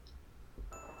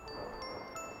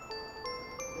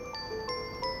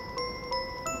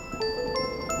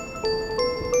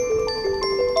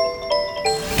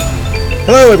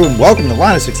Hello, everyone. Welcome to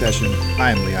Line of Succession. I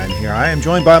am Lee. I'm here. I am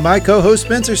joined by my co-host,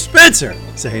 Spencer. Spencer,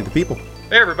 say hey to the people.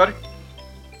 Hey, everybody.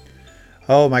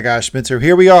 Oh, my gosh, Spencer.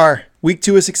 Here we are. Week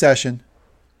 2 of Succession.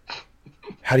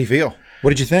 How do you feel?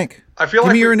 What did you think? Give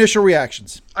me your initial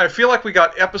reactions. I feel like we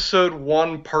got episode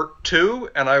 1, part 2,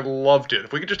 and I loved it.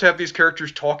 If we could just have these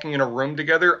characters talking in a room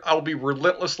together, I'll be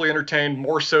relentlessly entertained,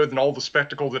 more so than all the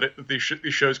spectacle that these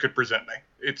shows could present me.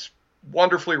 It's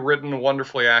wonderfully written,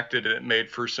 wonderfully acted, and it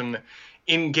made for some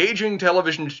engaging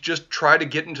television to just try to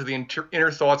get into the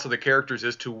inner thoughts of the characters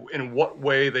as to in what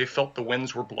way they felt the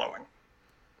winds were blowing.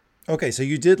 Okay, so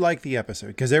you did like the episode,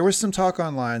 because there was some talk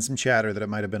online, some chatter that it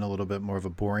might have been a little bit more of a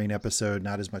boring episode,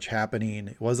 not as much happening.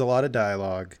 It was a lot of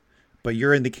dialogue, but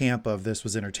you're in the camp of this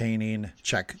was entertaining.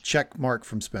 Check mark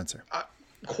from Spencer.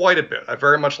 Quite a bit. I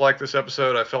very much liked this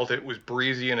episode. I felt it was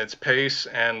breezy in its pace,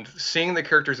 and seeing the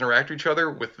characters interact with each other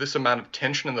with this amount of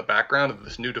tension in the background of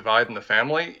this new divide in the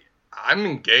family, I'm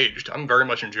engaged. I'm very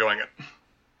much enjoying it.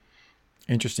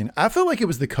 Interesting. I feel like it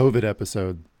was the COVID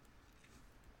episode.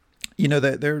 You know,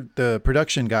 that the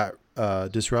production got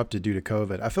disrupted due to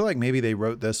COVID. I feel like maybe they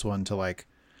wrote this one to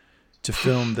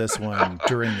film this one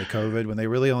during the COVID, when they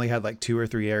really only had like 2 or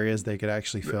 3 areas they could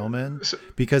actually film in,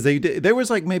 because there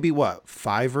was like maybe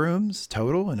 5 rooms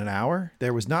total in an hour.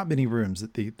 There was not many rooms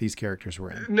that these characters were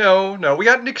in. No, we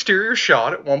got an exterior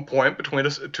shot at one point between a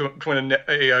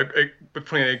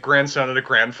grandson and a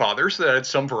grandfather, so that had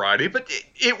some variety, but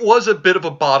it was a bit of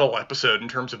a bottle episode in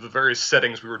terms of the various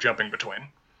settings we were jumping between.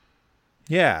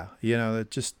 Yeah, you know,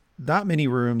 just not many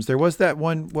rooms. There was that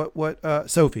one,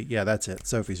 Sophie. Yeah, that's it.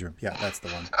 Sophie's room. Yeah, that's the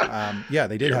one. Yeah,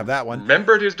 they did have that one.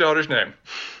 Remembered his daughter's name.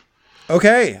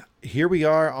 Okay, here we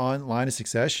are on Line of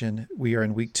Succession. We are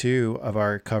in week 2 of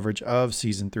our coverage of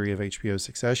season 3 of HBO's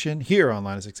Succession. Here on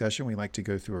Line of Succession, we like to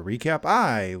go through a recap.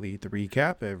 I lead the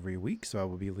recap every week, so I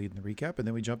will be leading the recap. And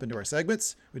then we jump into our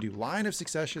segments. We do Line of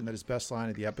Succession, that is best line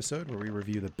of the episode, where we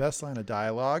review the best line of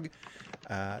dialogue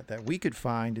that we could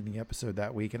find in the episode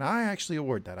that week. And I actually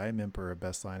award that. I am Emperor of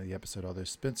Best Line of the Episode, although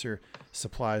Spencer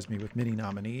supplies me with many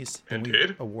nominees. Then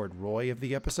we award Roy of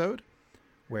the Episode,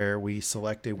 where we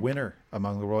select a winner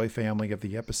among the Roy family of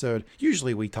the episode.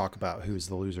 Usually we talk about who's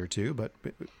the loser too, but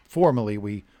formally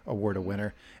we award a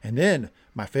winner. And then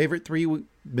my favorite 3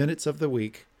 minutes of the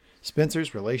week,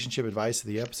 Spencer's relationship advice of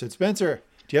the episode. Spencer,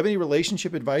 do you have any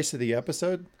relationship advice of the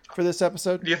episode for this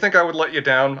episode? Do you think I would let you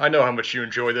down? I know how much you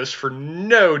enjoy this for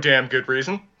no damn good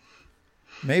reason.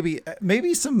 Maybe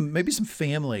some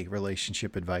family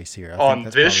relationship advice here. On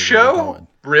this show?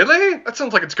 Really? That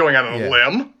sounds like it's going out on a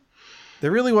limb.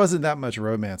 There really wasn't that much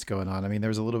romance going on. I mean, there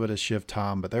was a little bit of Shiv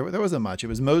Tom, but there wasn't much. It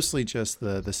was mostly just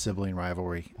the sibling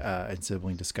rivalry and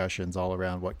sibling discussions all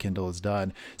around what Kendall has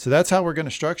done. So that's how we're going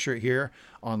to structure it here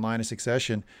on Line of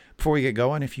Succession. Before we get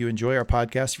going, if you enjoy our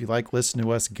podcast, if you like listening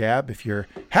to us gab, if you're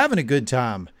having a good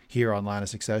time here on Line of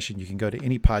Succession, you can go to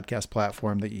any podcast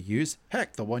platform that you use.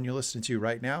 Heck, the one you're listening to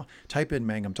right now, type in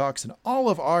Mangum Talks and all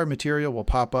of our material will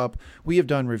pop up. We have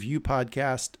done review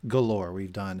podcast galore.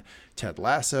 We've done Ted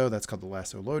Lasso, that's called The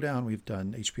Lasso Lowdown. We've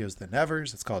done HBO's The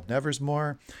Nevers, it's called Nevers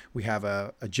More. We have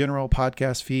a general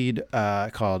podcast feed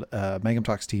called Mangum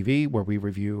Talks TV, where we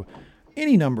review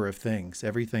any number of things,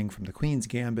 everything from The Queen's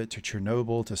Gambit to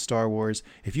Chernobyl to Star Wars.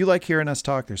 If you like hearing us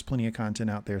talk, there's plenty of content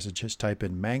out there. So just type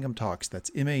in Mangum Talks. That's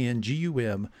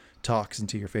MANGUM Talks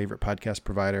into your favorite podcast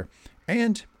provider,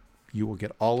 and you will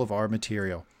get all of our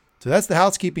material. So that's the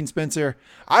housekeeping, Spencer.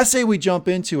 I say we jump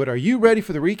into it. Are you ready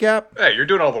for the recap? Hey, you're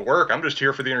doing all the work. I'm just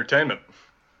here for the entertainment.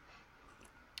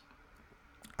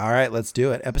 All right, let's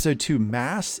do it. Episode 2,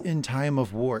 Mass in Time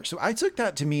of War. So I took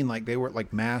that to mean like they were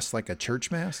like mass, like a church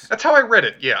mass. That's how I read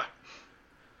it, yeah.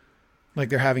 Like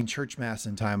they're having church mass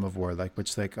in time of war, like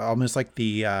which like almost like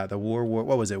the World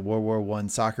War I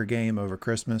soccer game over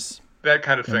Christmas. That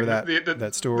kind of thing.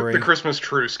 That story. The Christmas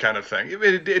truce kind of thing.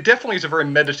 It definitely is a very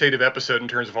meditative episode in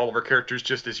terms of all of our characters,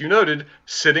 just as you noted,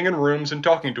 sitting in rooms and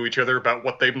talking to each other about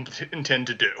what they intend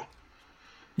to do.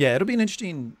 Yeah, it'll be an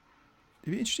interesting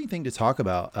thing to talk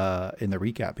about in the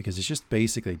recap, because it's just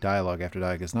basically dialogue after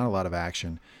dialogue. It's not a lot of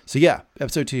action. So yeah,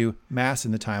 episode 2, Mass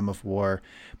in the Time of War.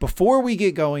 Before we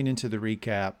get going into the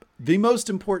recap, the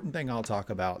most important thing I'll talk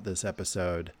about this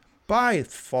episode by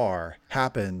far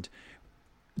happened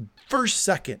first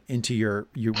second into your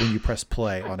when you press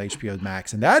play on HBO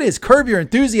Max, and that is Curb Your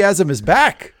Enthusiasm is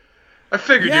back. I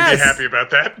figured you'd be happy about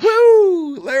that.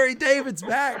 Woo! Larry David's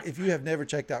back. If you have never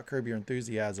checked out Curb Your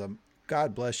Enthusiasm,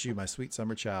 God bless you, my sweet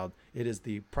summer child. It is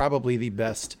probably the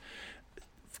best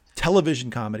television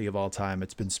comedy of all time.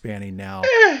 It's been spanning now,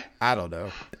 I don't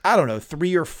know,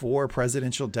 3 or 4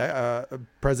 presidential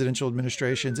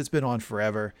administrations. It's been on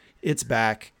forever. It's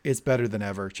back. It's better than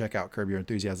ever. Check out Curb Your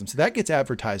Enthusiasm. So that gets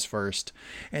advertised first.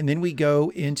 And then we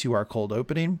go into our cold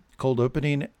opening. Cold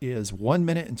opening is 1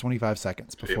 minute and 25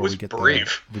 seconds before we get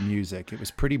the music. It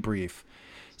was pretty brief.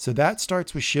 So that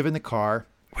starts with Shiv in the car.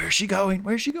 Where's she going?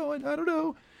 Where's she going? I don't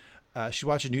know. She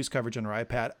watched news coverage on her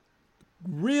iPad.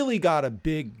 Really got a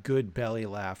big, good belly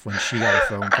laugh when she got a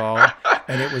phone call.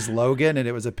 And it was Logan, and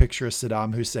it was a picture of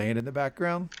Saddam Hussein in the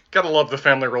background. Gotta love the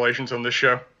family relations on this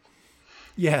show.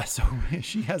 Yeah, so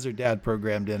she has her dad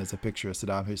programmed in as a picture of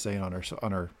Saddam Hussein on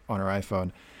her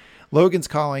iPhone. Logan's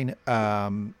calling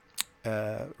Roman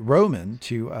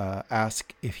to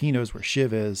ask if he knows where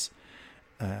Shiv is.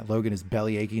 Logan is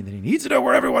belly aching that he needs to know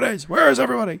where everyone is. Where is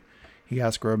everybody? He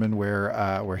asks Roman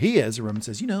where he is. And Roman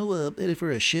says, ready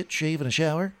for a shit, shave, and a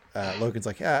shower? Logan's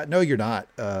like, no, you're not,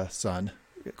 son.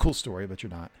 Cool story, but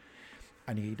you're not.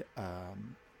 I need,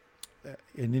 and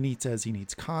then he says he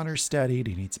needs Connor steadied.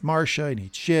 He needs Marsha. He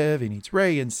needs Shiv. He needs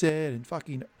Ray and Sid and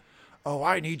fucking,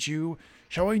 I need you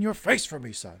showing your face for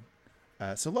me, son.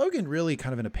 So Logan really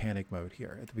kind of in a panic mode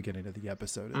here at the beginning of the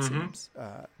episode, it seems.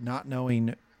 Not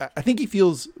knowing, I think he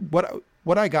feels,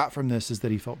 what I got from this is that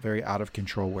he felt very out of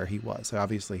control where he was. So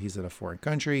obviously he's in a foreign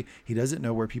country. He doesn't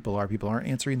know where people are. People aren't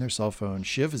answering their cell phone.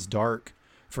 Shiv is dark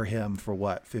for him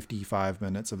for 55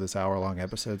 minutes of this hour-long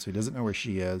episode. So he doesn't know where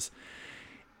she is.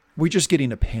 We're just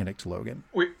getting a panicked Logan.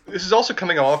 This is also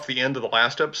coming off the end of the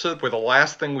last episode, where the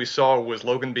last thing we saw was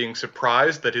Logan being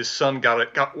surprised that his son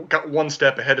got one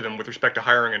step ahead of him with respect to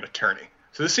hiring an attorney.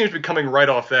 So this seems to be coming right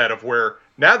off that, of where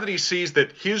now that he sees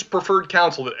that his preferred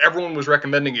counsel that everyone was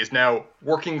recommending is now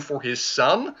working for his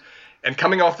son, and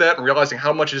coming off that and realizing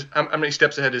how many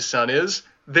steps ahead his son is,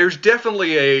 there's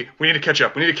definitely we need to catch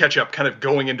up kind of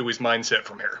going into his mindset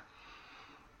from here.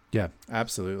 Yeah,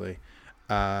 absolutely.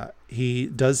 He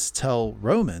does tell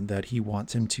Roman that he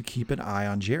wants him to keep an eye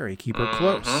on Jerry, keep her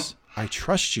close. I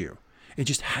trust you. It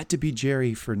just had to be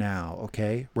Jerry for now,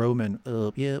 okay? Roman,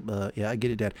 yeah, I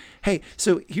get it, Dad. Hey,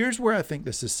 so here's where I think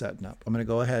this is setting up. I'm going to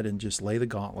go ahead and just lay the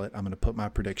gauntlet. I'm going to put my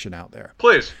prediction out there.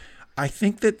 Please. I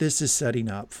think that this is setting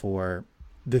up for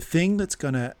the thing that's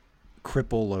going to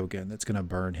cripple Logan, that's going to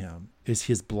burn him, is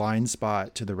his blind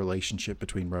spot to the relationship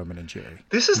between Roman and Jerry.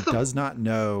 He does not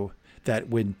know that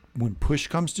when push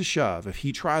comes to shove, if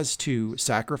he tries to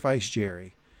sacrifice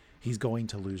Jerry, he's going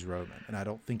to lose Roman. And I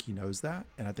don't think he knows that.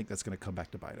 And I think that's going to come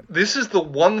back to bite him. This is the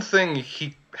one thing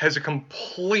he has a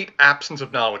complete absence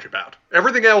of knowledge about.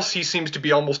 Everything else he seems to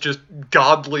be almost just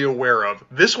godly aware of.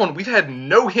 This one, we've had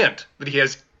no hint that he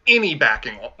has any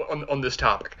backing on this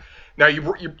topic. Now, you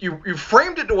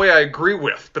framed it in a way I agree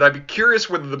with, but I'd be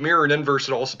curious whether the mirror and inverse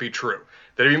would also be true.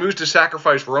 That if he moves to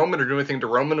sacrifice Roman or do anything to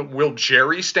Roman, will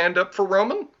Jerry stand up for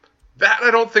Roman? That I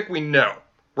don't think we know.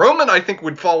 Roman, I think,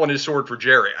 would fall on his sword for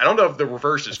Jerry. I don't know if the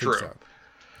reverse is true. So.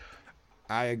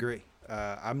 I agree.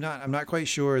 I'm not quite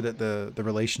sure that the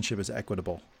relationship is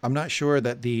equitable. I'm not sure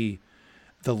that the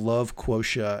love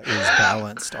quotient is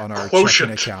balanced on our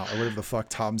checking account or whatever the fuck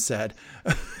Tom said.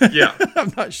 Yeah.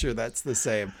 I'm not sure that's the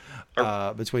same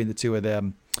between the two of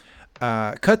them.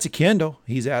 Cut to Kendall.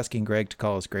 He's asking Greg to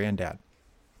call his granddad.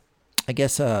 I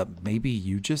guess maybe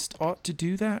you just ought to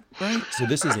do that, right? So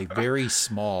this is a very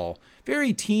small,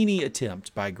 very teeny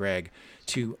attempt by Greg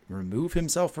to remove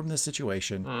himself from this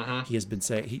situation. He has been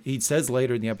saying, he says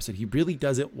later in the episode, he really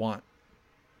doesn't want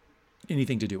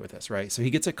anything to do with this, right? So he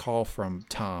gets a call from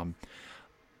Tom.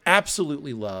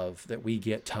 Absolutely love that we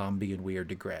get Tom being weird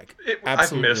to Greg.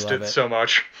 I've missed it so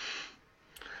much.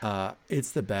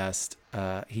 It's the best.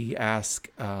 He asks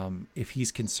if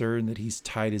he's concerned that he's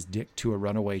tied his dick to a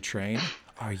runaway train.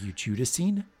 Are you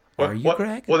Judasing? Are you,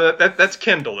 Greg? Well, that's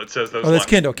Kendall that says those lines. That's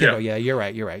Kendall. Yeah, you're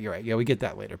right. Yeah, we get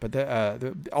that later.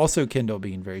 But also Kendall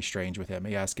being very strange with him.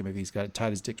 He asks him if he's got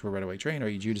tied his dick to a runaway train. Are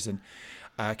you Judasing?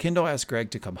 Kendall asks Greg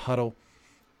to come huddle.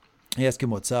 He asks him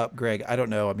what's up. Greg, I don't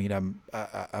know. I mean, I'm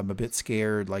a bit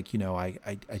scared. Like, I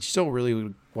still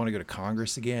really want to go to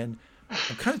Congress again.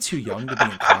 I'm kind of too young to be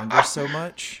in Congress so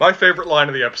much. My favorite line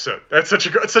of the episode. That's such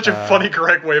a funny,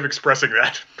 correct way of expressing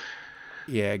that.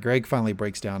 Yeah, Greg finally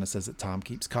breaks down and says that Tom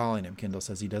keeps calling him. Kendall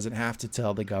says he doesn't have to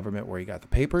tell the government where he got the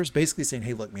papers, basically saying,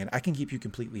 hey, look, man, I can keep you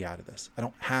completely out of this. I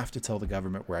don't have to tell the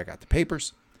government where I got the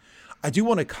papers. I do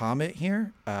want to comment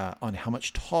here on how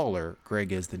much taller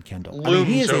Greg is than Kendall.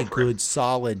 He is a good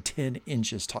solid 10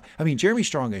 inches tall. I mean, Jeremy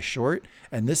Strong is short,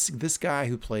 and this guy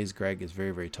who plays Greg is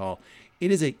very, very tall.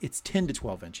 it's 10 to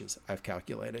 12 inches. I've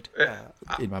calculated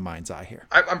in my mind's eye here.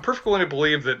 I'm perfectly willing to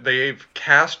believe that they've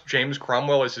cast James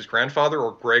Cromwell as his grandfather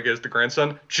or Greg as the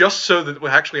grandson, just so that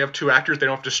we'll actually have two actors. They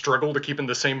don't have to struggle to keep in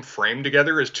the same frame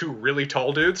together as two really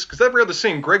tall dudes. Because every other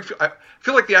scene, I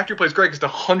feel like the actor who plays Greg has to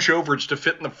hunch over just to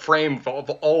fit in the frame of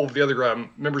all of the other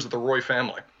members of the Roy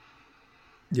family.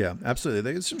 Yeah,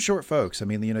 absolutely. There's some short folks. I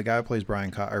mean, the guy who plays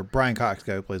Brian Cox,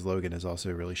 guy who plays Logan, is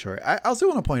also really short. I also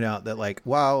want to point out that, like,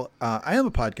 while I am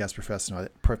a podcast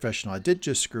professional, I did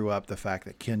just screw up the fact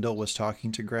that Kendall was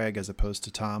talking to Greg as opposed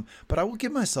to Tom. But I will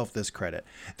give myself this credit,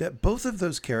 that both of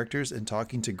those characters in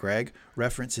talking to Greg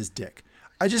reference his dick.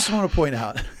 I just want to point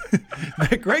out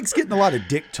that Greg's getting a lot of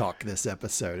dick talk this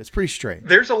episode. It's pretty strange.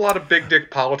 There's a lot of big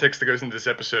dick politics that goes into this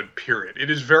episode, period.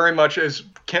 It is very much, I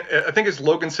think as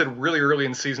Logan said really early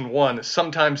in season 1,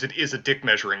 sometimes it is a dick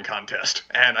measuring contest.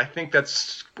 And I think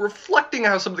that's reflecting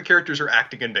how some of the characters are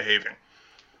acting and behaving.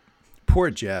 Poor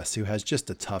Jess, who has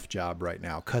just a tough job right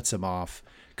now, cuts him off,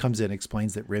 comes in,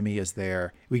 explains that Remy is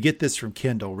there. We get this from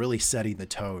Kendall, really setting the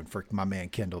tone for my man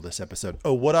Kendall this episode.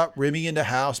 Oh, what up, Remy in the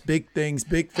house? Big things,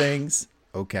 big things.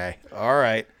 Okay, all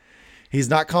right. He's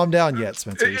not calmed down yet,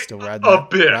 Spencer. He's still riding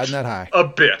that high. A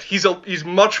bit. He's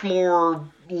much more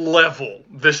level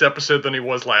this episode than he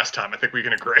was last time. I think we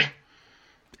can agree.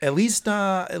 At least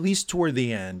toward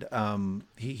the end,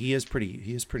 he is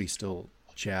pretty still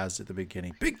jazzed at the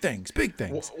beginning. Big things, big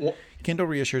things. Kendall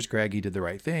reassures Greg he did the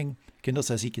right thing. Kendall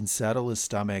says he can settle his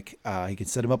stomach. He can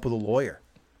set him up with a lawyer.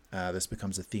 This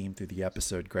becomes a theme through the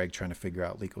episode. Greg trying to figure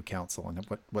out legal counsel and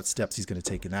what steps he's going to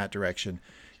take in that direction.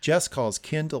 Jess calls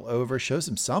Kendall over, shows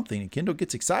him something, and Kendall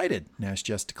gets excited and asks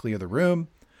Jess to clear the room,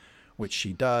 which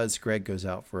she does. Greg goes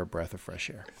out for a breath of fresh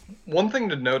air. One thing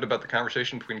to note about the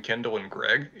conversation between Kendall and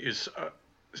Greg is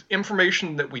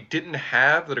information that we didn't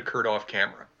have that occurred off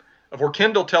camera. Of where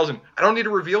Kendall tells him, I don't need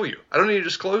to reveal you. I don't need to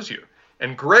disclose you.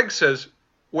 And Greg says,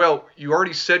 well, you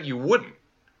already said you wouldn't.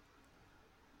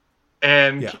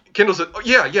 And yeah. Kendall said, oh,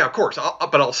 yeah, of course,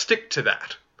 but I'll stick to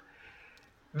that.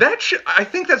 I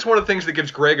think that's one of the things that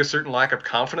gives Greg a certain lack of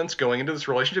confidence going into this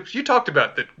relationship. You talked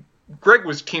about that Greg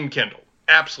was Team Kendall.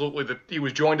 Absolutely, that he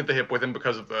was joined at the hip with him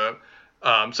because of the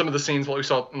some of the scenes what we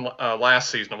saw in, last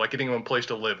season of like getting him a place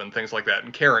to live and things like that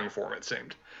and caring for him, it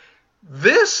seemed.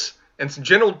 This and some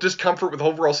general discomfort with the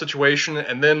overall situation,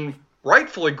 and then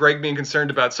rightfully Greg being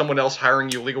concerned about someone else hiring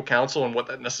you legal counsel and what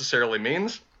that necessarily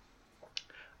means.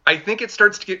 I think it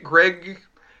starts to get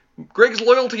Greg's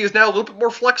loyalty is now a little bit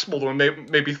more flexible than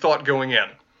maybe thought going in.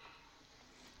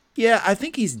 Yeah, I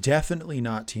think he's definitely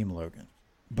not Team Logan,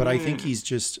 but I think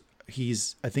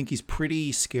I think he's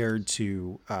pretty scared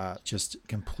to just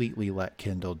completely let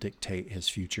Kendall dictate his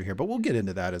future here. But we'll get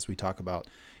into that as we talk about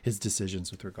his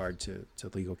decisions with regard to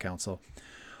legal counsel.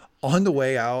 On the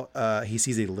way out, he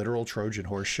sees a literal Trojan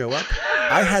horse show up.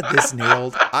 I had this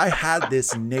nailed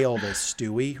as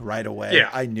Stewie right away.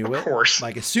 Yeah, I knew it. Of course.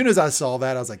 Like as soon as I saw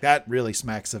that, I was like, that really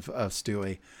smacks of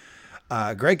Stewie.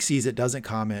 Greg sees it, doesn't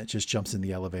comment, just jumps in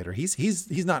the elevator.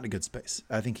 He's not in a good space.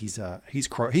 I think he's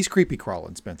creepy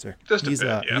crawling, Spencer. He's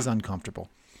uncomfortable.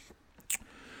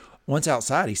 Once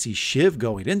outside, he sees Shiv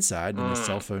going inside, and his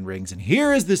cell phone rings. And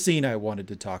here is the scene I wanted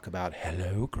to talk about.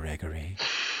 Hello, Gregory.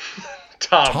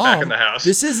 Tom, back in the house.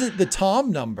 This isn't the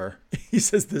Tom number. He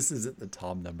says this isn't the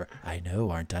Tom number. I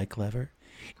know, aren't I clever?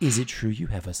 Is it true you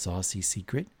have a saucy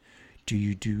secret? Do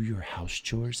you do your house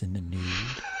chores in the nude?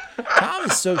 Tom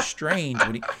is so strange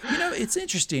when it's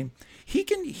interesting. He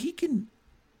can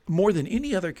more than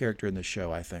any other character in the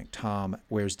show, I think, Tom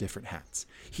wears different hats.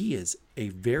 He is a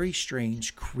very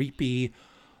strange, creepy,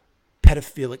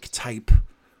 pedophilic type.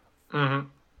 Mm-hmm.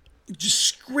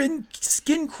 Just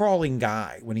skin crawling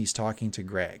guy when he's talking to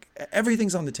Greg.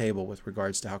 Everything's on the table with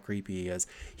regards to how creepy he is.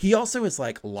 He also is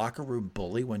like locker room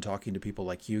bully when talking to people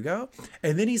like Hugo.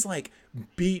 And then he's like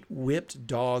beat, whipped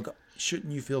dog.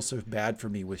 Shouldn't you feel so bad for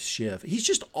me with Shiv? He's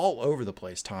just all over the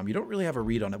place, Tom. You don't really have a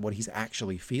read on what he's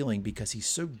actually feeling because he's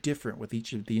so different with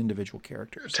each of the individual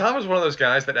characters. Tom is one of those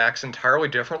guys that acts entirely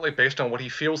differently based on what he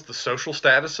feels the social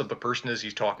status of the person is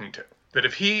he's talking to. That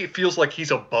if he feels like he's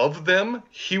above them,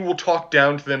 he will talk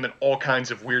down to them in all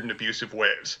kinds of weird and abusive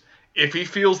ways. If he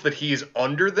feels that he's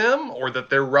under them or that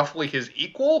they're roughly his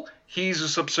equal, he's a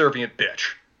subservient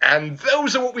bitch. And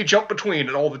those are what we jump between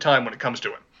all the time when it comes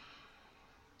to him.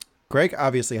 Greg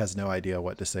obviously has no idea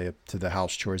what to say to the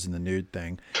house chores and the nude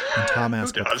thing. And Tom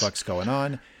asks what the fuck's going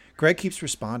on. Greg keeps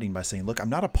responding by saying, look, I'm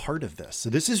not a part of this. So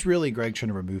this is really Greg trying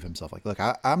to remove himself. Like, look,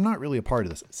 I'm not really a part of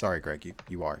this. Sorry, Greg,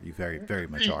 you are. You very, very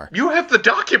much are. You have the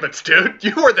documents, dude.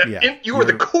 You are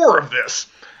the core of this.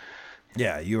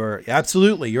 Yeah, you are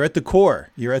absolutely. You're at the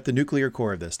core. You're at the nuclear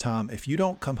core of this, Tom. If you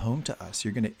don't come home to us,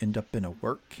 you're going to end up in a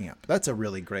work camp. That's a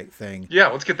really great thing. Yeah,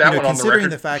 let's get that one on the record. Considering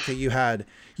the fact that you had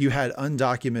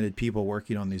undocumented people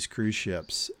working on these cruise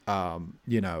ships,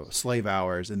 slave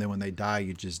hours, and then when they die,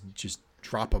 you just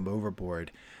drop them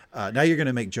overboard. Now you're going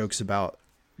to make jokes about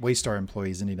Waystar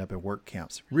employees ending up at work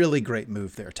camps. Really great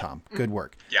move there, Tom. Good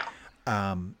work. Yeah.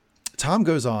 Tom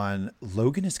goes on,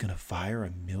 Logan is going to fire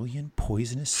 1 million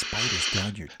poisonous spiders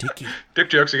down your dicky. Dick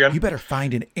jokes again. You better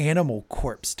find an animal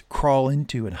corpse to crawl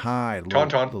into and hide.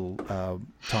 Little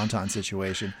Tauntaun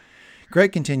situation.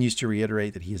 Greg continues to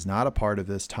reiterate that he is not a part of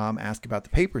this. Tom asks about the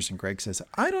papers, and Greg says,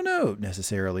 I don't know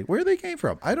necessarily where they came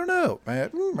from. I don't know.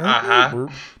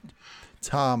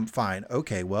 Tom, fine.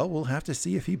 Okay, well, we'll have to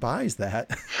see if he buys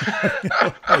that.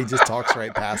 He just talks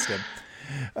right past him.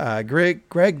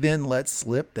 Greg then lets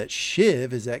slip that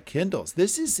Shiv is at Kendall's.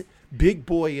 This is big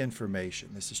boy information.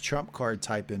 This is trump card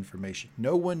type information.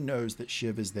 No one knows that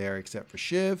Shiv is there except for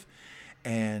Shiv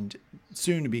and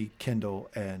soon to be Kendall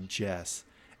and Jess.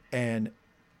 And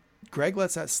Greg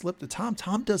lets that slip to Tom.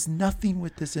 Tom does nothing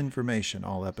with this information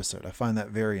all episode. I find that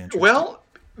very interesting. Well,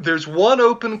 there's one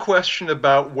open question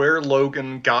about where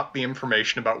Logan got the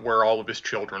information about where all of his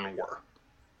children were.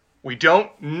 We don't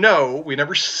know, we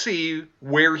never see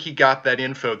where he got that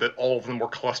info that all of them were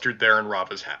clustered there in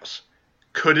Rava's house.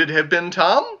 Could it have been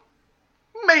Tom?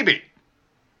 Maybe.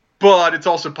 But it's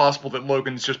also possible that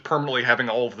Logan's just permanently having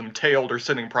all of them tailed or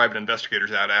sending private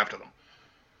investigators out after them.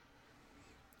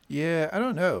 Yeah, I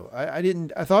don't know.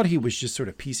 I thought he was just sort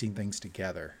of piecing things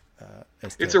together.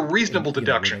 It's a reasonable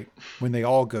deduction. When they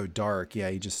all go dark,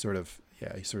 he just sort of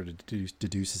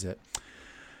deduces it.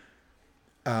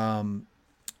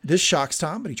 This shocks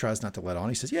Tom, but he tries not to let on.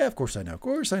 He says, yeah, of course I know. Of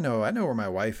course I know. I know where my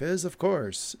wife is, of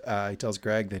course. He tells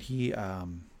Greg that he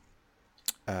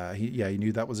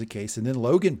knew that was the case. And then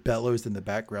Logan bellows in the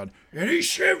background, any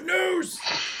Shiv news?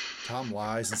 Tom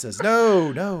lies and says,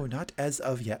 no, not as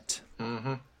of yet.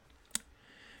 Mm-hmm.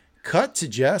 Cut to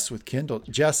Jess with Kendall.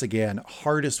 Jess, again,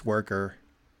 hardest worker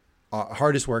in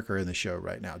the show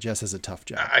right now. Jess has a tough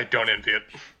job. I don't envy it.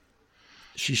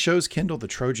 She shows Kendall the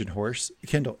Trojan horse.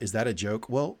 Kendall, is that a joke?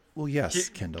 Well, yes,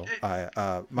 Kendall.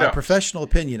 My professional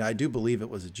opinion, I do believe it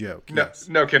was a joke.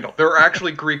 No, Kendall. There are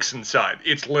actually Greeks inside.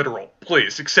 It's literal.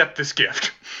 Please accept this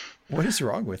gift. What is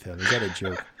wrong with him? Is that a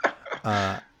joke?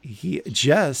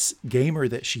 Jess, gamer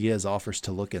that she is, offers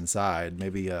to look inside.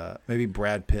 Maybe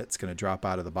Brad Pitt's going to drop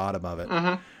out of the bottom of it.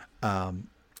 Mm-hmm.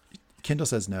 Kendall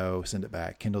says no, send it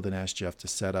back. Kendall then asks Jeff to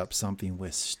set up something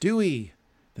with Stewie.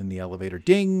 Then the elevator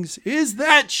dings. Is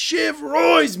that Shiv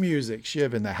Roy's music?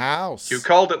 Shiv in the house. You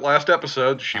called it last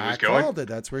episode. I called it.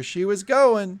 That's where she was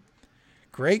going.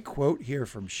 Great quote here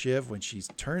from Shiv when she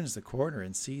turns the corner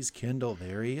and sees Kendall.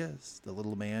 There he is, the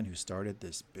little man who started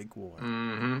this big war.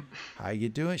 Mm-hmm. How you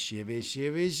doing, Shivy,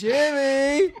 Shivy,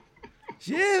 Shivy?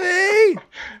 Shivy!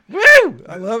 Woo!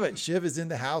 I love it. Shiv is in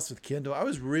the house with Kendall. I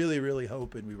was really, really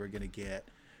hoping we were going to get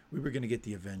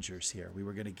the Avengers here. We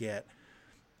were going to get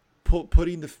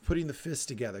putting the fists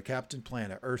together, Captain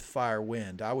Planet, Earth, Fire,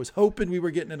 Wind. I was hoping we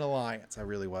were getting an alliance. I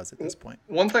really was at this point.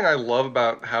 One thing I love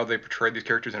about how they portray these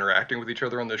characters interacting with each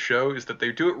other on this show is that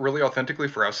they do it really authentically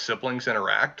for how siblings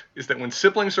interact, is that when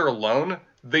siblings are alone,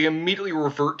 they immediately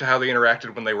revert to how they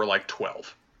interacted when they were like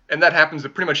 12. And that happens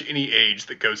at pretty much any age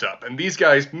that goes up. And these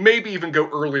guys maybe even go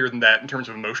earlier than that in terms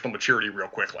of emotional maturity real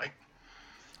quickly.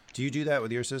 Do you do that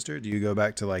with your sister? Do you go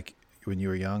back to like when you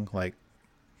were young? Like,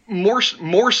 More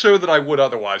so than I would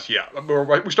otherwise, yeah.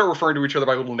 We start referring to each other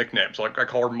by little nicknames. Like I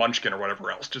call her Munchkin or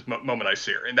whatever else, just the moment I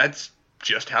see her. And that's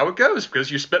just how it goes,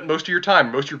 because you spent most of your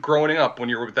time, most of your growing up when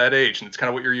you were with that age, and it's kind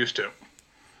of what you're used to.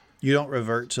 You don't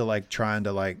revert to like trying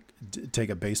to like take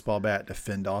a baseball bat to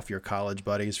fend off your college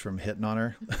buddies from hitting on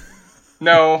her?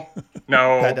 No.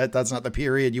 That's not the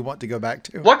period you want to go back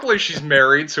to. Luckily, she's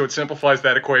married, so it simplifies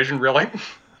that equation, really.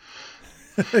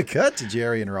 Cut to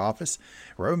Jerry in her office.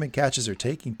 Roman catches her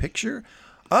taking picture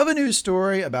of a news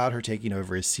story about her taking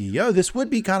over as CEO. This would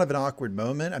be kind of an awkward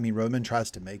moment. I mean, Roman tries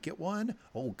to make it one.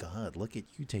 Oh, God, look at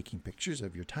you taking pictures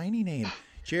of your tiny name.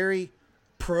 Jerry,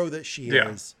 pro that she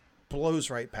is,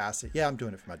 blows right past it. Yeah, I'm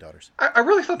doing it for my daughters. I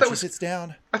really thought that was... She sits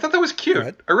down. I thought that was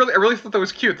cute. I really thought that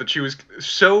was cute that she was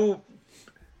so...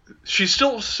 She's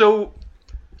still so...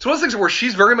 It's one of those things where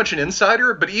she's very much an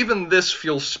insider, but even this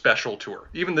feels special to her.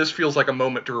 Even this feels like a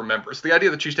moment to remember. So the idea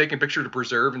that she's taking a picture to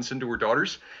preserve and send to her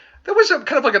daughters, that was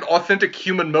kind of like an authentic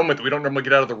human moment that we don't normally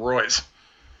get out of the Roys.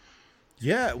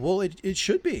 Yeah, well, it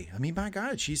should be. I mean, my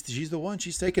God, she's the one.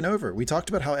 She's taken over. We talked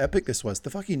about how epic this was. The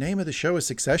fucking name of the show is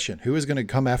Succession. Who is going to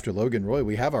come after Logan Roy?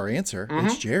 We have our answer. Mm-hmm.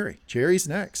 It's Jerry. Jerry's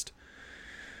next.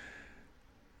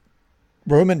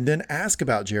 Roman then asks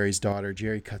about Jerry's daughter.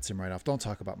 Jerry cuts him right off. Don't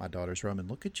talk about my daughters, Roman.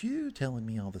 Look at you telling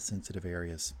me all the sensitive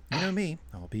areas. You know me.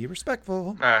 I'll be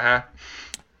respectful. Uh-huh.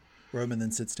 Roman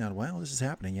then sits down. Well, this is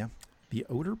happening, yeah. The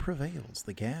odor prevails.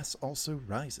 The gas also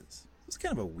rises. It's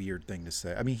kind of a weird thing to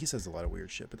say. I mean, he says a lot of weird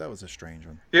shit, but that was a strange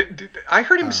one. I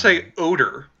heard him say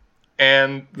odor,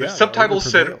 and the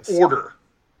subtitles said order.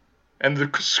 And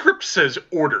the script says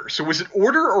order. So was it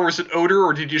order or was it odor,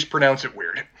 or did you just pronounce it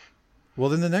weird? Well,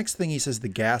 then the next thing he says, the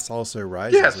gas also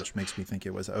rises, yes. Which makes me think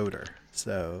it was odor.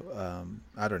 So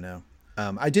I don't know.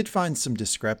 I did find some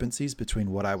discrepancies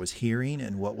between what I was hearing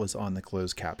and what was on the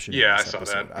closed captioning. Yeah, I saw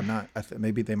that. I'm not.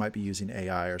 Maybe they might be using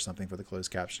AI or something for the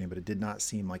closed captioning, but it did not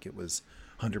seem like it was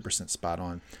 100% spot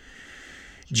on.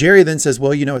 Jerry then says,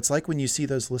 well, it's like when you see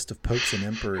those list of popes and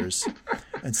emperors,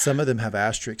 and some of them have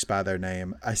asterisks by their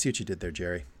name. I see what you did there,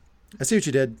 Jerry. I see what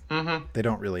you did. Mm-hmm. They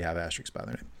don't really have asterisks by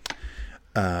their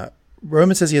name.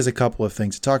 Roman says he has a couple of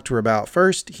things to talk to her about.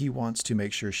 First, he wants to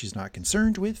make sure she's not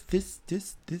concerned with this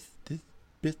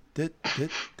between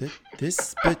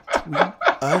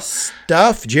us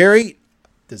stuff. Jerry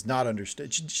does not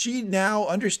understand. She now,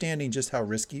 understanding just how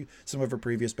risky some of her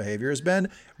previous behavior has been,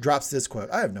 drops this quote.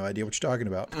 I have no idea what you're talking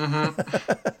about.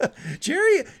 Mm-hmm.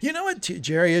 Jerry, you know what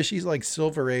Jerry is? She's like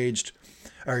silver-haired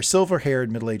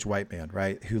middle-aged white man,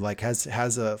 right? Who like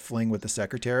has a fling with the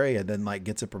secretary and then like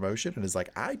gets a promotion and is like,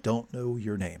 I don't know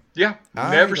your name. Yeah,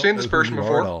 never seen this person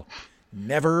before.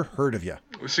 Never heard of you.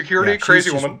 Security,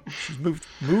 crazy woman. She's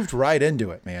moved right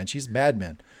into it, man. She's Mad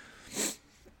Men.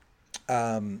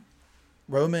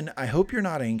 Roman, I hope you're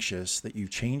not anxious that you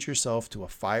change yourself to a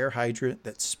fire hydrant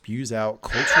that spews out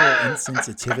cultural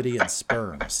insensitivity and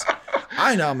sperms.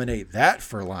 I nominate that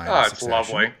for line of Succession.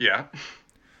 It's lovely. Yeah.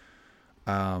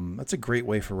 That's a great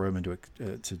way for Roman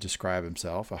to describe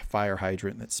himself. A fire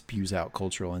hydrant that spews out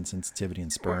cultural insensitivity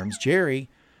and sperms. Jerry,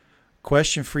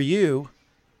 question for you.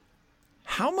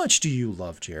 How much do you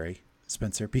love Jerry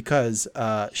Spencer? Because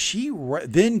she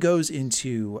then goes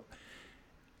into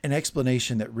an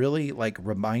explanation that really like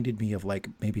reminded me of like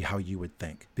maybe how you would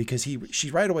think, because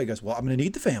she right away goes, well, I'm going to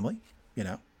need the family,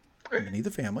 I'm going to need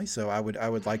the family. So I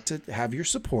would like to have your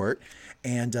support.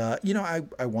 And,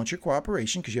 I want your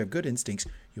cooperation because you have good instincts.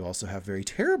 You also have very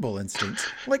terrible instincts,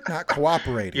 like not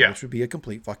cooperating, which would be a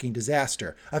complete fucking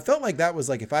disaster. I felt like that was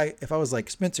like, if I was like,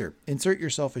 Spencer, insert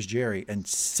yourself as Jerry and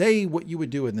say what you would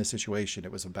do in this situation.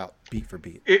 It was about beat for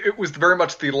beat. It was very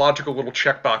much the logical little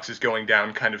checkboxes going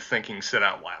down kind of thinking said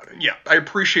out loud. And yeah, I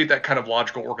appreciate that kind of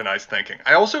logical, organized thinking.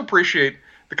 I also appreciate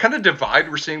the kind of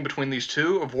divide we're seeing between these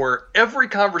two, of where every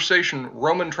conversation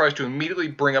Roman tries to immediately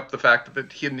bring up the fact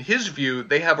that in his view,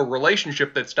 they have a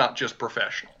relationship that's not just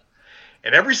professional.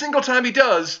 And every single time he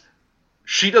does,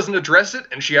 she doesn't address it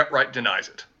and she outright denies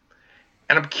it.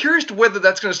 And I'm curious to whether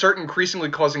that's going to start increasingly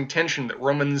causing tension, that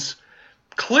Roman's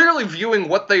clearly viewing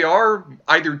what they are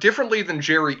either differently than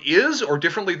Jerry is or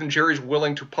differently than Jerry's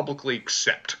willing to publicly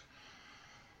accept.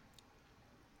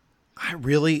 I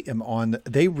really am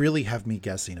they really have me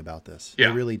guessing about this. Yeah.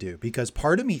 They really do. Because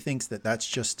part of me thinks that's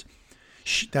just,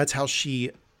 that's how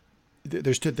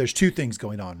there's two things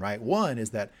going on, right? One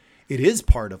is that it is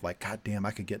part of like, God damn,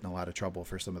 I could get in a lot of trouble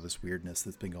for some of this weirdness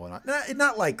that's been going on.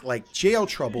 Not like jail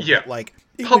trouble, but like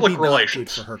it public would be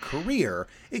relations not good for her career.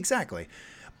 Exactly.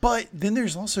 But then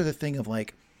there's also the thing of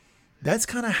like, that's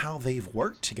kind of how they've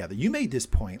worked together. You made this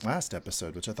point last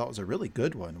episode, which I thought was a really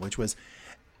good one, which was,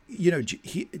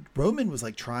 Roman was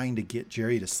like trying to get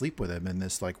Jerry to sleep with him in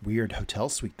this like weird hotel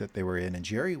suite that they were in. And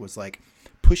Jerry was like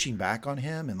pushing back on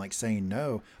him and like saying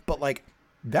no, but like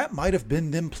that might've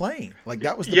been them playing. Like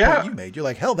that was the point you made. You're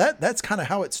like, hell, that's kind of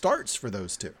how it starts for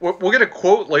those two. We'll get a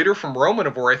quote later from Roman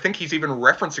of where I think he's even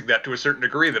referencing that to a certain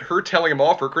degree, that her telling him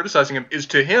off or criticizing him is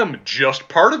to him just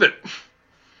part of it.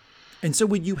 And so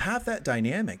when you have that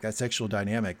dynamic, that sexual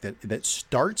dynamic that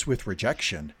starts with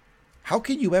rejection, how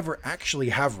can you ever actually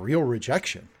have real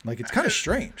rejection? Like, it's kind of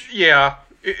strange. Yeah.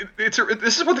 This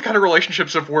is one of the kind of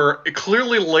relationships of where it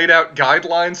clearly laid out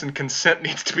guidelines and consent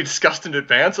needs to be discussed in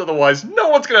advance. Otherwise, no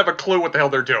one's going to have a clue what the hell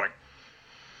they're doing.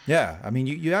 Yeah. I mean,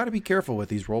 you got to be careful with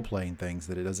these role-playing things,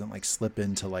 that it doesn't like slip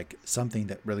into like something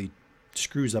that really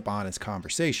screws up honest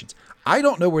conversations. I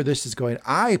don't know where this is going.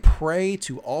 I pray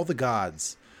to all the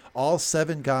gods, all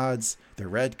 7 gods, the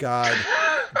red god,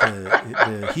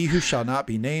 the he who shall not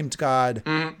be named God,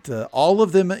 all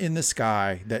of them in the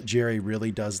sky, that Jerry really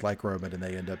does like Roman and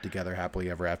they end up together happily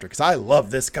ever after. Because I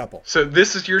love this couple. So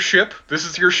this is your ship? This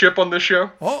is your ship on this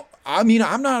show? Oh, I mean,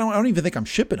 I don't even think I'm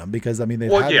shipping them, because I mean,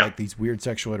 they've had like these weird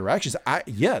sexual interactions.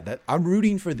 I'm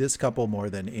rooting for this couple more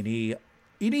than any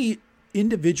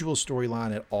individual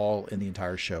storyline at all in the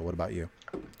entire show. What about you?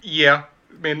 Yeah.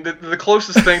 I mean, the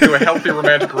closest thing to a healthy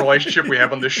romantic relationship we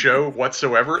have on this show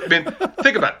whatsoever. I mean,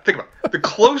 think about it. Think about it. The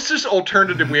closest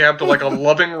alternative we have to like a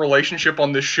loving relationship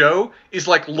on this show is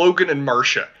like Logan and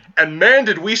Marcia. And man,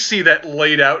 did we see that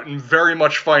laid out in very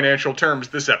much financial terms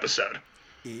this episode.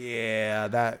 Yeah,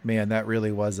 that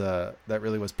really was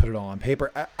put it all on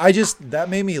paper. I just, that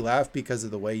made me laugh because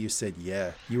of the way you said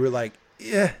yeah. You were like,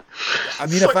 yeah. I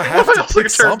mean, if I have to pick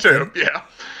something,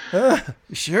 yeah,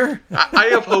 sure. I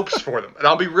have hopes for them, and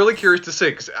I'll be really curious to see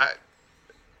because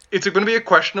it's going to be a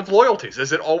question of loyalties,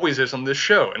 as it always is on this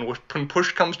show. And when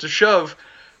push comes to shove,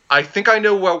 I think I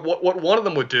know what one of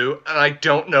them would do, and I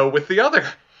don't know with the other.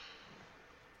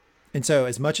 And so,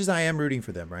 as much as I am rooting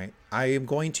for them, right, I am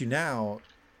going to now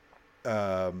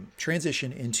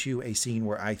transition into a scene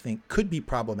where I think could be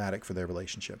problematic for their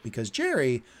relationship because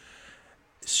Jerry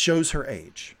shows her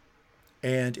age.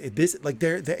 And this, like,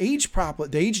 the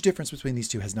age difference between these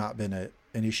two has not been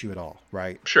an issue at all,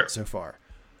 right? Sure. So far.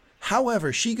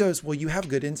 However, she goes, well, you have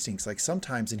good instincts. Like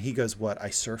sometimes, and he goes, what?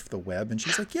 I surf the web. And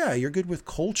she's like, yeah, you're good with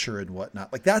culture and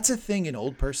whatnot. Like that's a thing an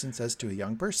old person says to a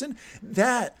young person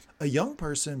that a young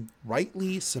person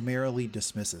rightly summarily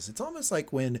dismisses. It's almost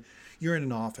like when you're in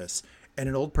an office and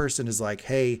an old person is like,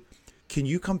 hey, can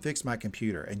you come fix my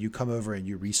computer? And you come over and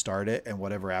you restart it and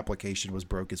whatever application was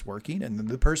broke is working. And then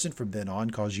the person from then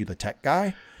on calls you the tech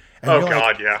guy. And oh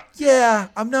God, like, yeah. Yeah,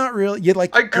 I'm not really. You're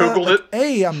like, I Googled it.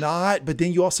 Hey, I'm not. But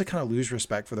then you also kind of lose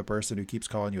respect for the person who keeps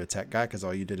calling you a tech guy because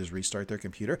all you did is restart their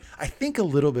computer. I think a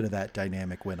little bit of that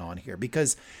dynamic went on here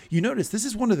because you notice this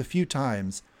is one of the few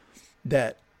times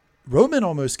that Roman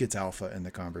almost gets alpha in the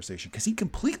conversation because he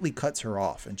completely cuts her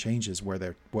off and changes where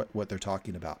they're what they're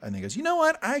talking about. And he goes, you know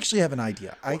what? I actually have an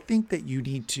idea. I think that you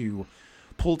need to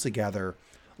pull together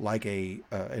like an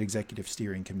executive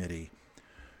steering committee,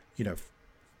 you know,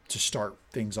 to start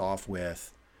things off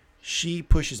with. She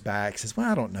pushes back, says,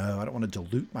 well, I don't know. I don't want to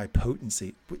dilute my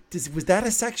potency. Was that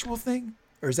a sexual thing?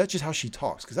 Or is that just how she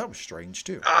talks? Because that was strange,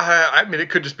 too. I mean, it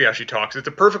could just be how she talks. It's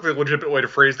a perfectly legitimate way to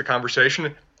phrase the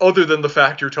conversation, other than the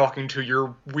fact you're talking to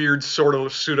your weird sort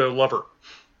of pseudo-lover.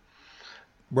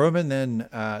 Roman then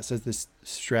says this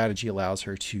strategy allows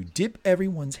her to dip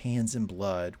everyone's hands in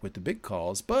blood with the big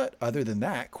calls. But other than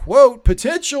that, quote,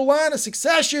 potential line of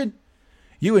succession.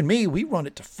 You and me, we run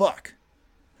it to fuck.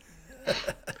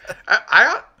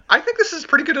 I think this is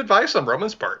pretty good advice on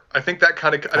Roman's part. I think that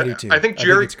kind of. I do too. I think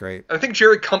Jerry. I think it's great. I think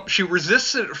Jerry. She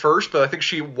resists it at first, but I think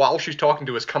while she's talking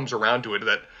to us, comes around to it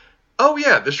that, oh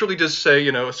yeah, this really does say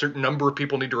a certain number of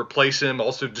people need to replace him.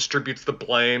 Also distributes the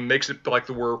blame, makes it like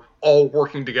that we're all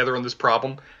working together on this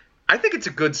problem. I think it's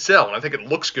a good sell, and I think it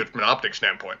looks good from an optics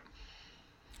standpoint.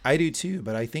 I do too,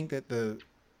 but I think that the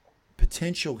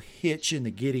potential hitch in the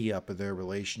giddy up of their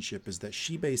relationship is that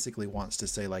she basically wants to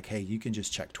say like, hey, you can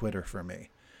just check Twitter for me.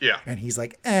 Yeah. And he's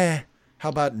like, how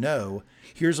about no?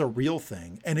 Here's a real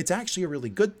thing. And it's actually a really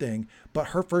good thing, but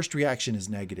her first reaction is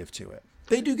negative to it.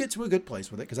 They do get to a good place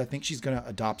with it because I think she's going to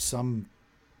adopt some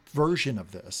version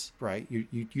of this, right?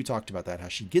 You talked about that, how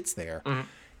she gets there. Mm-hmm.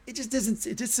 It just isn't,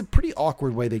 it's just a pretty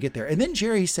awkward way they get there. And then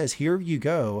Jerry says, here you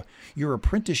go. Your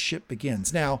apprenticeship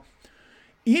begins. Now,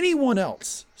 anyone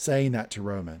else saying that to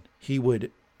Roman, he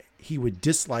would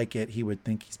dislike it. He would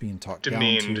think he's being talked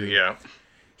demeaned, down to. Yeah.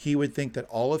 He would think that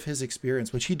all of his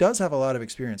experience, which he does have a lot of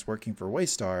experience working for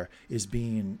Waystar, is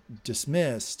being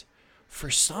dismissed.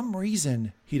 For some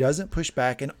reason, he doesn't push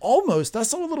back, and almost, I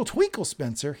saw a little twinkle,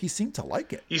 Spencer. He seemed to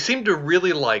like it. He seemed to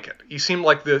really like it. He seemed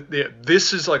like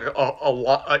this is like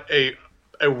a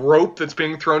rope that's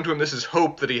being thrown to him. This is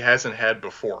hope that he hasn't had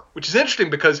before, which is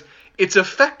interesting because it's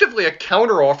effectively a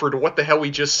counteroffer to what the hell he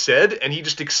just said, and he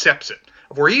just accepts it.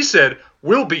 Where he said,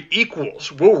 we'll be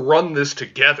equals. We'll run this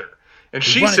together. And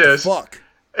she says,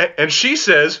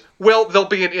 well, there'll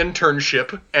be an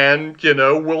internship and,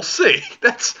 we'll see.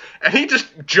 And he just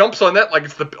jumps on that like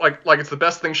it's the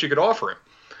best thing she could offer him.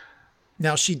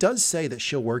 Now, she does say that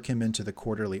she'll work him into the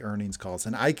quarterly earnings calls.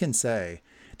 And I can say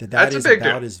that's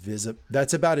about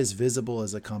as visible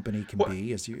as a company can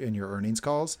be in your earnings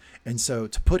calls. And so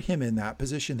to put him in that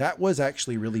position, that was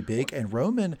actually really big. And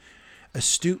Roman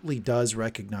astutely does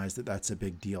recognize that that's a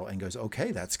big deal and goes,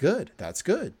 okay, that's good. That's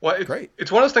good. Well, great.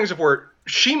 It's one of those things of where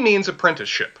she means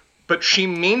apprenticeship, but she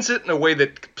means it in a way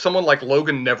that someone like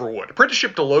Logan never would.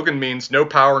 Apprenticeship to Logan means no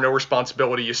power, no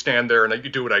responsibility. You stand there and you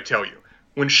do what I tell you.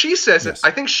 When she says it,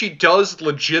 I think she does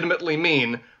legitimately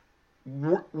mean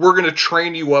we're going to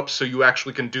train you up so you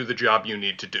actually can do the job you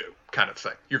need to do, kind of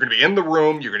thing. You're going to be in the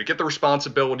room. You're going to get the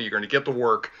responsibility. You're going to get the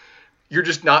work. You're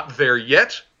just not there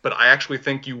yet, but I actually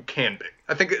think you can be.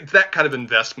 I think it's that kind of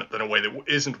investment in a way that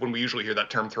isn't when we usually hear that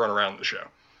term thrown around in the show.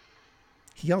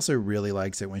 He also really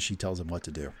likes it when she tells him what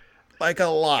to do. Like a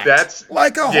lot. That's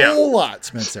like a whole lot,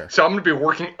 Spencer. So I'm going to be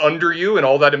working under you, and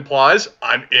all that implies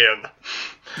I'm in.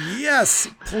 Yes,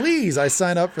 please. I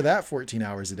sign up for that 14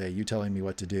 hours a day. You telling me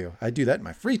what to do. I do that in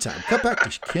my free time. Cut back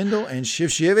to Kendall and Shiv.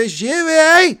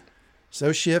 Shivy.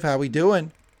 So Shiv, how we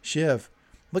doing? Shiv,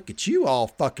 look at you all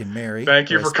fucking merry. Thank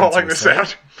you for calling this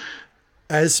out.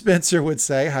 As Spencer would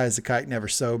say, high as a kite, never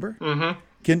sober. Mm-hmm.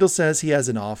 Kendall says he has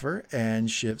an offer,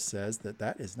 and Shiv says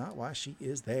that is not why she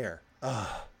is there.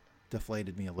 Ugh.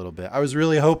 Deflated me a little bit. I was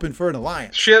really hoping for an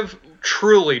alliance. Shiv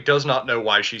truly does not know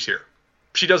why she's here.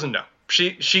 She doesn't know.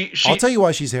 She I'll tell you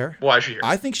why she's here. Why is she here?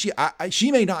 I think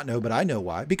she may not know, but I know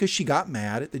why. Because she got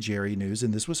mad at the Jerry news,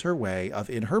 and this was her way of,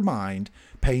 in her mind,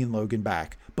 paying Logan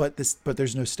back. But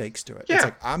there's no stakes to it. Yeah. It's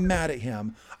like, I'm mad at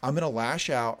him. I'm going to lash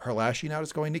out. Her lashing out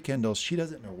is going to Kendall. She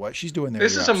doesn't know what she's doing there.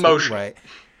 This is emotional. Right.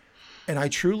 And I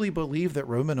truly believe that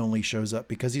Roman only shows up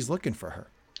because he's looking for her.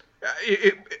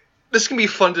 This can be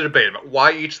fun to debate about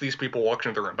why each of these people walked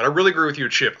into the room, but I really agree with you,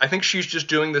 Chip. I think she's just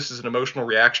doing this as an emotional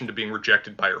reaction to being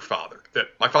rejected by her father. That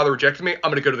my father rejected me,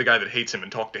 I'm going to go to the guy that hates him and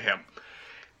talk to him.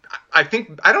 I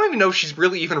don't even know if she's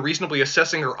really even reasonably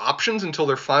assessing her options until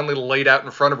they're finally laid out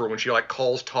in front of her when she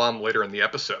calls Tom later in the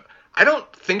episode. I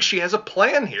don't think she has a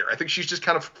plan here. I think she's just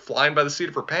kind of flying by the seat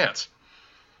of her pants.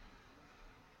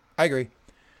 I agree.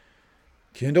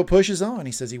 Kendall pushes on.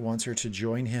 He says he wants her to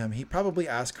join him. He probably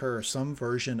asked her some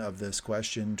version of this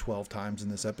question 12 times in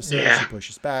this episode. Yeah. She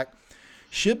pushes back.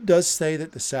 Shiv does say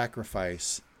that the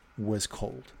sacrifice was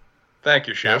cold. Thank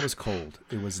you, Shiv. That was cold.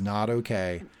 It was not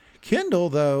okay. Kendall,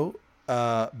 though,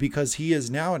 because he is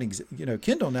now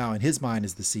Kendall now in his mind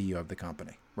is the CEO of the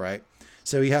company, right?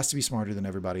 So he has to be smarter than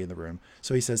everybody in the room.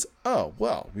 So he says, oh,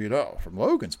 well, from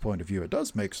Logan's point of view, it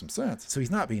does make some sense. So he's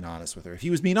not being honest with her. If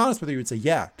he was being honest with her, he would say,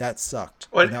 yeah, that sucked.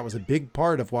 And that was a big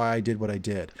part of why I did what I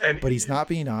did. But he's not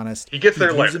being honest. He gets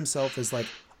there later. He views himself as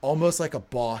almost like a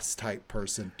boss type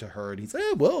person to her. And he's like,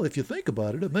 well, if you think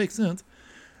about it, it makes sense.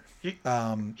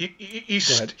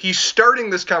 He's starting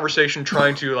this conversation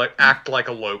trying to act like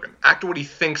a Logan, act what he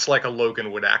thinks like a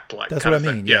Logan would act like. That's what I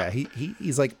mean. Yeah,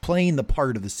 he's playing the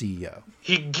part of the CEO.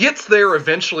 He gets there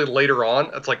eventually later on.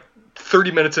 It's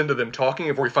 30 minutes into them talking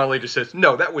before he finally just says,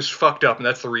 "No, that was fucked up, and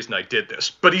that's the reason I did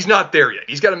this." But he's not there yet.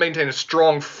 He's got to maintain a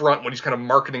strong front when he's kind of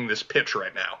marketing this pitch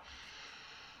right now.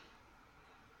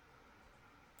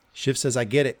 Shiv says, "I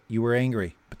get it. You were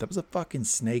angry, but that was a fucking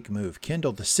snake move,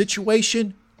 Kendall. The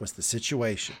situation was the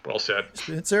situation." Well said,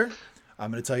 Spencer. I'm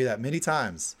going to tell you that many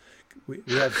times. We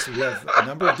have a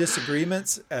number of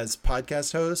disagreements as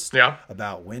podcast hosts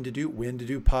about when to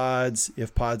do pods,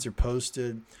 if pods are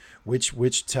posted,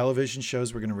 which television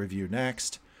shows we're going to review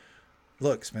next.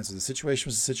 Look, Spencer, the situation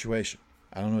was the situation.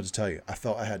 I don't know what to tell you. I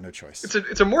felt I had no choice.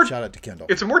 It's a more shout out to Kendall.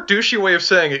 It's a more douchey way of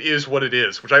saying it is what it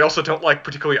is, which I also don't like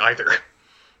particularly either.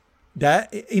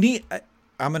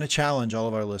 I'm going to challenge all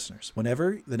of our listeners.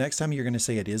 Whenever the next time you're going to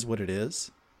say it is what it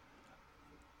is,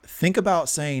 think about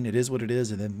saying it is what it is,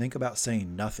 and then think about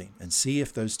saying nothing and see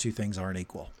if those two things aren't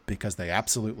equal, because they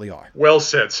absolutely are. Well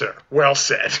said, sir. Well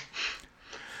said.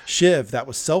 Shiv, that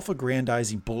was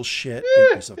self-aggrandizing bullshit.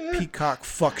 It was a peacock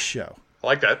fuck show. I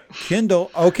like that.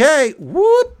 Kendall, okay,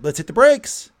 whoop, let's hit the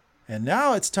brakes. And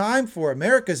now it's time for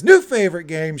America's new favorite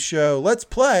game show. Let's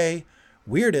play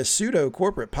weirdest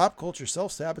pseudo-corporate pop culture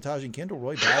self-sabotaging Kendall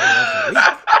Roy Battle of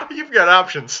the Week. You've got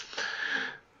options.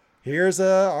 Here's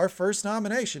our first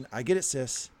nomination. I get it,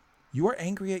 sis. You are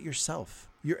angry at yourself.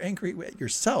 You're angry at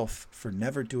yourself for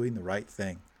never doing the right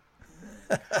thing.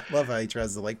 Love how he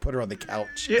tries to put her on the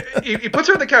couch. Yeah, he puts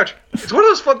her on the couch. It's one of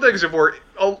those fun things where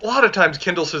a lot of times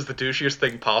Kendall says the douchiest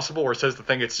thing possible, or says the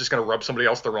thing it's just going to rub somebody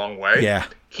else the wrong way. Yeah.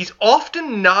 He's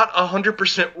often not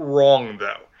 100% wrong,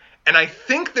 though. And I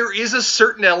think there is a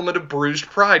certain element of bruised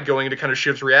pride going into kind of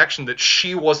Shiv's reaction that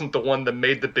she wasn't the one that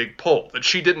made the big pull, that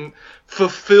she didn't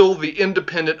fulfill the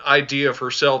independent idea of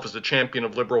herself as a champion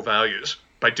of liberal values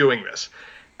by doing this.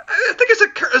 I think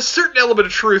it's a certain element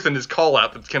of truth in his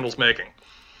call-out that Kendall's making.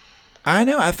 I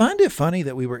know. I find it funny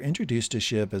that we were introduced to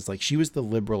Shiv as she was the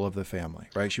liberal of the family,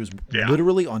 right? She was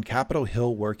literally on Capitol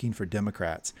Hill working for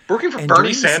Democrats. Working for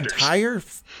Bernie Sanders.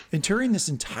 During this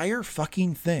entire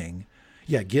fucking thing,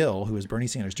 Gil, who is Bernie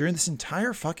Sanders, during this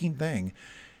entire fucking thing,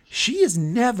 she has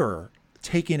never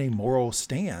taken a moral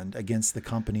stand against the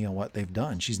company and what they've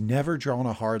done. She's never drawn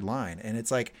a hard line. And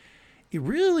it's it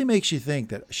really makes you think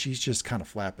that she's just kind of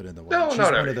flapping in the wind. She's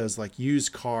one of those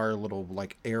used car little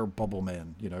air bubble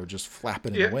men, just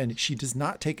flapping in the wind. She does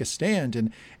not take a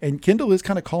stand. And Kendall is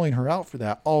kind of calling her out for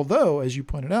that. Although, as you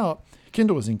pointed out,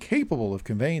 Kendall is incapable of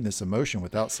conveying this emotion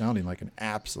without sounding like an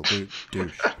absolute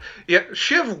douche. Yeah,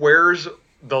 Shiv wears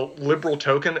the liberal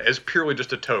token as purely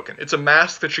just a token. It's a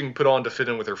mask that she can put on to fit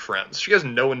in with her friends. She has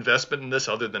no investment in this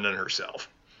other than in herself.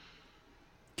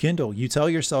 Kendall, you tell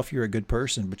yourself you're a good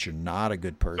person, but you're not a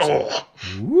good person. Oh,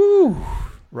 Woo!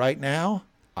 Right now,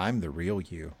 I'm the real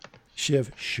you.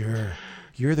 Shiv, sure,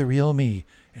 you're the real me,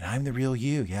 and I'm the real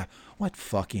you. Yeah, what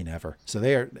fucking ever. So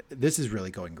this is really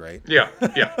going great. yeah.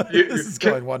 This is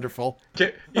going wonderful.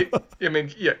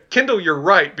 Kendall, you're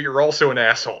right, but you're also an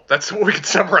asshole. That's what we can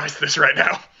summarize this right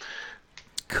now.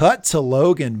 Cut to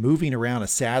Logan moving around a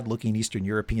sad-looking Eastern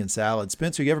European salad.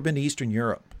 Spencer, you ever been to Eastern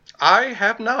Europe? I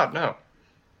have not, no.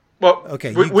 Well,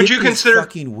 okay. Would you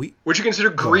consider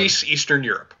Greece Eastern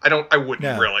Europe? I wouldn't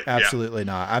no, really. Absolutely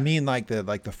not. I mean, like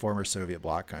the former Soviet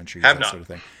bloc countries, have that not. sort of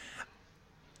thing.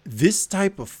 This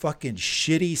type of fucking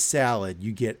shitty salad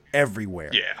you get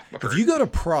everywhere. Yeah. If you go to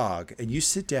Prague and you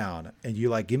sit down and you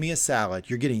like, give me a salad,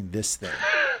 you're getting this thing.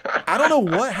 I don't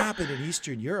know what happened in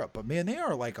Eastern Europe, but man, they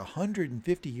are like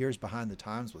 150 years behind the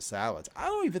times with salads. I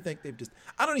don't even think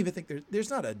there's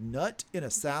not a nut in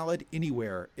a salad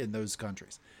anywhere in those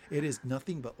countries. It is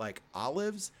nothing but like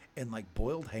olives and like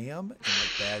boiled ham and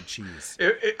like bad cheese.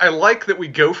 I like that we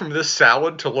go from this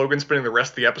salad to Logan spending the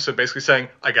rest of the episode basically saying,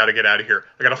 I got to get out of here.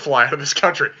 I got to fly out of this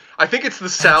country. I think it's the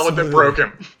salad that broke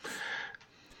him.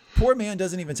 Poor man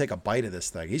doesn't even take a bite of this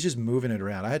thing. He's just moving it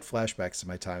around. I had flashbacks to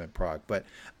my time in Prague. But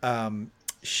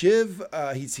Shiv,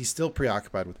 he's still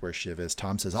preoccupied with where Shiv is.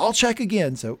 Tom says, I'll check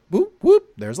again. So whoop,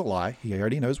 whoop. There's a lie. He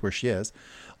already knows where she is.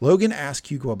 Logan asks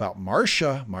Hugo about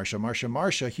Marcia.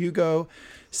 Marcia. Hugo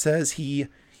says he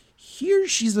hears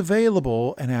she's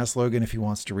available and asks Logan if he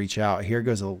wants to reach out. Here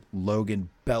goes a Logan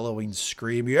bellowing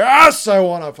scream. Yes, I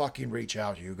want to fucking reach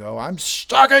out, Hugo. I'm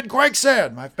stuck in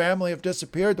quicksand. My family have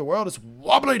disappeared. The world is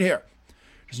wobbling here.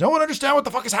 Does no one understand what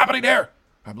the fuck is happening here?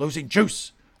 I'm losing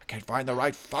juice. I can't find the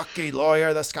right fucking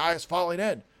lawyer. The sky is falling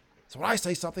in. So when I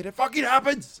say something, it fucking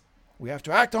happens. We have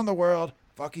to act on the world.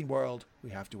 Fucking world.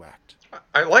 We have to act.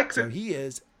 I like that. So he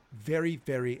is very,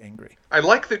 very angry. I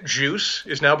like that juice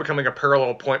is now becoming a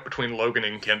parallel point between Logan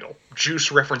and Kendall.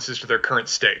 Juice references to their current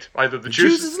state. Either the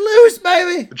juice is loose,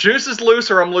 baby. The juice is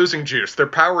loose or I'm losing juice. Their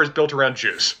power is built around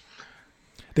juice.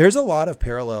 There's a lot of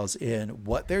parallels in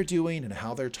what they're doing and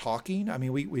how they're talking. I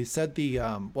mean, we said the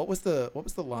what was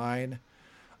the line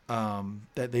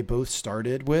that they both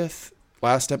started with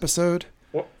last episode?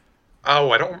 What?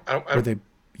 Oh, I don't.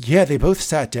 They both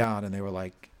sat down and they were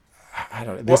like, I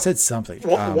don't know. They said something.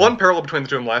 Well, one parallel between the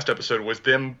two in the last episode was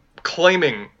them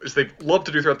claiming, as they love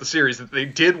to do throughout the series, that they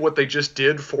did what they just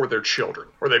did for their children,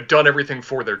 or they've done everything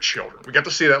for their children. We got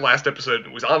to see that last episode.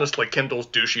 It was honestly Kendall's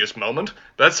douchiest moment.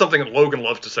 But that's something that Logan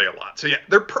loves to say a lot. So yeah,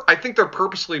 I think they're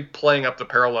purposely playing up the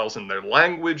parallels in their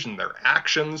language and their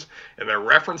actions and their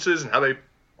references and how they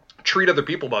treat other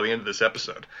people by the end of this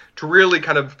episode to really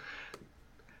kind of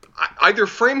either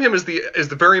frame him as the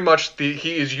very much the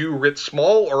he is you writ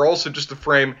small, or also just to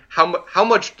frame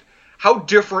how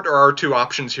different are our two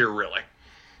options here really.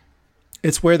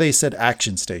 It's where they said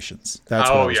action stations. That's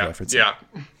what I was referencing.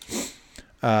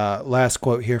 Yeah. Last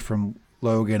quote here from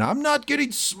Logan. I'm not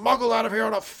getting smuggled out of here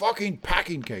on a fucking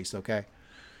packing case, okay?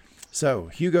 So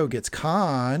Hugo gets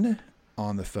Khan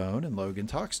on the phone and Logan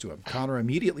talks to him. Connor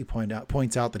immediately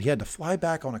points out that he had to fly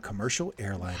back on a commercial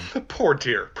airliner. Poor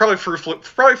dear. Probably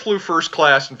flew first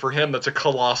class, and for him that's a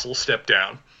colossal step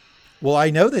down. Well,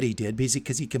 I know that he did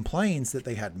because he complains that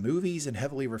they had movies and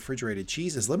heavily refrigerated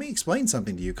cheeses. Let me explain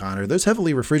something to you, Connor. Those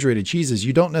heavily refrigerated cheeses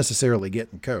you don't necessarily get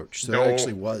in Coach. So it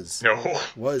actually was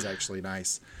actually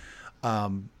nice.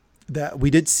 That we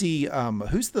did see,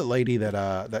 who's the lady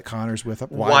that Connor's with?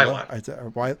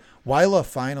 Wyla. Wyla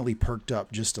finally perked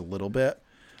up just a little bit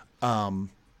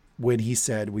when he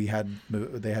said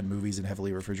they had movies and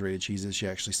heavily refrigerated cheeses. She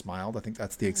actually smiled. I think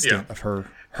that's the extent of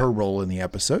her role in the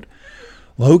episode.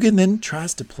 Logan then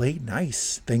tries to play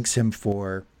nice, thanks him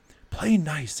for playing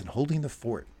nice and holding the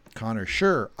fort. Connor,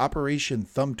 sure, Operation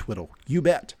Thumb Twiddle, you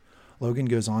bet. Logan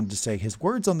goes on to say his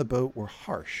words on the boat were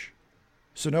harsh.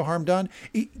 So no harm done.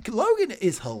 Logan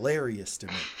is hilarious to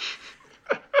me.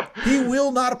 He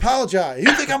will not apologize.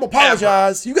 You think I'm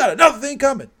apologize? You got another thing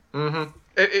coming. Mm-hmm.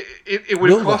 It would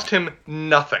have cost him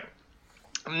nothing.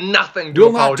 Nothing to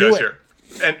apologize here.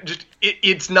 And just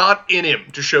it's not in him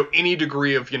to show any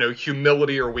degree of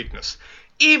humility or weakness,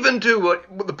 even to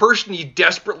the person he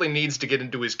desperately needs to get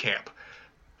into his camp.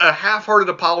 A half-hearted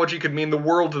apology could mean the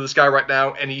world to this guy right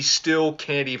now, and he still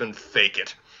can't even fake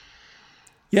it.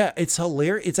 Yeah, it's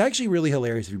hilarious. It's actually really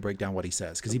hilarious if you break down what he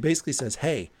says, because he basically says,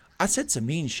 "Hey, I said some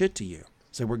mean shit to you,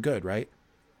 so we're good, right?"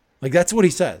 Like that's what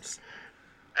he says.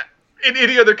 In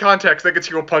any other context, that gets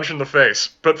you a punch in the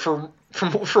face, but for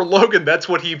Logan, that's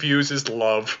what he views as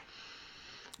love.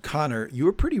 Connor, you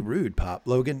were pretty rude, Pop.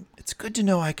 Logan, it's good to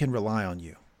know I can rely on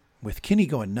you. With Kenny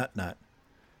going nut-nut,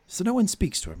 so no one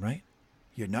speaks to him, right?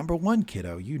 You're number one,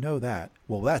 kiddo. You know that.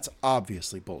 Well, that's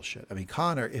obviously bullshit. I mean,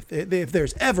 Connor, if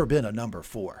there's ever been a number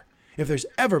 4, if there's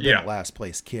ever been a last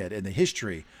place kid in the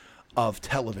history of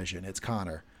television, it's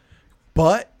Connor.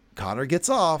 But Connor gets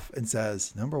off and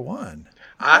says, number 1.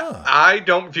 I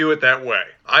don't view it that way.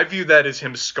 I view that as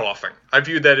him scoffing. I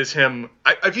view that as him.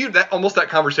 I view that almost that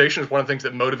conversation as one of the things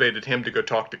that motivated him to go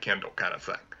talk to Kendall, kind of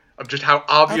thing. Of just how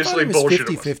obviously bullshit it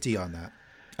was. 50-50 on that.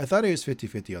 I thought he was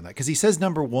 50-50 on that because he says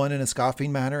number 1 in a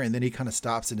scoffing manner, and then he kind of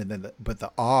stops, and then but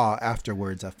the awe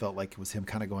afterwards, I felt like it was him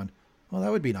kind of going, well, that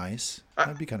would be nice.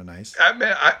 That'd be kind of nice.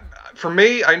 For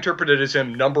me, I interpreted it as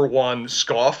him number 1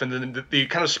 scoff, and then the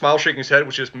kind of smile shaking his head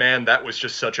was just, man, that was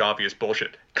just such obvious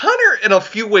bullshit. Connor, in a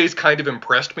few ways, kind of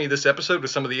impressed me this episode with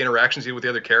some of the interactions he had with the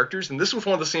other characters, and this was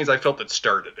one of the scenes I felt that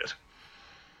started it.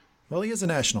 Well, he is a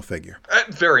national figure.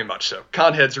 Very much so.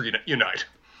 Conheads are unite.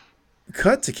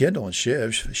 Cut to Kendall and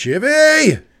Shiv.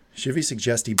 Shivy! Shivy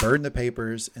suggests he burn the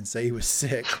papers and say he was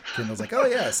sick. Kendall's like, oh,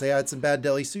 yeah, say I had some bad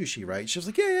deli sushi, right? Shiv's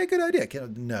like, yeah, good idea.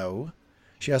 Kendall, no.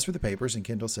 She asks for the papers, and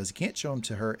Kendall says he can't show them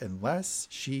to her unless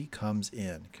she comes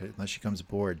in, unless she comes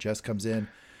aboard. Jess comes in,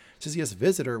 says he has a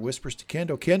visitor, whispers to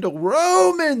Kendall, Kendall,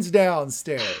 Roman's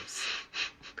downstairs.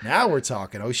 Now we're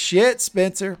talking. Oh, shit,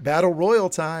 Spencer. Battle Royal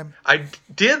time. I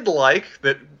did like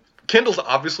that Kendall's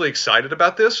obviously excited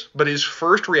about this, but his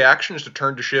first reaction is to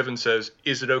turn to Shiv and says,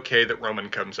 is it okay that Roman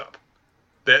comes up?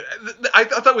 I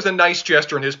thought that was a nice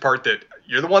gesture on his part that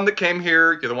you're the one that came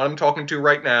here. You're the one I'm talking to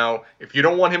right now. If you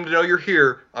don't want him to know you're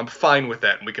here, I'm fine with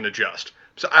that, and we can adjust.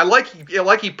 So I like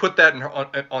he put that in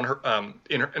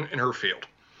her field.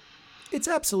 It's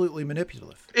absolutely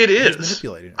manipulative. It is. He's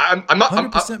manipulating her. I'm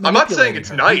not saying it's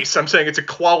nice. I'm saying it's a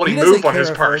quality move on his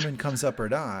part. If Roman comes up or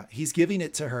not. He's giving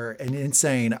it to her and then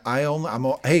saying,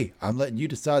 I'm letting you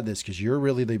decide this because you're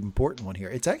really the important one here.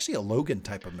 It's actually a Logan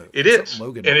type of move. It's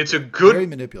a good, very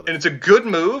manipulative. And it's a good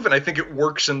move, and I think it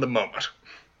works in the moment.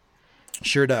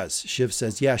 Sure does. Shiv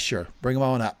says, yeah, sure. Bring them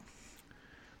on up.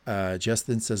 Jess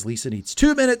then says Lisa needs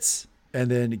 2 minutes and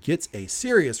then gets a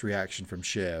serious reaction from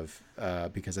Shiv.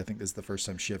 Because I think this is the first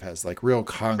time Shiv has like real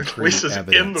concrete Lisa's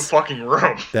evidence in the fucking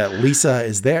room. That Lisa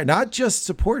is there, not just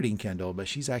supporting Kendall, but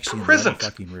she's actually in the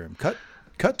fucking room.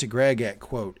 Cut to Greg at,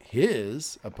 quote,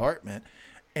 his apartment.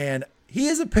 And he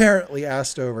is apparently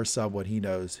asked over someone he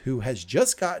knows who has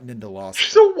just gotten into law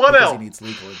school because he needs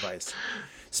legal advice.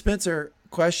 Spencer,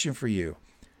 question for you.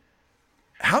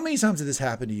 How many times did this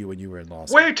happen to you when you were in law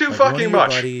school? Way too fucking much.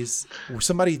 Buddies,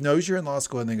 somebody knows you're in law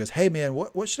school and then goes, hey, man,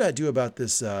 what should I do about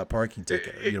this parking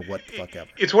ticket? What the fuck ever.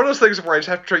 You it's one of those things where you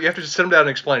have to just sit them down and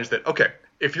explain is that, okay,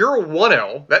 if you're a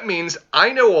 1L, that means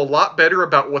I know a lot better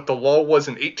about what the law was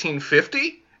in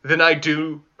 1850 than I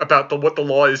do about what the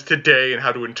law is today and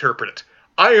how to interpret it.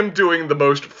 I am doing the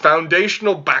most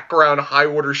foundational background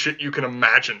high-order shit you can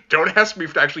imagine. Don't ask me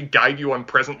to actually guide you on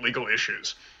present legal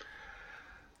issues.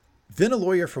 Then a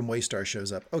lawyer from Waystar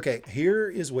shows up. Okay, here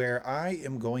is where I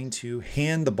am going to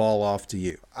hand the ball off to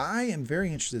you. I am very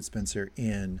interested, Spencer,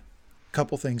 in a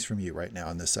couple things from you right now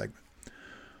in this segment.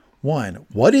 One,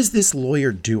 what is this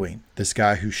lawyer doing? This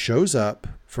guy who shows up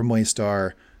from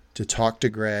Waystar to talk to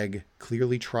Greg,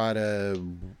 clearly try to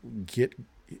get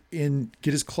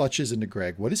his clutches into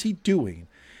Greg. What is he doing?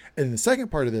 And the second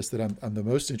part of this that I'm the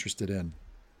most interested in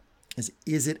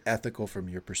is it ethical from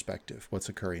your perspective? What's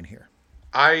occurring here?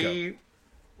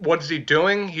 What is he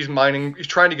doing? He's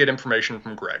trying to get information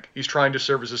from Greg. He's trying to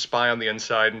serve as a spy on the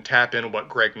inside and tap in what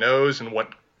Greg knows and what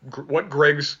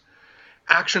Greg's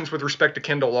actions with respect to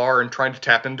Kendall are, and trying to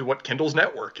tap into what Kendall's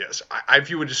network is. I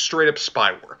view it as straight up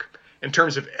spy work. In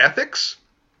terms of ethics,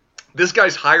 this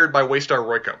guy's hired by Waystar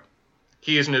Royco.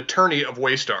 He is an attorney of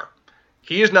Waystar.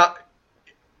 He is not.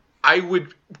 I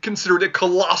would consider it a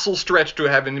colossal stretch to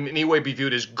have him in any way be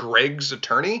viewed as Greg's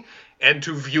attorney. And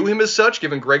to view him as such,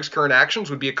 given Greg's current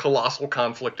actions, would be a colossal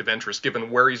conflict of interest,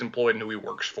 given where he's employed and who he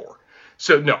works for.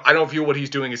 So, no, I don't view what he's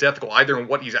doing as ethical, either in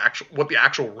what the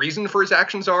actual reason for his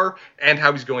actions are and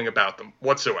how he's going about them,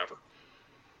 whatsoever.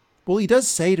 Well, he does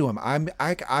say to him,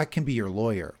 I can be your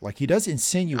lawyer. Like, he does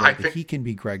insinuate that he can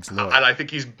be Greg's lawyer. And I think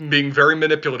he's being very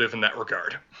manipulative in that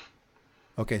regard.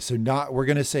 Okay, so we're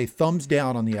going to say thumbs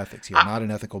down on the ethics here, not an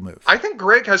ethical move. I think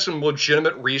Greg has some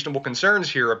legitimate, reasonable concerns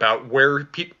here about where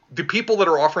the people that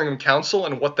are offering him counsel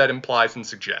and what that implies and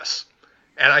suggests.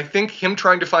 And I think him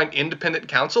trying to find independent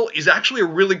counsel is actually a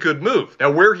really good move.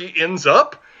 Now, where he ends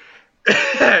up,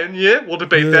 and we'll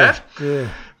debate that. Yeah.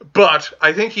 But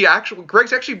I think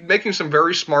Greg's actually making some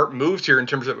very smart moves here in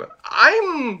terms of,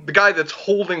 I'm the guy that's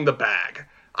holding the bag.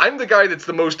 I'm the guy that's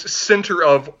the most center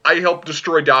of, I help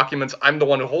destroy documents, I'm the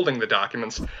one holding the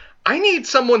documents. I need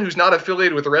someone who's not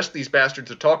affiliated with the rest of these bastards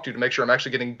to talk to make sure I'm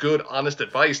actually getting good, honest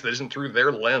advice that isn't through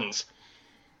their lens.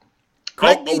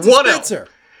 Greg needs a Spencer.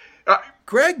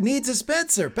 Greg needs a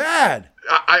Spencer. Bad.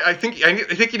 I think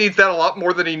he needs that a lot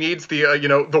more than he needs the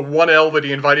the 1L that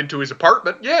he invited to his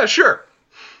apartment. Yeah, sure.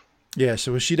 Yeah,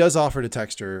 so she does offer to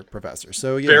text her professor.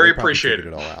 So yeah, very appreciated.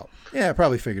 It all out. Yeah,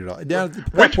 probably figured it all. Now,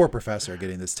 that poor professor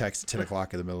getting this text at 10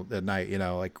 o'clock in the middle of the night.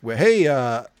 Like,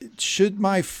 hey, should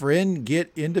my friend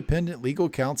get independent legal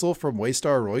counsel from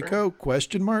Waystar Royco?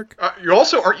 Question mark. You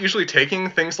also aren't usually taking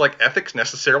things like ethics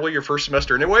necessarily your first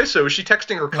semester anyway. So is she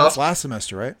texting her? That's last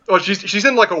semester, right? Well, she's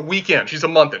in like a weekend. She's a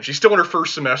month in. She's still in her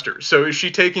first semester. So is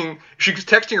she taking? She's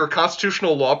texting her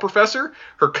constitutional law professor,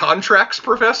 her contracts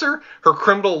professor, her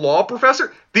criminal law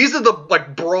professor. These are the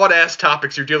like broad ass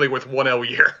topics you're dealing with 1L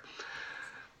year.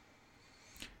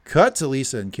 Cut to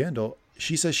Lisa and Kendall.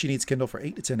 She says she needs Kendall for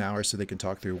 8 to 10 hours so they can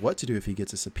talk through what to do if he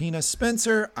gets a subpoena.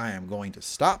 Spencer, I am going to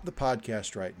stop the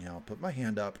podcast right now, put my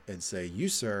hand up and say, you,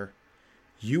 sir,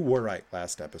 you were right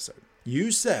last episode.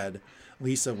 You said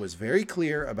Lisa was very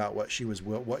clear about what she was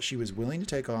willing to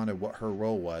take on and what her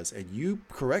role was. And you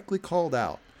correctly called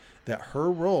out that her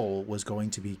role was going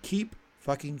to be keep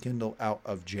fucking Kendall out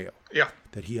of jail. Yeah.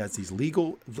 That he has these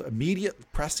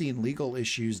immediate pressing legal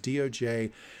issues.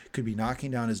 DOJ could be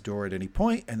knocking down his door at any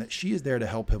point, and that she is there to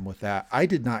help him with that. I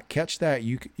did not catch that.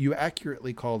 You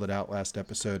accurately called it out last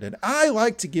episode, and I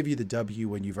like to give you the W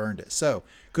when you've earned it. So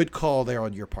good call there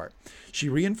on your part. She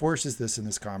reinforces this in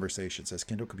this conversation, says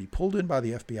Kendall could be pulled in by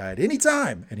the FBI at any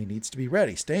time, and he needs to be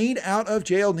ready. Staying out of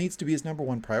jail needs to be his number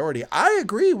one priority. I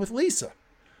agree with Lisa.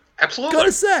 Absolutely.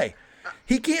 Gotta say,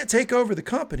 he can't take over the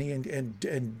company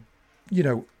and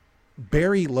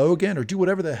bury Logan or do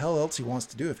whatever the hell else he wants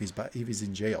to do if he's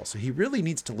in jail. So he really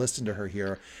needs to listen to her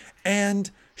here.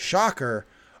 And shocker,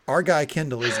 our guy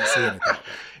Kendall isn't seeing it that way.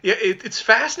 Yeah, it's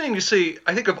fascinating to see.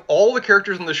 I think of all the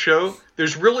characters in the show,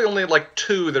 there's really only like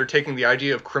 2 that are taking the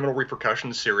idea of criminal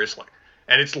repercussions seriously.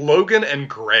 And it's Logan and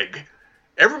Greg.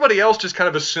 Everybody else just kind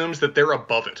of assumes that they're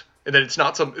above it. And that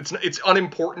it's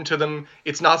unimportant to them.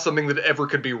 It's not something that ever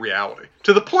could be reality.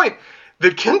 To the point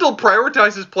that Kendall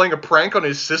prioritizes playing a prank on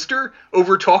his sister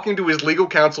over talking to his legal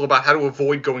counsel about how to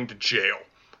avoid going to jail.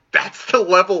 That's the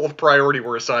level of priority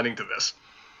we're assigning to this.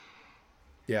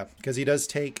 Yeah, because he does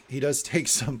take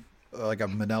some like a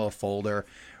manila folder,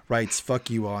 writes "fuck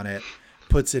you" on it,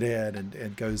 puts it in,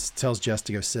 and tells Jess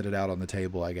to go sit it out on the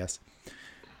table, I guess.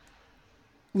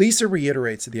 Lisa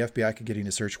reiterates that the FBI could get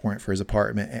a search warrant for his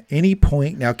apartment at any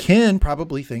point. Now, Ken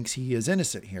probably thinks he is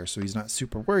innocent here, so he's not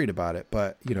super worried about it.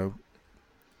 But,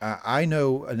 I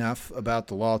know enough about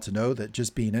the law to know that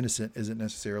just being innocent isn't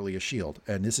necessarily a shield.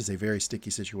 And this is a very sticky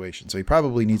situation. So he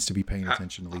probably needs to be paying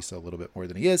attention to Lisa a little bit more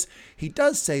than he is. He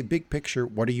does say, big picture,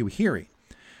 what are you hearing?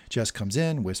 Jess comes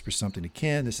in, whispers something to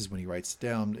Ken. This is when he writes it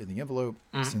down in the envelope,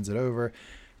 sends it over.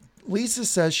 Lisa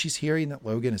says she's hearing that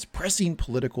Logan is pressing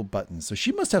political buttons. So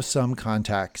she must have some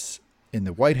contacts in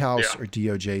the White House or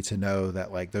DOJ to know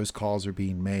that like those calls are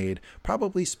being made.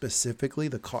 Probably specifically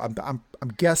the call. I'm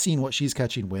guessing what she's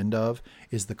catching wind of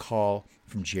is the call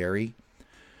from Jerry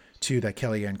to that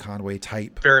Kellyanne Conway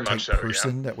type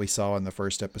person that we saw in the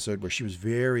first episode, where she was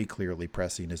very clearly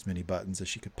pressing as many buttons as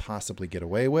she could possibly get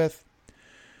away with.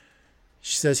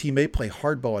 She says he may play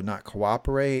hardball and not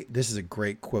cooperate. This is a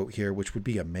great quote here, which would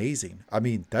be amazing. I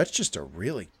mean, that's just a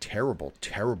really terrible,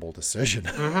 terrible decision.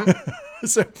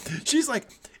 So she's like,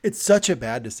 it's such a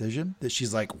bad decision that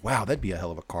she's like, wow, that'd be a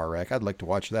hell of a car wreck. I'd like to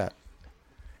watch that.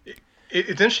 It's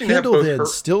interesting Kendall to have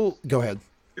both go ahead.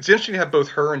 It's interesting to have both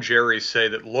her and Jerry say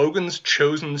that Logan's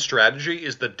chosen strategy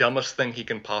is the dumbest thing he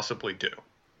can possibly do.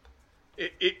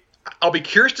 I'll be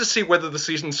curious to see whether the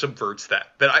season subverts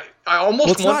that. I almost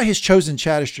well, it's not his chosen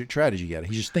strategy yet.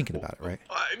 He's just thinking about it, right?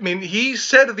 I mean, he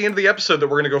said at the end of the episode that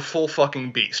we're going to go full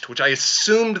fucking beast, which I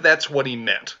assumed that's what he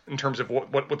meant in terms of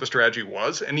what the strategy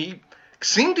was. And he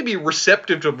seemed to be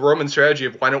receptive to Roman's strategy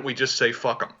of why don't we just say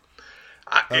fuck him.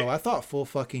 I thought full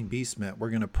fucking beast meant we're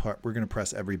gonna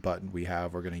press every button we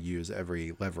have. We're gonna use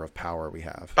every lever of power we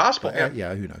have. Possible, but,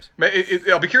 yeah. Who knows?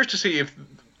 I'll be curious to see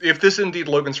if this indeed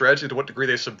Logan's strategy, to what degree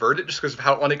they subvert it, just because of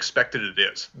how unexpected it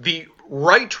is. The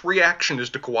right reaction is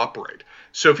to cooperate.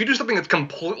 So if you do something that's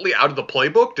completely out of the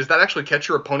playbook, does that actually catch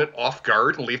your opponent off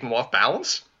guard and leave them off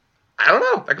balance? I don't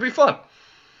know. That could be fun.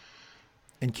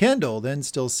 And Kendall, then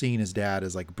still seeing his dad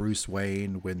as like Bruce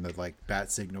Wayne when the like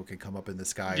bat signal can come up in the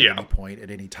sky at any point,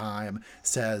 at any time,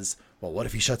 says, well, what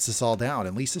if he shuts this all down?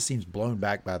 And Lisa seems blown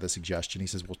back by the suggestion. He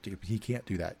says, well, he can't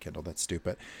do that, Kendall. That's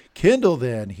stupid. Kendall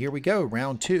then, here we go,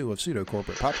 round 2 of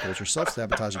pseudo-corporate pop culture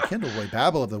self-sabotaging Kendall Boy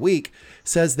Babble of the Week,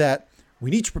 says that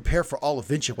we need to prepare for all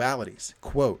eventualities.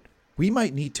 Quote, we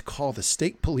might need to call the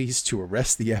state police to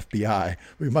arrest the FBI.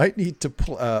 We might need to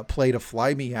play to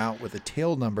fly me out with a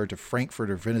tail number to Frankfurt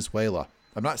or Venezuela.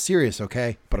 I'm not serious,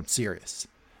 okay? But I'm serious.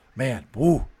 Man,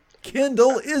 woo.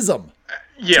 Kendall-ism.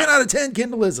 Yeah. 10 out of 10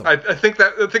 Kendall-ism. I think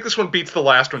this one beats the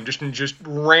last one. Just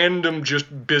random,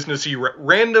 just businessy,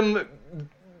 random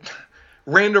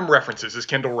references as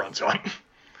Kendall runs on.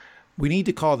 We need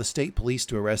to call the state police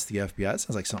to arrest the FBI. That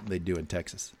sounds like something they'd do in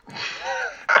Texas.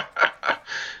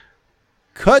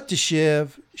 Cut to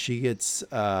Shiv. She gets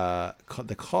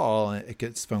the call. It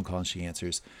gets a phone call and she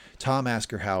answers. Tom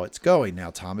asks her how it's going. Now,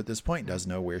 Tom at this point doesn't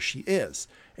know where she is.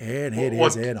 And it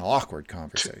is an awkward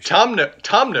conversation.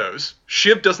 Tom knows.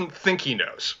 Shiv doesn't think he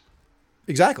knows.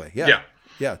 Exactly. Yeah.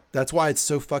 Yeah. That's why it's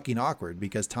so fucking awkward,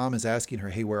 because Tom is asking her,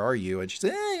 hey, where are you? And she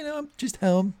says, I'm just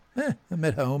home. I'm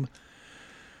at home.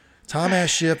 Tom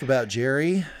asks Shiv about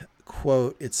Jerry.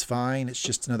 Quote, it's fine. It's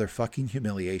just another fucking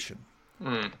humiliation.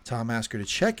 Tom asks her to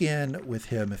check in with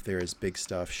him if there is big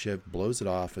stuff. Shiv blows it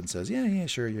off and says, yeah,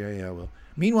 sure. Yeah, well.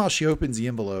 Meanwhile, she opens the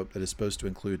envelope that is supposed to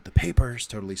include the papers,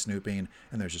 totally snooping.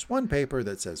 And there's just one paper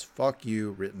that says, fuck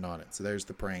you, written on it. So there's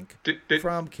the prank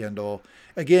from Kendall.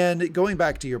 Again, going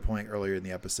back to your point earlier in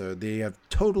the episode, they have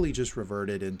totally just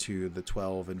reverted into the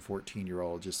 12 and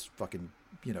 14-year-old just fucking,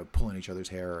 pulling each other's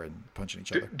hair and punching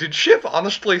each other. Did Shiv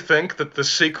honestly think that the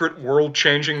secret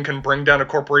world-changing can bring down a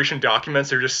corporation documents?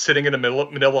 They're just sitting in a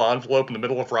manila envelope in the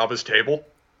middle of Rava's table?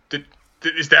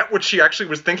 Is that what she actually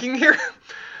was thinking here?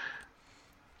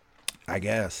 I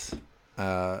guess.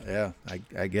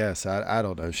 I guess. I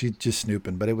don't know. She's just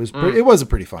snooping, but it was a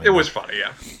pretty funny. It was funny,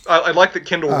 yeah. I like that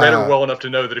Kendall read her well enough to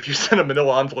know that if you send a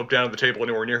manila envelope down to the table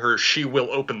anywhere near her, she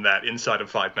will open that inside of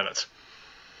 5 minutes.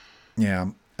 Yeah.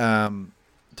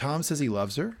 Tom says he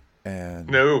loves her, and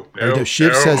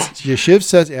Shiv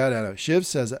says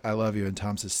I love you, and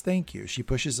Tom says thank you. She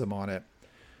pushes him on it,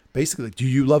 basically like, do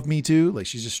you love me too? Like,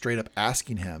 she's just straight up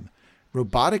asking him.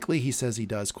 Robotically, he says he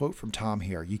does. Quote from Tom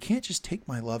here, you can't just take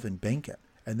my love and bank it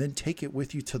and then take it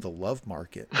with you to the love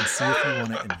market and see if you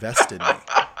want to invest in me.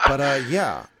 But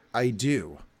yeah, I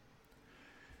do.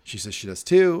 She says she does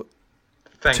too.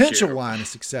 Potential line of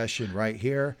succession right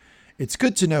here. It's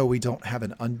good to know we don't have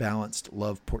an unbalanced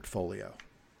love portfolio.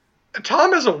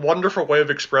 Tom has a wonderful way of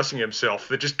expressing himself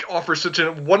that just offers such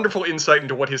a wonderful insight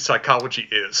into what his psychology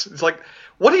is. It's like,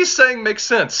 what he's saying makes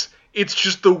sense. It's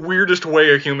just the weirdest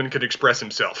way a human could express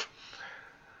himself.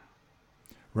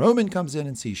 Roman comes in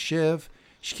and sees Shiv.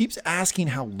 She keeps asking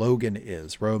how Logan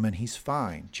is. Roman, he's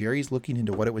fine. Jerry's looking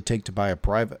into what it would take to buy a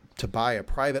private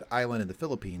island in the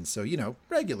Philippines. So,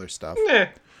 regular stuff.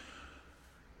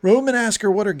 Roman asks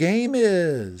her what her game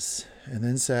is, and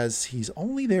then says he's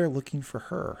only there looking for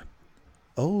her.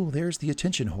 Oh, there's the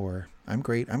attention whore. I'm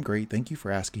great. Thank you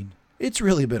for asking. It's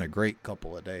really been a great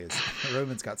couple of days.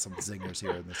 Roman's got some zingers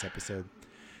here in this episode.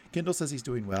 Kendall says he's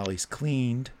doing well. He's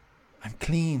cleaned. I'm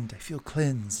cleaned. I feel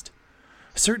cleansed.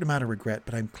 A certain amount of regret,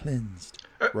 but I'm cleansed.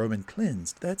 Roman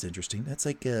cleansed. That's interesting. That's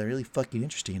like really fucking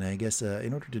interesting. I guess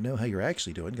in order to know how you're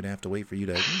actually doing, going to have to wait for you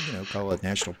to, call a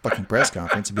national fucking press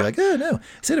conference and be like, oh, no, I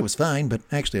said it was fine, but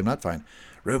actually I'm not fine.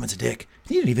 Roman's a dick.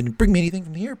 He didn't even bring me anything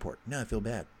from the airport. Now I feel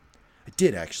bad. I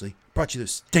did, actually. Brought you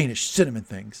those Danish cinnamon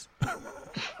things.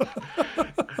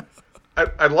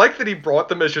 I like that he brought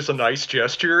them as just a nice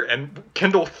gesture, and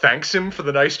Kendall thanks him for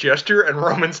the nice gesture, and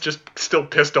Roman's just still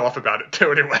pissed off about it,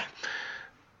 too, anyway.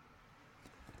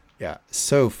 Yeah,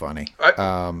 so funny.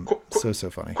 So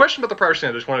funny. Question about the prior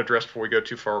scene I just want to address before we go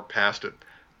too far past it.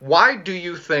 Why do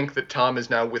you think that Tom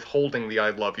is now withholding the I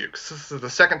love you? Because this is the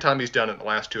second time he's done it in the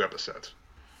last 2 episodes.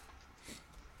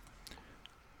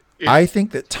 I think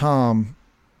that Tom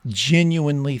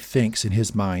genuinely thinks in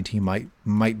his mind he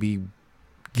might be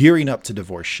gearing up to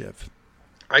divorce Shiv.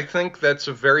 I think that's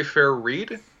a very fair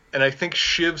read, and I think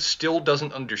Shiv still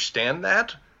doesn't understand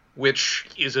that, which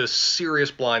is a serious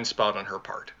blind spot on her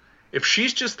part. If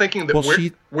she's just thinking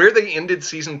that where they ended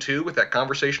season 2 with that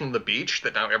conversation on the beach,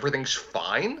 that now everything's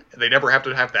fine, and they never have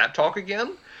to have that talk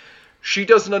again, she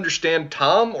doesn't understand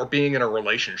Tom or being in a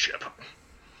relationship.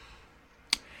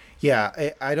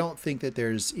 Yeah, I don't think that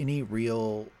there's any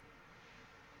real...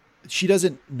 She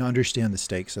doesn't understand the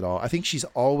stakes at all. I think she's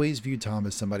always viewed Tom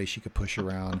as somebody she could push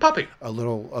around. A puppy. A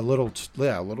little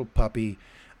puppy.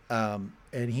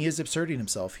 And he is absurding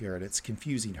himself here, and it's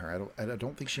confusing her. I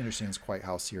don't think she understands quite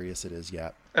how serious it is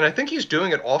yet. And I think he's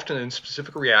doing it often in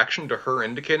specific reaction to her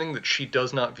indicating that she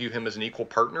does not view him as an equal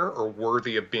partner or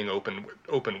worthy of being open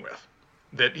with.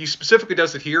 That he specifically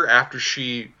does it here after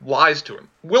she lies to him,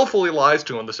 willfully lies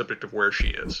to him on the subject of where she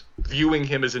is, viewing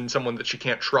him as in someone that she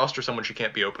can't trust or someone she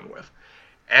can't be open with.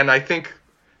 And I think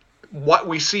what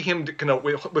we see him kind of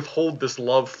withhold this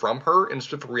love from her in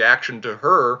specific reaction to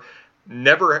her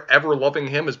never ever loving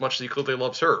him as much as he clearly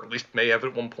loves her, at least may have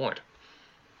at one point.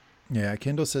 Yeah,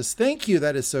 Kendall says, "Thank you,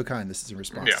 that is so kind." This is in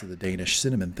response to the Danish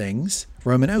cinnamon things.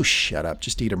 Roman, oh, shut up.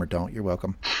 Just eat them or don't. You're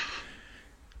welcome.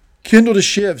 Kendall to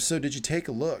Shiv, so did you take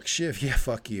a look? Shiv, yeah,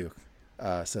 fuck you.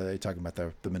 So they're talking about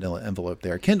the manila envelope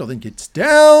there. Kendall then gets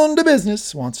down to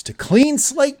business, wants to clean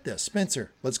slate this.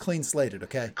 Spencer, let's clean slate it,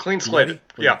 okay? Clean slate it,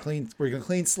 yeah. We're going to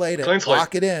clean slate it,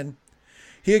 lock it in.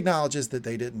 He acknowledges that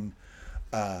they didn't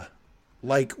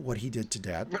like what he did to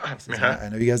Dad. He says, I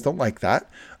know you guys don't like that,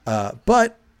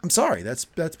 but I'm sorry, that's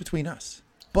between us.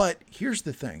 But here's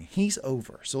the thing. He's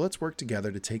over. So let's work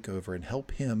together to take over and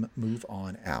help him move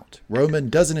on out. Roman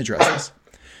doesn't address this.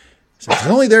 So she's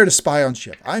only there to spy on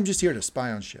Shiv. I'm just here to spy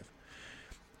on Shiv.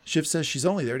 Shiv says she's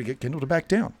only there to get Kendall to back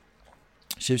down.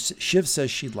 Shiv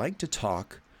says she'd like to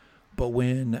talk,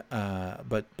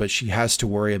 but but she has to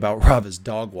worry about Rava's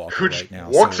dog walker right now.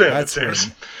 Walks so in,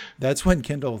 that's when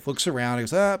Kendall looks around and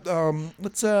goes,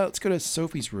 let's go to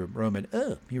Sophie's room. Roman,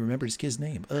 he remembered his kid's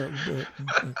name.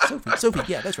 Sophie,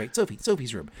 yeah, that's right,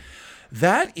 Sophie's room.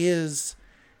 That is,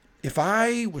 if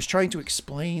I was trying to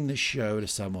explain the show to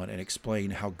someone and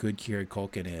explain how good Kieran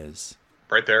Culkin is,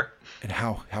 right there, and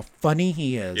how funny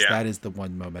he is, that is the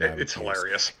one moment I would it's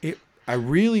hilarious. I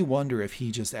really wonder if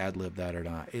he just ad-libbed that or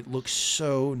not. It looks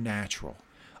so natural.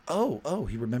 Oh,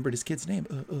 he remembered his kid's name.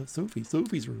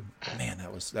 Sophie's room. Man,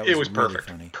 that was really perfect.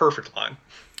 Funny. Perfect line.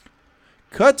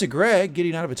 Cut to Greg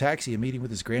getting out of a taxi and meeting with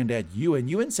his granddad, Ewan.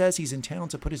 Ewan says he's in town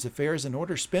to put his affairs in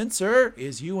order. Spencer,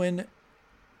 is Ewan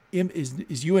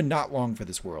not long for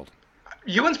this world?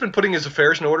 Ewan's been putting his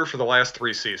affairs in order for the last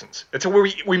 3 seasons. It's where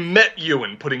we met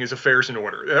Ewan putting his affairs in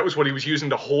order. That was what he was using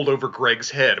to hold over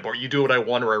Greg's head, about you do what I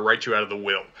want or I write you out of the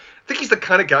will. I think he's the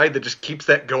kind of guy that just keeps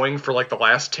that going for like the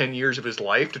last 10 years of his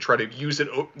life to try to use it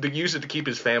to keep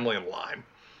his family in line.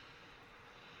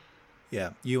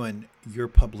 Yeah, Ewan, your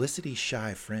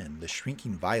publicity-shy friend, the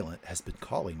shrinking violet, has been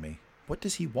calling me. What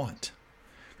does he want?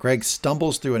 Greg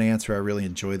stumbles through an answer. I really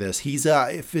enjoy this. He's,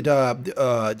 if it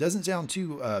doesn't sound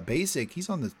too basic, he's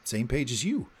on the same page as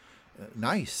you.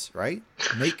 Nice, right?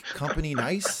 Make company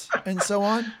nice and so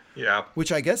on. Yeah.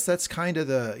 Which I guess that's kind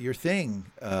of your thing,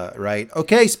 right?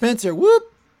 Okay, Spencer,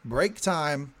 whoop, break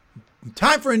time.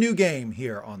 Time for a new game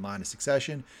here on Line of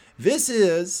Succession. This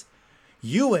is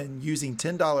Ewan using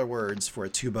 $10 words for a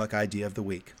 $2 idea of the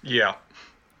week. Yeah.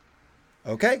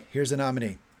 Okay, here's a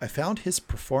nominee. I found his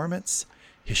performance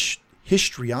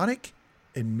histrionic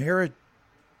and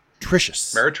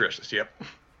meretricious. Meretricious, yep.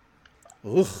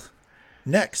 Ugh.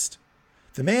 Next,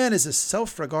 the man is a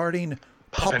self-regarding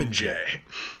popinjay.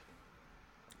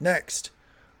 Next,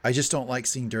 I just don't like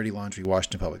seeing dirty laundry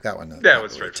washed in public. That one. That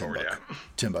was straightforward, yeah.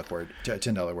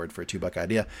 $10 word for a $2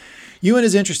 idea. Ewan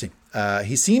is interesting.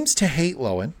 He seems to hate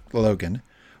Logan,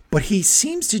 but he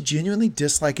seems to genuinely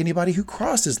dislike anybody who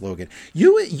crosses Logan.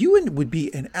 Ewan would be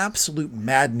an absolute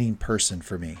maddening person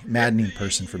for me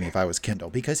if I was Kendall,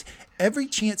 because every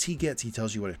chance he gets, he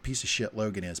tells you what a piece of shit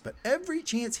Logan is, but every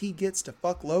chance he gets to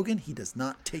fuck Logan, he does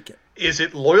not take it. Is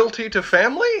it loyalty to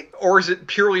family, or is it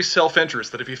purely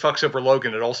self-interest that if he fucks over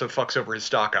Logan, it also fucks over his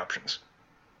stock options?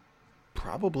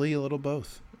 Probably a little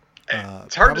both.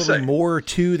 It's hard to say. Probably more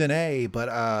two than A, but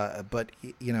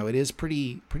you know, it is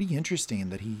pretty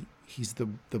interesting that he's the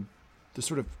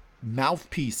sort of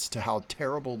mouthpiece to how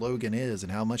terrible Logan is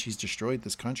and how much he's destroyed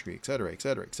this country, et cetera, et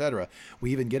cetera, et cetera.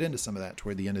 We even get into some of that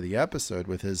toward the end of the episode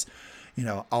with his, you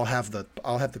know, I'll have the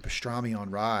pastrami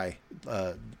on rye,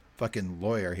 fucking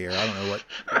lawyer here. I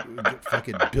don't know what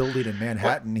fucking building in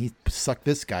Manhattan he sucked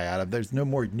this guy out of. There's no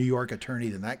more New York attorney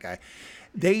than that guy.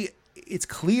 It's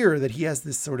clear that he has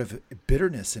this sort of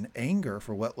bitterness and anger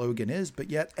for what Logan is, but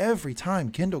yet every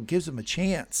time Kendall gives him a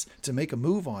chance to make a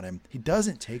move on him, he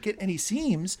doesn't take it, and he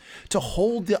seems to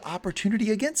hold the opportunity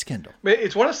against Kendall.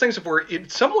 It's one of those things where it in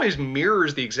some ways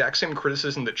mirrors the exact same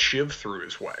criticism that Shiv threw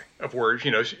his way, of where,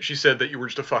 you know, she said that you were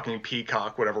just a fucking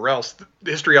peacock, whatever else.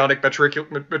 The histrionic,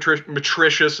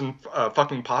 meretricious, and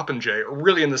fucking popinjay are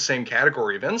really in the same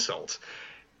category of insults.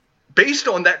 Based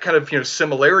on that kind of, you know,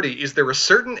 similarity, is there a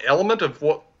certain element of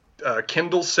what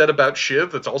Kendall said about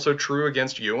Shiv that's also true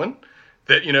against Ewan?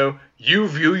 That, you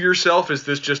view yourself as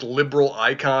this just liberal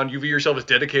icon. You view yourself as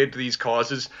dedicated to these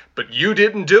causes, but you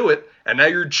didn't do it, and now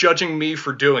you're judging me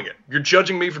for doing it. You're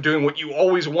judging me for doing what you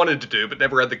always wanted to do, but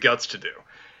never had the guts to do.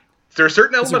 Is there a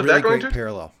certain element of that going to?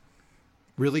 Parallel.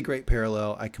 Really great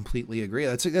parallel. I completely agree.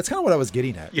 That's kind of what I was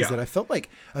getting at. Yeah. Is that I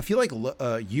feel like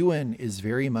Ewan is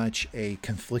very much a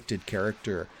conflicted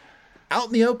character out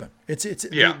in the open.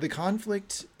 The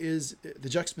conflict is, the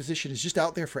juxtaposition is just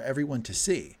out there for everyone to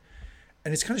see.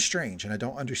 And it's kind of strange, and I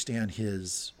don't understand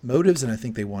his motives, and I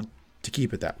think they want to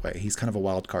keep it that way. He's kind of a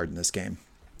wild card in this game.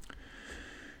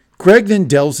 Greg then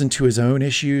delves into his own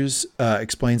issues,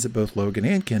 explains that both Logan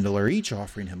and Kendall are each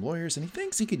offering him lawyers, and he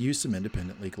thinks he could use some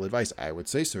independent legal advice. I would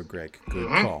say so, Greg. Good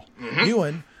call.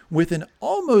 Ewan, with an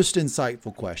almost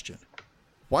insightful question.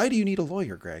 Why do you need a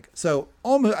lawyer, Greg? So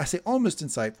I say almost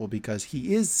insightful because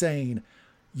he is saying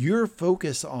your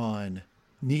focus on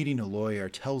needing a lawyer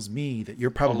tells me that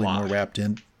you're probably more wrapped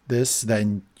in this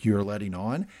than you're letting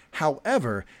on.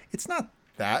 However, it's not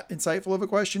that insightful of a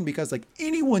question because like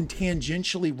anyone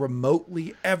tangentially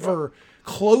remotely ever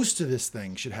close to this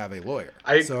thing should have a lawyer.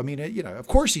 Of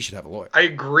course he should have a lawyer. I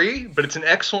agree, but it's an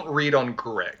excellent read on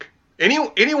Greg.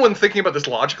 Anyone thinking about this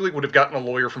logically would have gotten a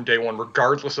lawyer from day one,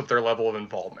 regardless of their level of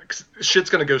involvement, because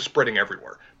shit's going to go spreading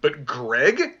everywhere. But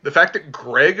Greg, the fact that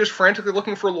Greg is frantically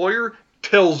looking for a lawyer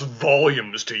tells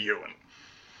volumes to Ewan.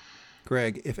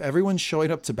 Greg, if everyone's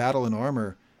showing up to battle in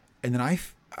armor, and then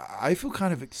I feel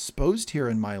kind of exposed here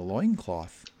in my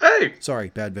loincloth. Hey! Sorry,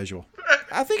 bad visual.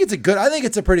 I think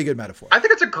it's a pretty good metaphor. I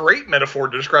think it's a great metaphor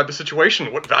to describe the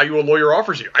situation, what value a lawyer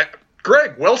offers you.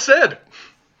 Greg, well said.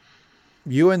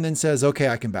 Ewan then says, okay,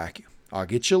 I can back you. I'll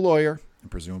get you a lawyer,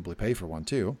 and presumably pay for one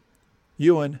too.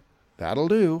 Ewan, that'll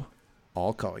do.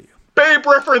 I'll call you. Babe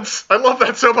reference! I love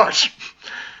that so much.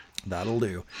 That'll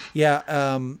do.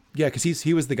 Yeah, because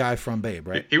he was the guy from Babe,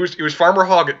 right? He was Farmer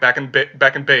Hoggett back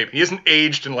in Babe. He isn't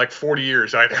aged in like 40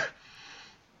 years either.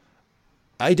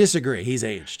 I disagree. He's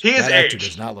aged. He is that aged. Actor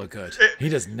does not look good. He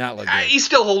does not look good. He's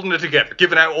still holding it together,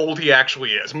 given how old he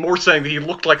actually is. More saying that he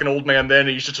looked like an old man then, and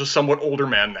he's just a somewhat older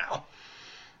man now.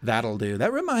 That'll do.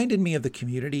 That reminded me of the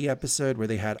Community episode where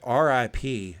they had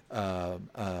R.I.P. The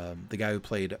guy who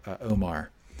played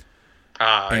Omar.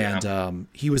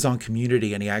 He was on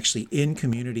Community, and he actually in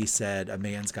Community said a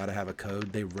man's got to have a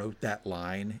code. They wrote that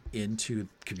line into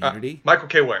Community. Michael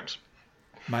K.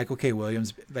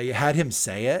 Williams. They had him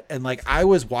say it, and like I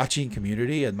was watching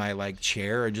Community in my like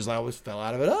chair and just I always fell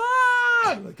out of it.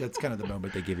 Like, that's kind of the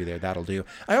moment they give you there. That'll do.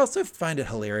 I also find it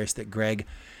hilarious that Greg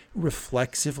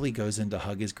reflexively goes in to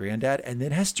hug his granddad and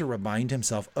then has to remind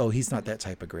himself, oh, he's not that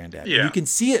type of granddad. Yeah. You can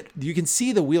see it. You can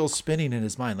see the wheels spinning in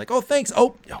his mind. Like, oh, thanks.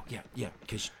 Oh, yeah.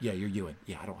 Because, you're Ewan.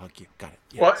 Yeah, I don't hug you. Got it.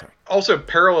 Yeah, well, sorry. Also,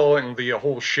 paralleling the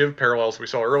whole Shiv parallels we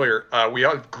saw earlier, we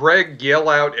have Greg yell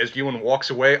out as Ewan walks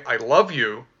away, I love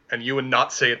you, and Ewan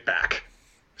not say it back.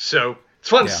 So it's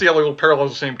fun to see all the little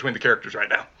parallels we're seeing between the characters right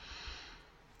now.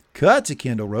 Cut to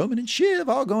Kendall, Roman, and Shiv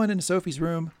all going into Sophie's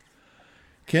room.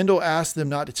 Kendall asks them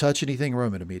not to touch anything.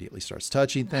 Roman immediately starts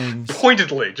touching things.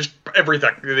 Pointedly, just everything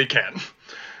they can.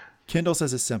 Kendall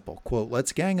says it's simple. Quote,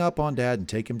 let's gang up on Dad and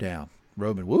take him down.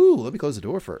 Roman, woo, let me close the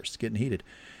door first. Getting heated.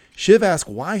 Shiv asks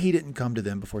why he didn't come to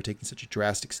them before taking such a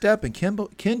drastic step. And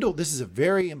Kendall, this is a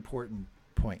very important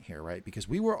point here, right? Because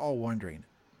we were all wondering,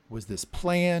 was this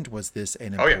planned? Was this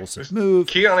an impulsive move?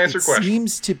 Key unanswered question. It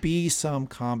seems to be some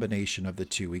combination of the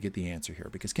two. We get the answer here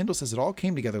because Kendall says it all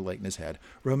came together late in his head.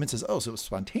 Roman says, oh, so it was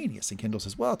spontaneous. And Kendall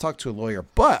says, well, I'll talk to a lawyer.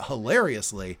 But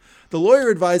hilariously, the lawyer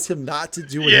advised him not to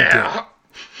do what he did.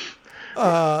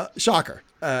 Shocker.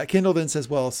 Kendall then says,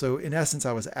 well, so in essence,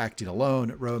 I was acting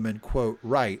alone. Roman, quote,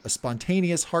 right, a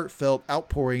spontaneous, heartfelt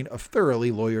outpouring of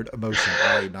thoroughly lawyered emotion.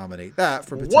 I nominate that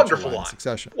for potential line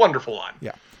succession. Wonderful line.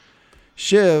 Yeah.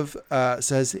 Shiv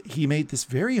says he made this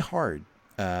very hard,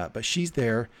 but she's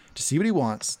there to see what he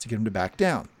wants to get him to back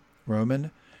down.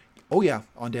 Roman, oh yeah,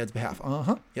 on Dad's behalf.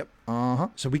 Yep.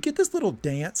 So we get this little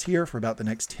dance here for about the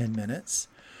next 10 minutes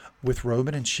with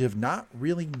Roman and Shiv not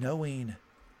really knowing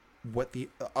what the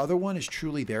other one is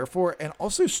truly there for and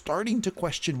also starting to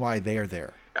question why they're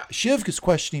there. Shiv is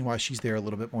questioning why she's there a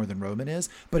little bit more than Roman is,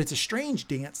 but it's a strange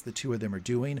dance the two of them are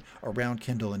doing around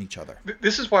Kendall and each other.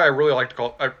 This is why I really like to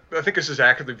call I think this is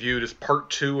accurately viewed as part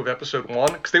 2 of episode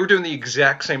 1, because they were doing the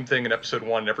exact same thing in episode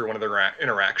 1 in every one of their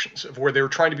interactions, of where they were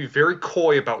trying to be very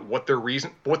coy about what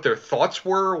their thoughts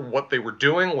were, what they were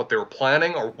doing, what they were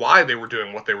planning, or why they were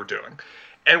doing what they were doing.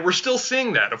 And we're still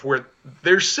seeing that, of where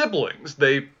they're siblings,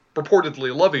 they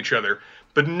purportedly love each other,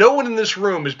 but no one in this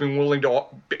room has been willing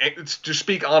to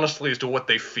speak honestly as to what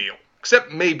they feel, except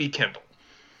maybe Kendall.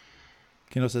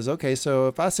 Kendall says, okay, so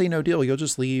if I say no deal, you'll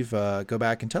just leave, go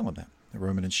back and tell him that.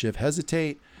 Roman and Shiv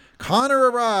hesitate.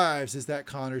 Connor arrives. Is that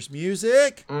Connor's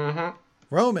music? Mm-hmm.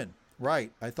 Roman,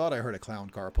 right. I thought I heard a clown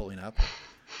car pulling up.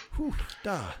 Whew,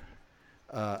 duh.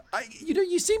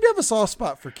 You seem to have a soft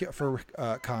spot for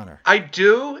Connor. I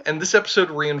do, and this episode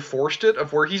reinforced it,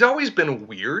 of where he's always been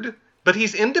weird, but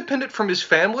he's independent from his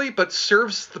family, but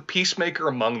serves the peacemaker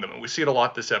among them. And we see it a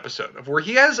lot this episode, of where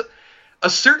he has a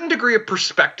certain degree of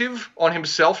perspective on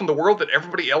himself and the world that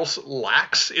everybody else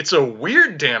lacks. It's a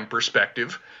weird damn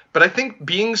perspective, but I think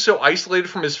being so isolated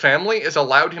from his family has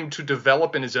allowed him to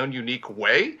develop in his own unique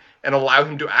way and allow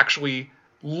him to actually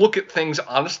look at things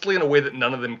honestly in a way that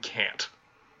none of them can't.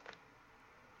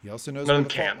 He also knows where the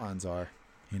fault lines are.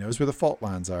 He knows where the fault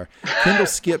lines are. Kendall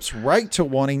skips right to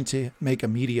wanting to make a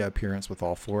media appearance with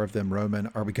all four of them.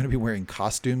 Roman, are we going to be wearing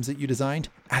costumes that you designed?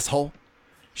 Asshole.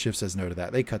 Shiv says no to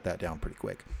that. They cut that down pretty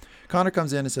quick. Connor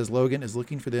comes in and says Logan is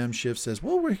looking for them. Shiv says,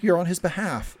 well, we're here on his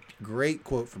behalf. Great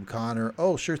quote from Connor.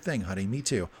 Oh, sure thing, honey. Me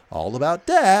too. All about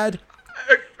Dad.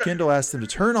 Kendall asks them to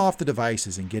turn off the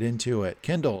devices and get into it.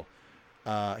 Kendall,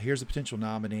 here's a potential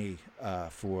nominee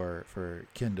for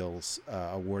Kendall's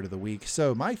award of the week.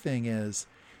 So my thing is,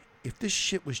 if this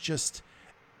shit was just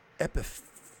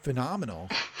epiphenomenal,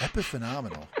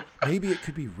 maybe it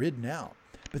could be ridden out.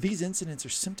 But these incidents are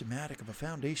symptomatic of a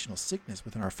foundational sickness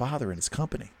within our father and his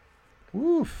company.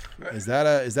 Oof. Is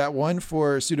that one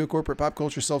for pseudo-corporate pop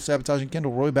culture self-sabotaging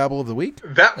Kendall Roy Babble of the week?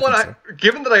 That one,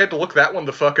 given that I had to look that one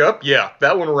the fuck up, yeah,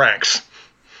 that one ranks.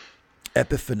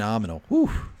 Epiphenomenal. Whew.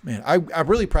 Man, I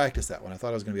really practiced that one. I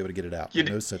thought I was going to be able to get it out.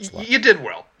 No such luck. You did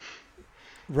well.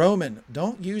 Roman,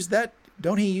 don't he use that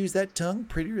tongue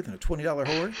prettier than a $20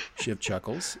 whore? Shiv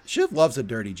chuckles. Shiv loves a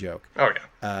dirty joke. Oh,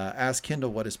 yeah. Ask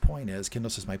Kendall what his point is. Kendall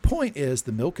says, my point is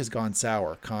the milk has gone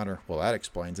sour. Connor, well, that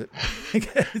explains it.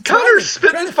 Connor's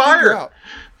spitting fire.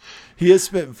 He is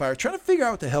spitting fire. Trying to figure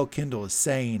out what the hell Kendall is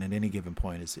saying at any given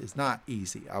point is not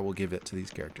easy. I will give it to these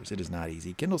characters. It is not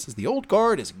easy. Kendall says, the old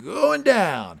guard is going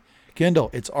down. Kendall,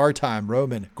 it's our time.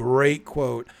 Roman, great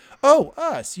quote. Oh,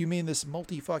 us. You mean this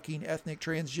multi-fucking ethnic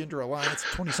transgender alliance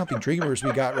 20-something dreamers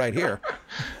we got right here.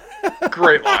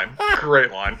 Great line.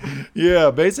 Great line. Yeah,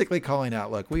 basically calling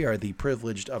out, look, we are the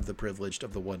privileged of the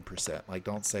 1%. Like,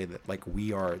 don't say that, like,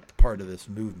 we are part of this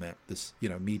movement, this,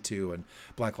 Me Too and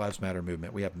Black Lives Matter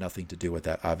movement. We have nothing to do with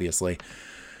that, obviously.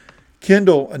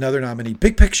 Kendall, another nominee.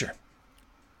 Big picture.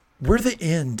 We're the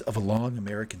end of a long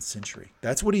American century.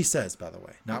 That's what he says, by the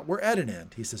way. Not we're at an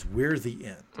end. He says we're the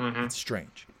end. Mm-hmm. It's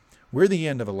strange. We're the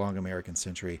end of a long American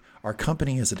century. Our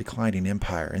company is a declining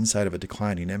empire inside of a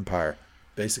declining empire.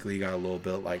 Basically, you got a little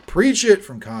bit like preach it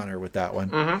from Connor with that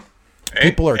one. Mm-hmm.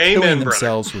 People are killing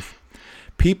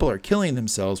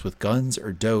themselves with guns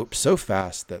or dope so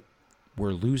fast that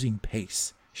we're losing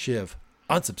pace. Shiv,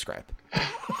 unsubscribe.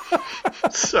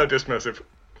 So dismissive.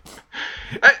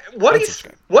 What he's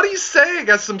saying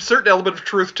has some certain element of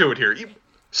truth to it here.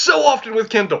 So often with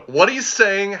Kendall, what he's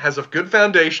saying has a good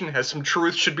foundation, has some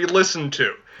truth, should be listened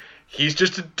to. He's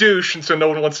just a douche, and so no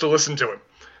one wants to listen to him.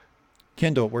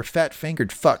 Kendall, we're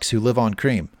fat-fingered fucks who live on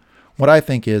cream. What I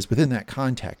think is, within that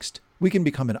context, we can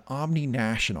become an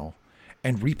omni-national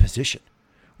and reposition.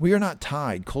 We are not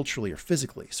tied culturally or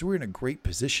physically, so we're in a great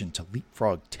position to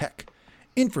leapfrog tech.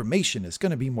 Information is going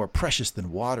to be more precious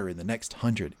than water in the next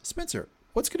 100. Spencer,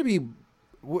 what's going to be?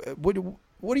 What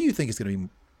do you think is going to be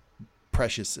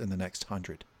precious in the next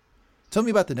 100? Tell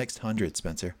me about the next 100,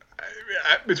 Spencer.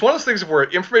 It's one of those things where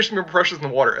information is more precious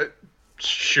than water.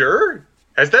 Sure.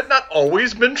 Has that not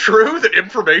always been true, that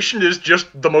information is just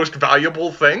the most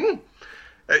valuable thing?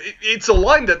 It's a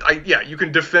line that, you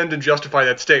can defend and justify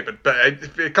that statement, but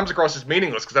it comes across as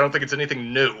meaningless because I don't think it's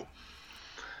anything new.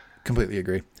 Completely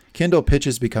agree. Kendall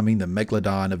pitches becoming the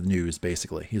megalodon of news,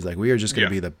 basically. He's like, we are just going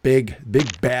to be the big,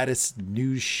 baddest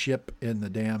news ship in the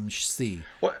damn sea.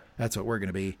 What? That's what we're going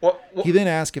to be. He then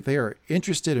asks if they are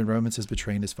interested in Roman says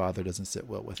betraying his father doesn't sit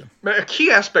well with him. A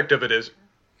key aspect of it is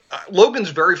Logan's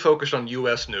very focused on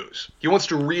U.S. news. He wants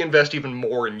to reinvest even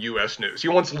more in U.S. news. He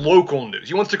wants local news.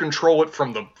 He wants to control it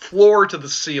from the floor to the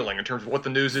ceiling in terms of what the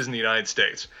news is in the United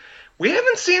States. We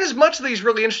haven't seen as much that he's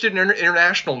really interested in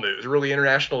international news, really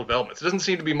international developments. It doesn't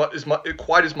seem to be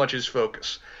quite as much his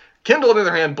focus. Kendall, on the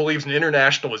other hand, believes in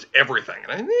international is everything.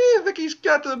 And I think he's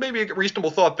got maybe a reasonable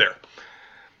thought there.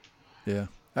 Yeah,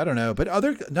 I don't know. But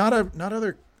other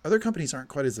companies aren't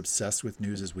quite as obsessed with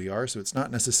news as we are, so it's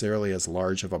not necessarily as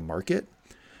large of a market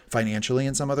financially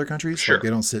in some other countries. Sure. Like,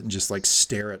 they don't sit and just like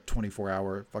stare at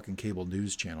 24-hour fucking cable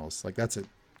news channels. Like, that's a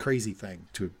crazy thing,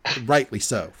 to rightly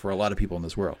so, for a lot of people in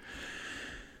this world.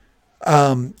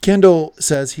 Kendall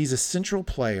says he's a central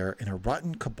player in a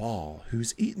rotten cabal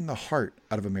who's eaten the heart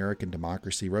out of American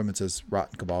democracy. Roman says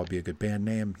rotten cabal would be a good band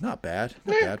name. Not bad.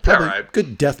 Not bad. Probably right.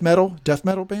 Good death metal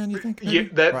band, you think? Yeah,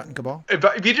 that Rotten Cabal.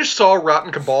 If you just saw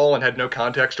Rotten Cabal and had no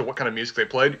context to what kind of music they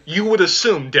played, you would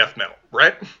assume death metal,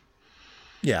 right?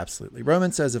 Yeah, absolutely.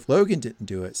 Roman says if Logan didn't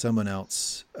do it, someone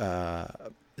else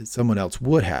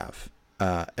would have.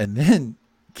 And then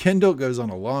Kendall goes on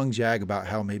a long jag about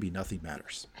how maybe nothing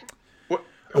matters.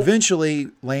 Eventually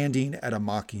landing at a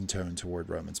mocking tone toward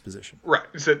Roman's position. Right.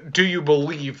 So, do you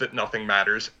believe that nothing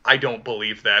matters? I don't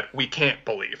believe that. We can't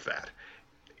believe that.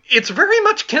 It's very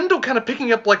much Kendall kind of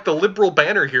picking up like the liberal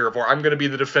banner here of where I'm going to be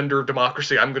the defender of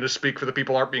democracy. I'm going to speak for the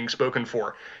people who aren't being spoken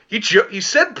for. He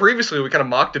said previously, we kind of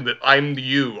mocked him that I'm the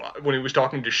you when he was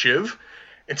talking to Shiv.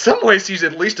 In some ways, he's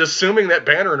at least assuming that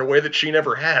banner in a way that she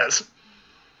never has.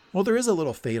 Well, there is a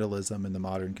little fatalism in the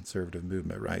modern conservative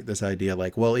movement, right? This idea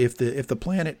like, well, if the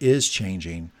planet is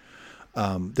changing,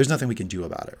 there's nothing we can do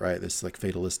about it, right? This like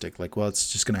fatalistic, like, well,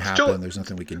 it's just going to happen. There's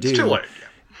nothing we can do. It's too late.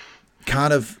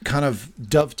 Kind of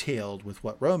dovetailed with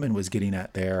what Roman was getting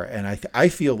at there. And I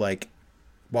feel like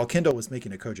while Kendall was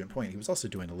making a cogent point, he was also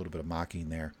doing a little bit of mocking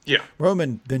there. Yeah.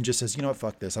 Roman then just says, you know what,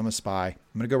 fuck this. I'm a spy.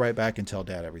 I'm going to go right back and tell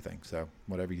Dad everything. So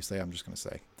whatever you say, I'm just going to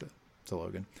say to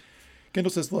Logan. Kendall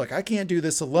says, look, I can't do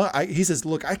this alone. He says,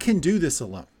 look, I can do this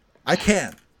alone. I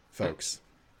can, folks.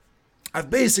 I've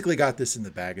basically got this in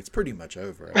the bag. It's pretty much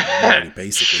over. I'm already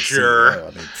basically sure. CEO.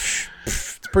 I mean,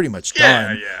 it's pretty much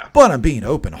done. Yeah. But I'm being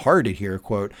open-hearted here.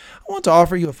 Quote, I want to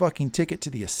offer you a fucking ticket to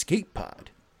the escape pod.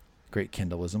 Great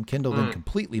Kendallism. Kendall then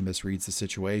completely misreads the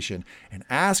situation and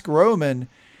asks Roman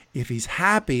if he's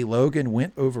happy Logan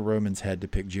went over Roman's head to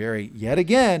pick Jerry. Yet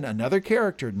again, another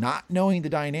character not knowing the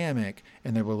dynamic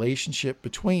and the relationship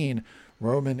between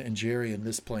Roman and Jerry and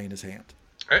misplaying his hand.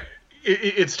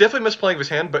 It's definitely misplaying his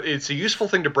hand, but it's a useful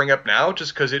thing to bring up now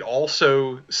just because it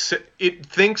also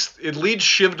it leads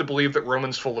Shiv to believe that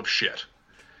Roman's full of shit.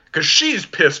 Because she's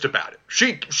pissed about it.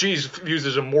 She's views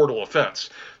as a mortal offense.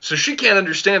 So she can't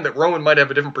understand that Roman might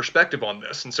have a different perspective on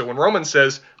this. And so when Roman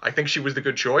says, I think she was the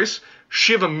good choice,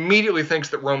 Shiv immediately thinks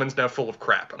that Roman's now full of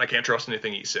crap, and I can't trust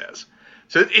anything he says.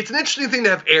 So it's an interesting thing to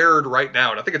have aired right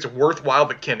now, and I think it's worthwhile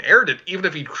that Ken aired it, even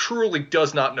if he truly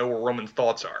does not know where Roman's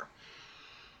thoughts are.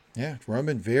 Yeah,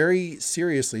 Roman very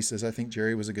seriously says, I think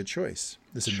Jerry was a good choice.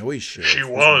 This annoys Shiv. She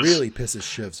was. This really pisses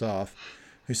Shiv's off.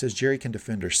 Who says Jerry can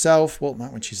defend herself. Well,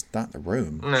 not when she's not in the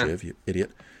room, Shiv, you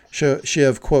idiot.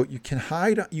 Shiv, quote, you can't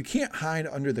hide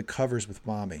under the covers with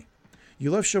mommy.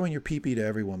 You love showing your pee-pee to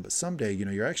everyone, but someday,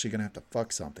 you're actually going to have to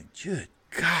fuck something. Good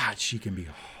God, she can be...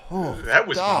 Oh, that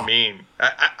was God. mean.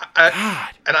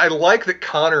 And I like that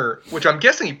Connor, which I'm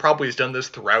guessing he probably has done this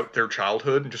throughout their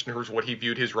childhood, and just in terms of what he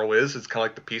viewed his role is, it's kind of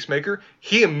like the peacemaker.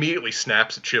 He immediately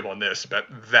snaps at Shiv on this, but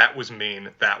that was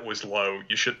mean, that was low,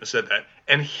 you shouldn't have said that.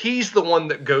 And he's the one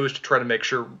that goes to try to make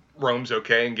sure Rome's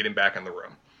okay and get him back in the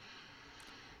room.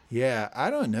 Yeah, I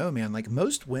don't know, man. Like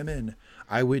most women,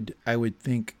 I would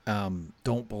think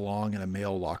don't belong in a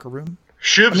male locker room.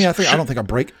 Shiv's, I don't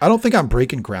think I'm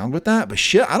breaking ground with that, but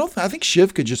Shiv, I think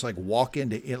Shiv could just like walk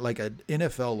into like an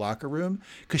NFL locker room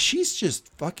because she's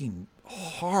just fucking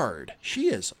hard. She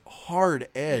is hard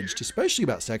edged, especially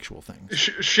about sexual things.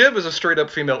 Shiv is a straight up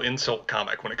female insult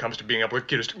comic when it comes to being able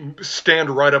to just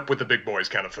stand right up with the big boys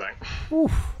kind of thing.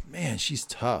 Oof, man, she's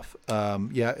tough.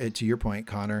 To your point,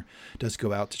 Connor does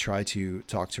go out to try to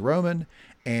talk to Roman,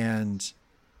 and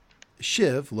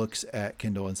Shiv looks at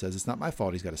Kendall and says, it's not my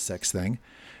fault he's got a sex thing.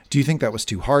 Do you think that was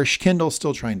too harsh? Kendall,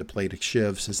 still trying to play to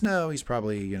Shiv, says, no, he's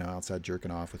probably, outside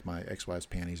jerking off with my ex-wife's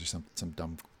panties or some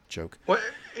dumb joke. Well,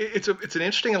 it's an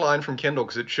interesting line from Kendall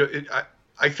because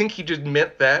I think he did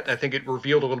admit that. I think it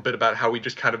revealed a little bit about how he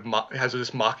just kind of has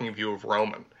this mocking view of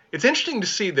Roman. It's interesting to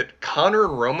see that Connor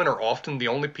and Roman are often the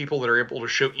only people that are able to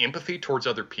show empathy towards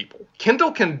other people.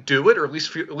 Kendall can do it, or at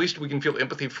least we can feel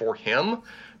empathy for him.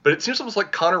 But it seems almost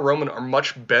like Connor and Roman are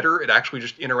much better at actually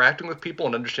just interacting with people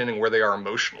and understanding where they are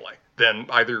emotionally than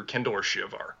either Kendall or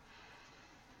Shiv are.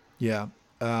 Yeah.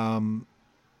 Then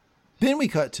we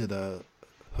cut to the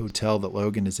hotel that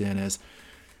Logan is in. Is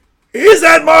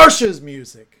that Marsha's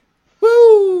music?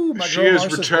 Woo! She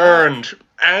has returned, back.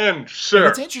 And sir,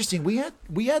 it's interesting. We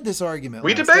had this argument.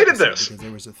 We debated this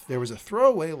because there was a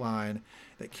throwaway line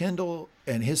that Kendall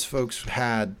and his folks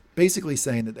had, basically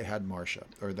saying that they had Marsha,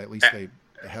 or that at least they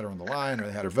had her on the line, or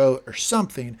they had her vote, or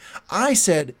something. I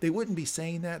said they wouldn't be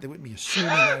saying that. They wouldn't be assuming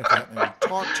that if they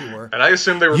talked to her. And I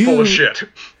assumed they were full of shit.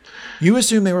 You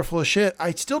assume they were full of shit.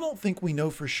 I still don't think we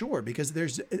know for sure because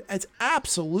it's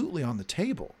absolutely on the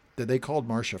table that they called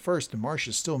Marcia first, and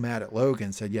Marcia's still mad at Logan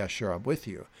and said, yeah, sure, I'm with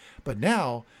you. But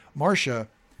now Marcia,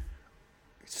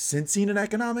 sensing an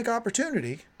economic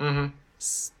opportunity,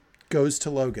 goes to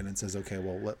Logan and says, okay,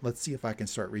 well, let's see if I can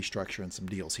start restructuring some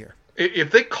deals here.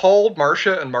 If they called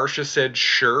Marcia and Marcia said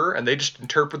sure, and they just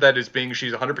interpret that as being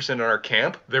she's 100% in our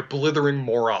camp, they're blithering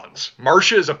morons.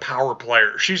 Marcia is a power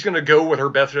player. She's going to go where her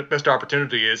best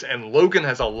opportunity is, and Logan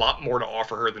has a lot more to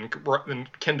offer her than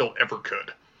Kendall ever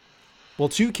could. Well,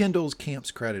 to Kendall's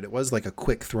camp's credit, it was like a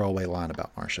quick throwaway line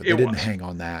about Marcia. They didn't hang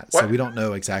on that, so we don't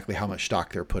know exactly how much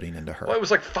stock they're putting into her. Well, it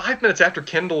was like 5 minutes after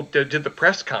Kendall did the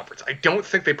press conference. I don't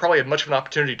think they probably had much of an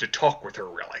opportunity to talk with her,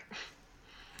 really.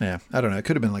 Yeah, I don't know. It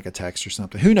could have been like a text or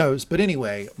something. Who knows? But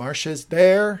anyway, Marcia's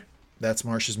there. That's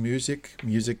Marcia's music.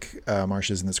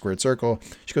 Marcia's in the squared circle.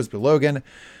 She goes to Logan.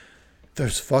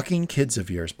 Those fucking kids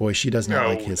of yours. Boy, she does not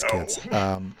like his kids.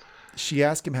 She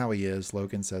asked him how he is.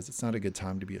 Logan says it's not a good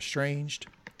time to be estranged.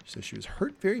 She says she was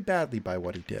hurt very badly by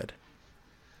what he did.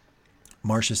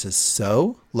 Marcia says,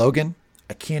 so, Logan,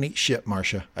 I can't eat shit,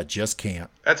 Marcia. I just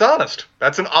can't. That's honest.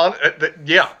 That's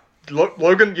yeah.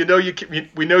 Logan,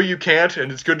 we know you can't,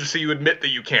 and it's good to see you admit that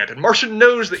you can't. And Marcia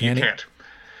knows that you can't.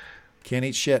 Can't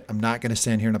eat shit. I'm not going to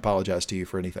stand here and apologize to you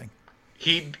for anything.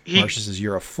 Marcia says,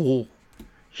 you're a fool.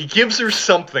 He gives her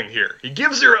something here. He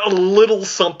gives her a little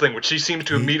something, which she seems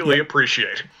to immediately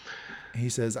appreciate. He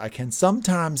says, I can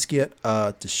sometimes get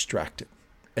distracted.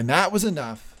 And that was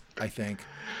enough, I think.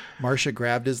 Marcia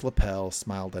grabbed his lapel,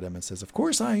 smiled at him, and says, of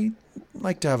course, I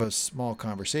like to have a small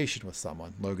conversation with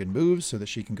someone. Logan moves so that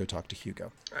she can go talk to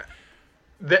Hugo.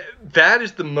 That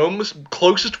is the moment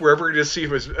closest we're ever going to see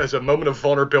as a moment of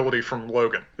vulnerability from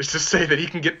Logan, is to say that he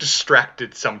can get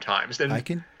distracted sometimes. And I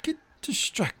can get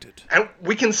distracted. And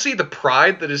we can see the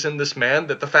pride that is in this man,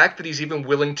 that the fact that he's even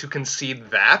willing to concede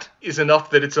that is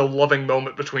enough that it's a loving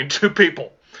moment between two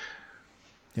people.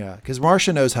 Yeah, because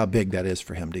Marcia knows how big that is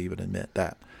for him to even admit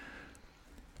that.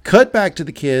 Cut back to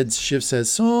the kids. Shiv says,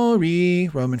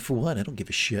 sorry, Roman, for what? I don't give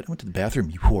a shit. I went to the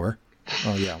bathroom, you whore.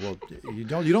 Oh, yeah, well, you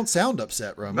don't sound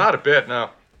upset, Roman. Not a bit,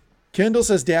 no. Kendall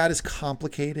says Dad is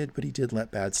complicated, but he did let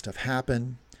bad stuff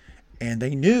happen. And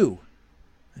they knew.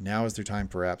 And now is their time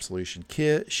for absolution.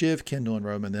 Shiv, Kendall, and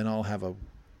Roman then all have a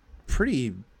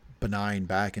pretty benign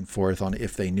back and forth on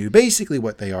if they knew. Basically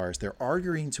what they are is they're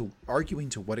arguing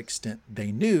to what extent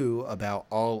they knew about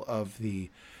all of the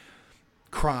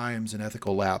crimes and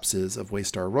ethical lapses of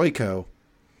Waystar Royco,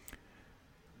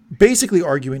 basically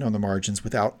arguing on the margins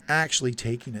without actually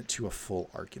taking it to a full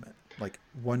argument, like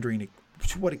wondering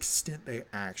to what extent they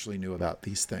actually knew about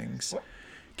these things.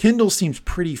 Kendall seems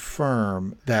pretty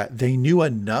firm that they knew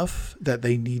enough that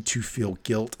they need to feel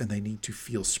guilt and they need to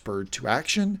feel spurred to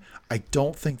action. I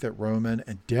don't think that Roman,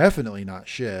 and definitely not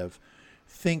Shiv,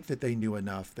 think that they knew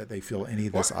enough that they feel any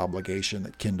of this obligation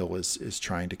that Kendall is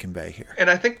trying to convey here. And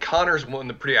I think Connor's one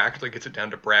that pretty accurately gets it down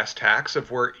to brass tacks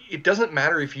of where it doesn't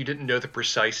matter if you didn't know the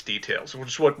precise details, which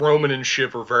is what Roman and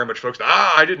Shiv are very much focused on.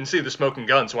 I didn't see the smoking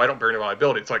gun, so I don't bear any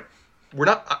liability. It's like,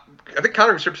 I think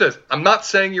Connor says, I'm not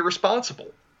saying you're responsible,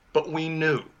 but we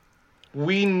knew.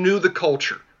 We knew the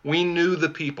culture. We knew the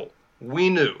people.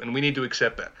 We knew, and we need to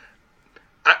accept that.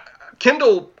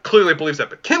 Kendall clearly believes that,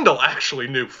 but Kendall actually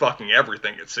knew fucking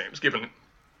everything, it seems, given...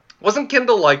 Wasn't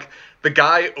Kendall, like, the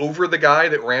guy over the guy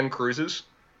that ran cruises?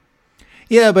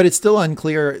 Yeah, but it's still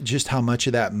unclear just how much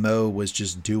of that Mo was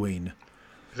just doing.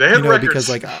 They had records. Because,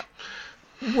 like...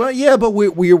 well, yeah, but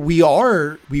we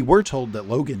were told that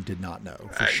Logan did not know,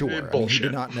 for sure. I mean, he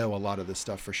did not know a lot of this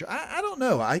stuff, for sure. I don't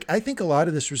know. I think a lot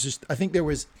of this was just... I think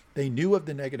they knew of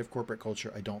the negative corporate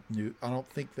culture. I don't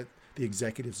think that the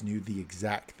executives knew the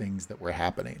exact things that were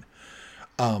happening.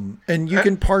 And you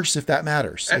can parse if that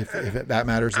matters, if that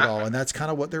matters at all. And that's kind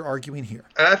of what they're arguing here.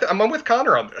 And I'm with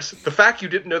Connor on this. The fact you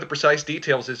didn't know the precise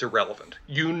details is irrelevant.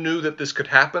 You knew that this could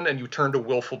happen, and you turned a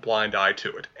willful blind eye to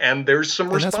it. And there's some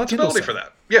responsibility for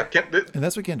that. Yeah. And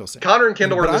that's what Kendall's saying. Connor and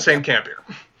Kendall are in the same camp here.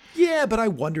 Yeah, but I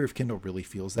wonder if Kendall really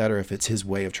feels that, or if it's his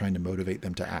way of trying to motivate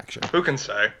them to action. Who can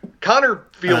say? Connor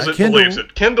feels it, believes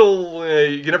it. Kendall,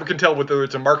 you never can tell whether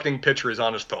it's a marketing pitch or his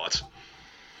honest thoughts.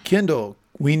 Kendall,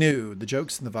 we knew the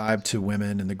jokes and the vibe to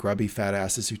women and the grubby fat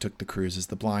asses who took the cruises,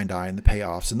 the blind eye and the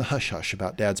payoffs and the hush-hush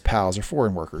about Dad's pals or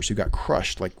foreign workers who got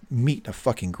crushed like meat in a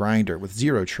fucking grinder with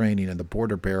zero training in the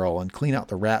border barrel and clean out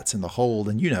the rats in the hold.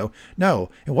 And no,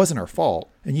 it wasn't our fault.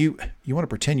 And you want to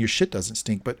pretend your shit doesn't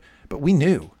stink, but we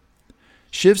knew.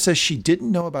 Shiv says she didn't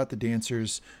know about the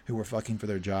dancers who were fucking for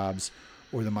their jobs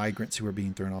or the migrants who were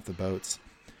being thrown off the boats.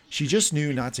 She just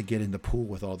knew not to get in the pool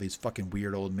with all these fucking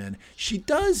weird old men. She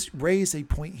does raise a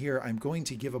point here. I'm going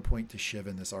to give a point to Shiv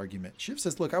in this argument. Shiv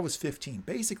says, look, I was 15.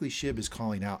 Basically, Shiv is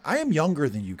calling out, I am younger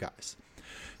than you guys.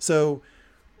 So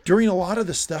during a lot of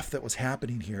the stuff that was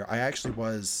happening here, I actually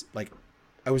was like,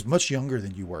 I was much younger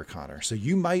than you were, Connor. So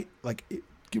you might like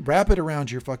wrap it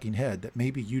around your fucking head that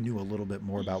maybe you knew a little bit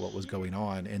more about what was going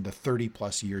on in the 30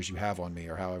 plus years you have on me,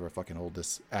 or however fucking old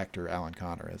this actor Alan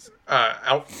Connor is.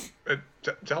 Alan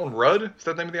Rudd? Is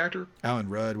that the name of the actor? Alan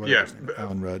Rudd. Yeah.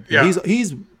 Alan Rudd. Yeah.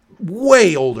 He's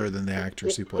way older than the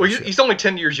actress who plays. Well, he's only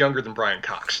 10 years younger than Brian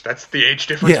Cox. That's the age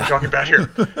difference we're talking about here.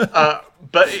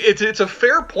 But it's a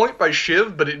fair point by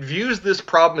Shiv, but it views this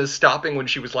problem as stopping when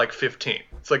she was like 15.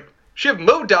 It's like, Shiv,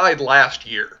 Mo died last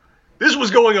year. This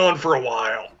was going on for a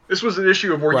while. This was an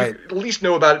issue of where you at least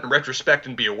know about it in retrospect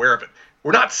and be aware of it.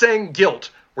 We're not saying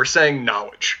guilt. We're saying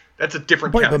knowledge. That's a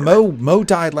different category. But Mo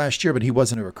died last year, but he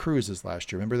wasn't over Cruises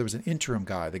last year. Remember, there was an interim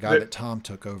guy, the guy that Tom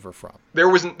took over from. There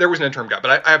was an interim guy,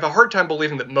 but I have a hard time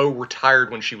believing that Mo retired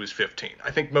when she was 15.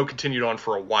 I think Mo continued on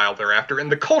for a while thereafter,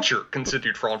 and the culture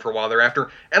continued on for a while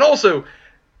thereafter. And also,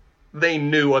 they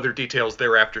knew other details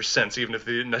thereafter since, even if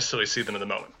they didn't necessarily see them in the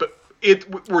moment. But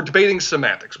we're debating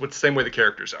semantics, with the same way the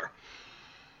characters are.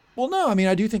 Well, no, I mean,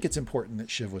 I do think it's important that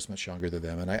Shiv was much younger than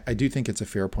them, and I do think it's a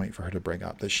fair point for her to bring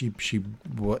up that she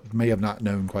may have not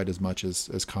known quite as much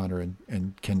as Connor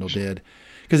and Kendall did,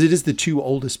 because it is the two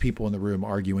oldest people in the room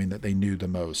arguing that they knew the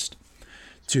most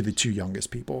to the two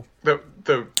youngest people. Roman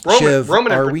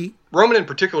in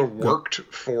particular worked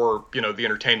for the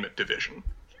entertainment division.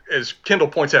 As Kendall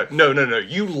points out, no,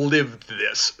 you lived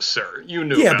this, sir. You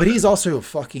knew. Yeah, but he's also a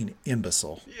fucking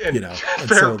imbecile, And fair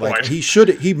so like point. he should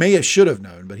have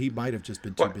known, but he might have just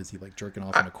been too busy like jerking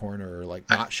off in a corner or like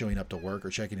not showing up to work or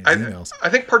checking his emails. I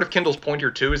think part of Kendall's point here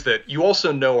too is that you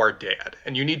also know our dad,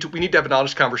 and we need to have an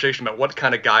honest conversation about what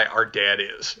kind of guy our dad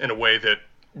is in a way that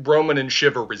Roman and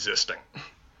Shiv are resisting.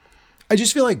 I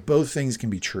just feel like both things can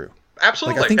be true.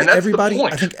 Absolutely. Like, I think and that's the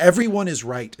point. I think everyone is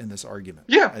right in this argument.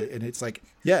 Yeah. And it's like,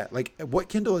 like what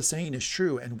Kendall is saying is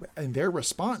true. And their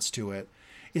response to it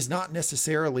is not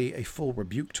necessarily a full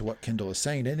rebuke to what Kendall is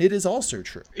saying. And it is also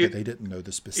true that they didn't know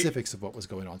the specifics of what was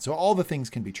going on. So all the things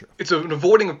can be true. It's an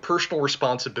avoiding of personal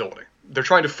responsibility. They're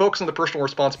trying to focus on the personal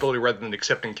responsibility rather than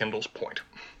accepting Kendall's point.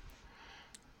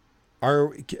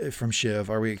 From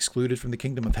Shiv, are we excluded from the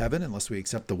kingdom of heaven unless we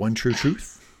accept the one true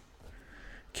truth?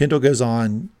 Kendall goes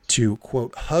on to,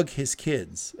 quote, hug his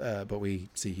kids, but we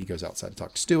see he goes outside to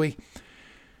talk to Stewie.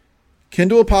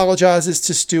 Kendall apologizes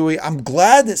to Stewie. I'm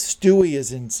glad that Stewie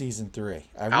is in season 3.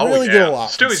 I really get a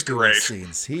lot from Stewie's great.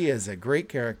 Scenes. He is a great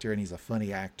character, and he's a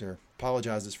funny actor.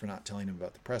 Apologizes for not telling him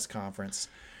about the press conference.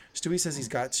 Stewie says he's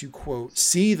got to, quote,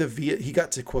 see the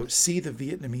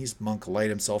Vietnamese monk light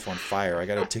himself on fire. I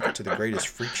got a ticket to the greatest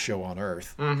freak show on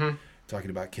earth. Mm-hmm. Talking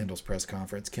about Kendall's press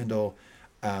conference. Kendall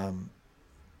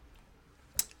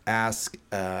ask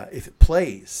if it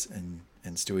plays, and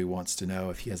Stewie wants to know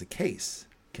if he has a case.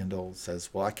 Kendall says,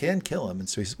 well, I can kill him. And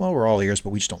Stewie says, well, we're all ears, but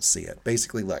we just don't see it.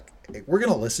 Basically, look, we're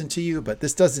going to listen to you, but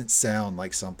this doesn't sound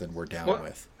like something we're down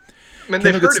with. I mean,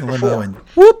 they've heard it before. And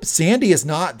whoop, Sandy is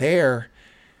not there.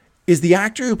 Is the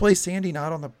actor who plays Sandy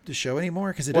not on the show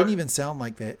anymore? Because it doesn't even sound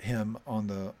like him on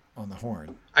the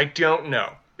horn. I don't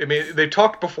know. I mean, they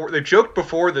joked before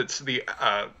that the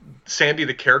Sandy,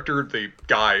 the character, the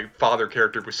guy, father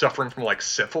character, was suffering from like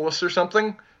syphilis or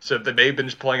something. So they may have been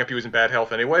just playing up he was in bad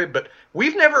health anyway. But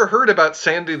we've never heard about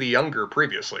Sandy the younger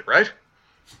previously, right?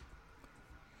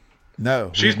 No,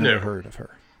 she's never new. Heard of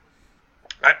her.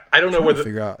 I don't know whether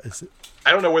figure out is it.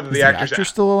 I don't know whether the actor's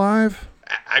still alive.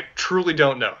 I truly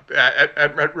don't know.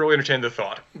 I really entertain the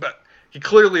thought, but he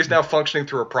clearly is now functioning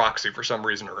through a proxy for some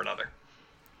reason or another.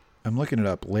 I'm looking it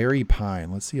up. Larry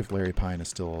Pine. Let's see if Larry Pine is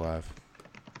still alive.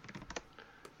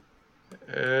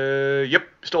 Yep,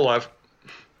 still alive.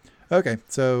 Okay,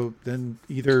 so then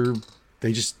either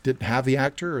they just didn't have the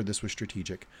actor or this was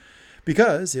strategic.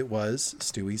 Because it was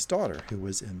Stewie's daughter who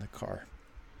was in the car.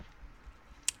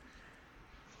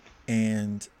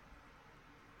 And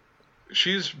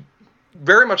she's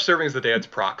very much serving as the dad's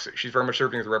proxy. She's very much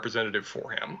serving as a representative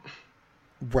for him.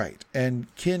 Right. And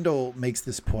Kendall makes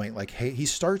this point like, hey, he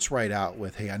starts right out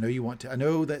with, hey, I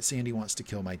know that Sandy wants to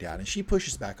kill my dad. And she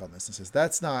pushes back on this and says,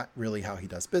 that's not really how he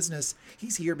does business.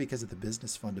 He's here because of the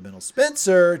business fundamentals.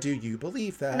 Spencer, do you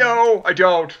believe that? No, I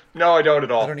don't. No, I don't at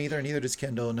all. I don't either. Neither does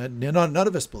Kendall. None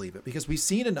of us believe it because we've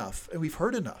seen enough and we've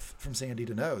heard enough from Sandy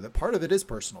to know that part of it is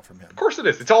personal from him. Of course it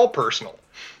is. It's all personal.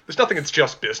 There's nothing that's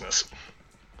just business.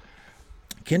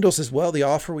 Kendall says, well, the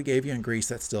offer we gave you in Greece,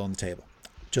 that's still on the table.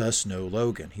 Just no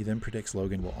Logan. He then predicts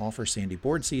Logan will offer Sandy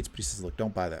board seats, but he says, "Look,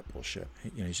 don't buy that bullshit.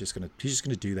 He's just gonna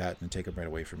do that and take them right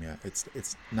away from you.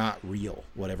 It's not real.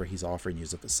 Whatever he's offering you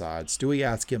is a facade." Stewie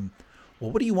asks him,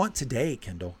 "Well, what do you want today,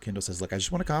 Kendall?" Kendall says, "Look, I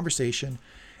just want a conversation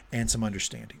and some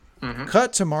understanding." Mm-hmm.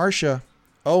 Cut to Marcia.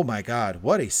 Oh my God,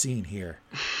 what a scene here!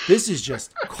 This is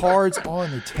just cards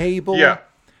on the table. Yeah.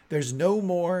 There's no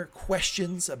more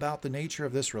questions about the nature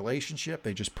of this relationship.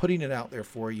 They're just putting it out there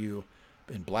for you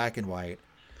in black and white.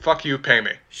 Fuck you, pay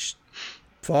me.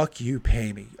 Fuck you,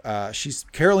 pay me.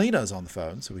 Carolina's on the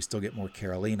phone, so we still get more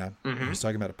Carolina. Mm-hmm. He's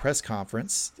talking about a press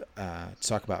conference to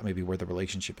talk about maybe where the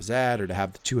relationship is at, or to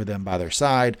have the two of them by their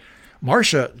side.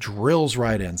 Marcia drills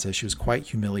right in, says she was quite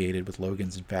humiliated with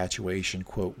Logan's infatuation,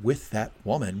 quote, with that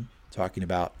woman, talking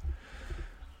about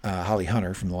Holly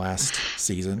Hunter from the last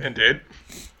season. Indeed.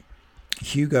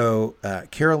 Hugo,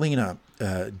 Carolina,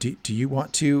 do you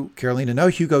want to? Carolina, no,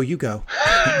 Hugo, you go.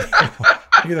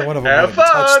 Neither one of them wanted to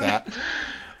touch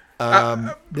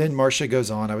that. Then Marcia goes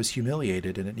on, "I was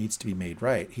humiliated and it needs to be made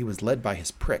right. He was led by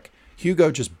his prick."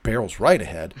 Hugo just barrels right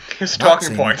ahead. His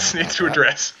talking points needs to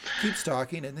address. Keeps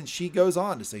talking, and then she goes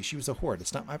on to say she was a whore.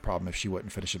 It's not my problem if she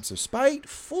wouldn't finish him. So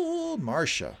spiteful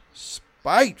Marcia.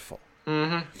 Spiteful.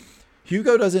 Mm-hmm.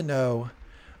 Hugo doesn't know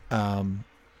what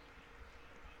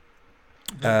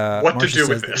to do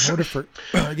with this. What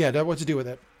to do with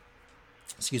it.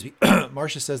 Excuse me.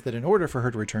 Marcia says that in order for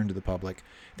her to return to the public,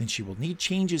 then she will need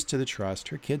changes to the trust,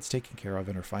 her kids taken care of,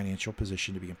 and her financial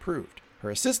position to be improved. Her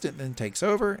assistant then takes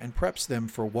over and preps them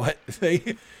for what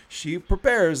she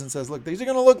prepares and says, "Look, these are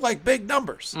going to look like big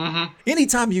numbers." Mm-hmm.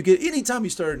 Anytime you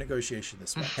start a negotiation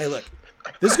this way, hey, look,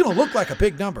 this is going to look like a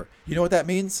big number. You know what that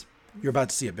means? You're about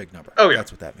to see a big number. Oh, yeah.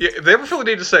 That's what that means. Yeah, if they ever feel the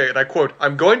need to say it, I quote,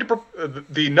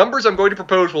 the numbers I'm going to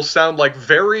propose will sound like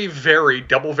very, very,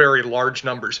 double very large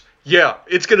numbers. Yeah,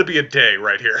 it's going to be a day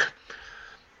right here.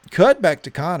 Cut back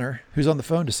to Connor, who's on the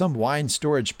phone to some wine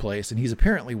storage place, and he's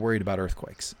apparently worried about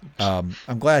earthquakes. I'm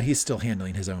glad he's still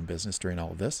handling his own business during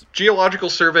all of this. Geological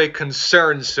survey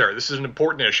concerns, sir. This is an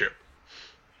important issue.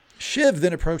 Shiv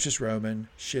then approaches Roman.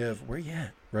 Shiv, where you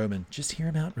at? Roman, just hear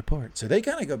him out and report. So they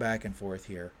kind of go back and forth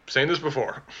here. Seen this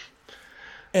before.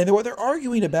 And what they're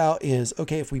arguing about is,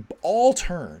 okay, if we all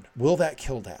turn, will that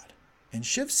kill Dad? And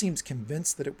Shiv seems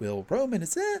convinced that it will. Roman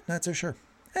is, not so sure.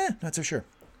 Not so sure.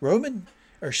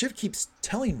 Shiv keeps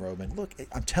telling Roman, look,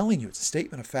 I'm telling you, it's a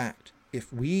statement of fact.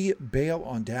 If we bail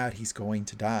on Dad, he's going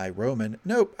to die. Roman,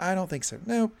 nope, I don't think so.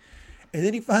 Nope. And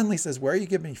then he finally says, where are you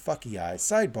giving me fucky eyes?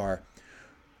 Sidebar.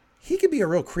 He could be a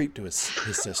real creep to his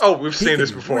sister. Oh, we've seen this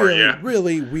before, really, yeah.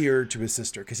 Really weird to his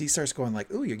sister, because he starts going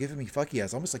like, ooh, you're giving me fucky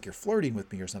eyes, almost like you're flirting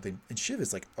with me or something. And Shiv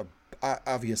is like,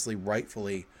 obviously,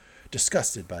 rightfully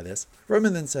disgusted by this.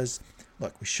 Roman then says,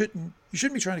 look, you shouldn't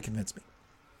be trying to convince me.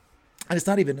 And it's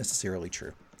not even necessarily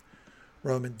true.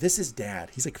 Roman, this is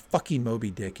Dad. He's like fucking Moby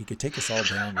Dick. He could take us all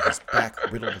down with his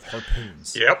back riddled with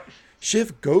harpoons. Yep.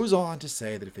 Shiv goes on to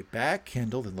say that if they back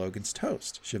Kendall, then Logan's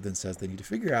toast. Shiv then says they need to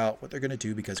figure out what they're going to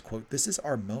do because, quote, this is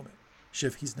our moment.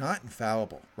 Shiv, he's not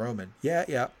infallible. Roman,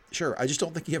 yeah, sure. I just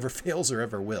don't think he ever fails or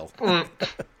ever will.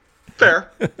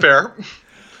 Fair.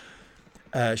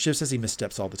 Shiv says he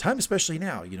missteps all the time, especially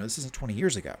now. This isn't 20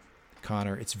 years ago.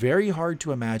 Connor, it's very hard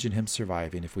to imagine him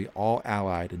surviving if we all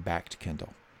allied and backed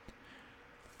Kendall.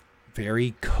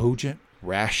 Very cogent,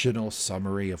 rational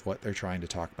summary of what they're trying to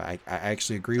talk about. I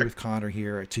actually agree with Connor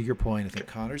here. To your point, I think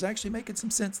Connor's actually making some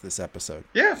sense this episode.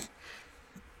 Yeah.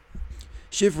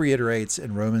 Shiv reiterates,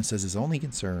 and Roman says his only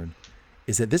concern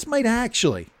is that this might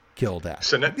actually kill Dad.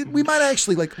 We might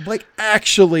actually like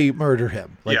actually murder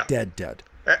him, dead.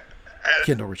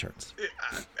 Kendall returns.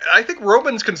 I think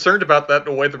Roman's concerned about that in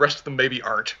a way the rest of them maybe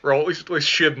aren't, or at least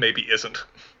Shiv maybe isn't.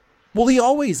 Well, he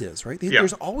always is, right?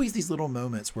 There's always these little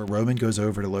moments where Roman goes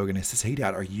over to Logan and says, "Hey,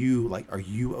 Dad, are you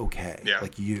okay?" Yeah.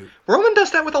 Like you. Roman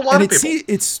does that with a lot of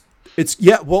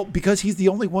people. Because he's the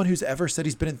only one who's ever said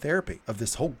he's been in therapy of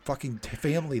this whole fucking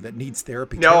family that needs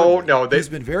therapy. He's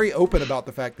been very open about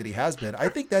the fact that he has been. I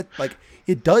think that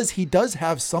he does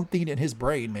have something in his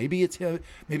brain. Maybe it's him.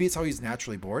 Maybe it's how he's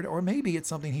naturally born, or maybe it's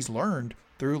something he's learned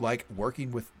through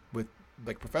working with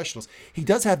professionals. He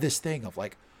does have this thing of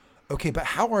okay, but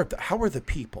how are the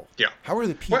people? Yeah. How are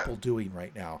the people doing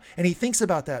right now? And he thinks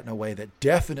about that in a way that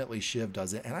definitely Shiv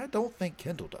doesn't, and I don't think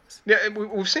Kendall does. Yeah,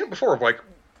 we've seen it before.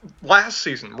 Last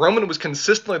season, Roman was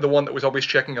consistently the one that was always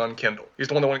checking on Kendall. He's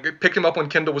the one that picked him up when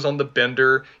Kendall was on the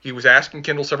bender. He was asking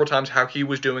Kendall several times how he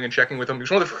was doing and checking with him. He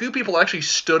was one of the few people that actually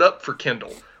stood up for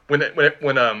Kendall when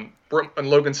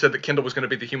Logan said that Kendall was going to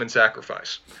be the human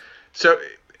sacrifice. So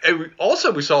And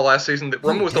also, we saw last season that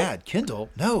Roman was Dad, Kendall.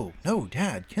 No,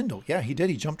 Dad, Kendall. Yeah, he did.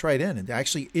 He jumped right in and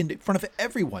actually in front of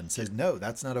everyone says, no,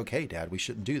 that's not okay, Dad. We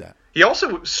shouldn't do that. He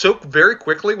also soaked very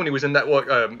quickly when he was in that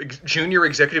junior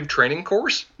executive training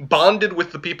course, bonded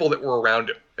with the people that were around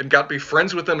him, and got to be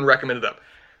friends with them and recommended them.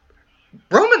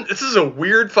 Roman, this is a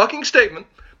weird fucking statement,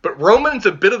 but Roman's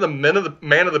a bit of the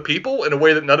man of the people in a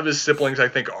way that none of his siblings, I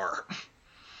think, are.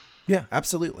 Yeah,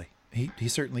 absolutely. He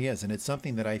certainly is, and it's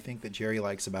something that I think that Jerry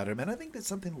likes about him, and I think that's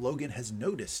something Logan has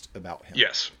noticed about him.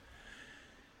 Yes.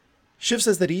 Schiff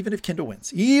says that even if Kendall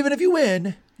wins, even if you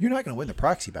win, you're not going to win the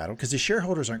proxy battle because the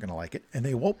shareholders aren't going to like it, and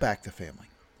they won't back the family.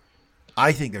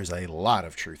 I think there's a lot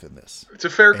of truth in this. It's a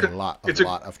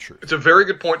lot of truth. It's a very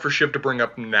good point for Schiff to bring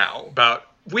up now about,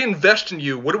 we invest in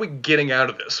you, what are we getting out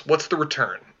of this? What's the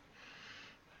return?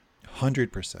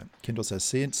 100%. Kendall says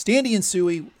Sandy and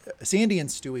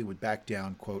Stewie would back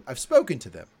down. Quote, I've spoken to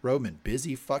them. Roman,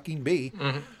 busy fucking bee.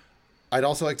 Mm-hmm. I'd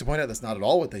also like to point out that's not at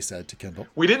all what they said to Kendall.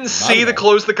 We didn't see the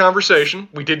close of the conversation.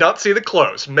 We did not see the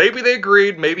close. Maybe they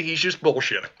agreed. Maybe he's just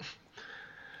bullshitting.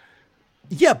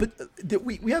 Yeah, but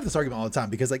we have this argument all the time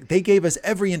because like they gave us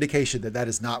every indication that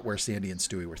is not where Sandy and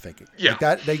Stewie were thinking. Yeah. Like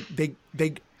that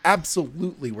they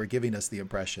absolutely were giving us the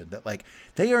impression that like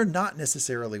they are not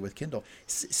necessarily with Kendall.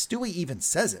 Stewie even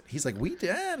says it. He's like,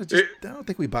 I don't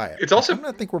think we buy it. It's also, I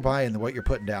don't think we're buying what you're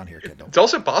putting down here, Kendall. It's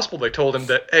also possible they told him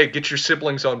that, hey, get your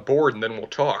siblings on board and then we'll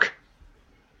talk.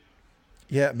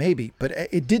 Yeah, maybe, but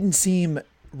it didn't seem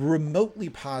remotely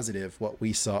positive what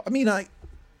we saw. I mean,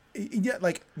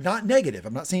 like not negative.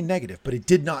 I'm not saying negative, but it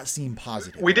did not seem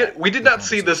positive. We did not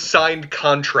see the signed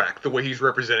contract the way he's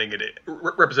representing it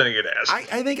as.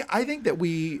 I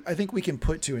think we can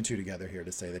put two and two together here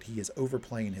to say that he is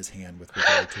overplaying his hand with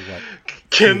regard to what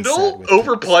Kendall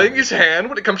overplaying his hand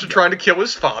when it comes to trying to kill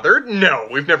his father. No,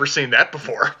 we've never seen that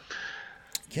before.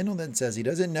 Kendall then says he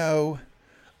doesn't know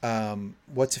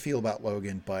what to feel about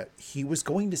Logan, but he was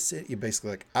going to sit. You basically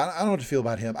like, I don't know what to feel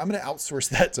about him. I'm going to outsource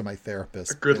that to my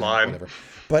therapist. A good line. Whatever.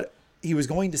 But he was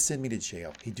going to send me to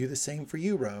jail. He'd do the same for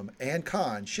you, Rome and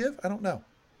Khan. Shiv, I don't know.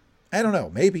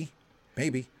 Maybe.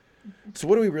 So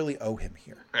what do we really owe him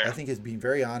here? Yeah. I think he's being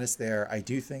very honest there. I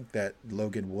do think that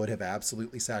Logan would have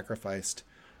absolutely sacrificed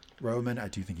Roman. I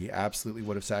do think he absolutely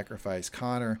would have sacrificed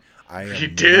Connor. He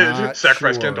did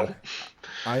sacrifice Kendall.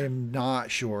 I am not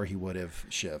sure he would have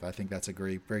Shiv. I think that's a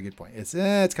very good point. It's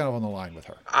kind of on the line with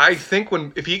her. I think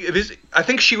I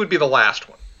think she would be the last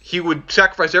one. He would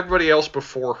sacrifice everybody else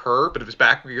before her, but if his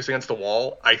back was against the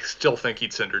wall, I still think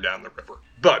he'd send her down the river.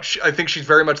 But I think she's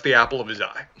very much the apple of his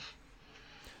eye.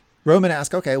 Roman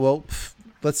asks, okay, well,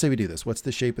 let's say we do this. What's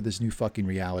the shape of this new fucking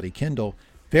reality? Kendall,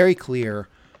 very clear.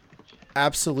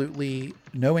 Absolutely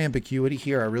no ambiguity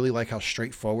here. I really like how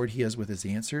straightforward he is with his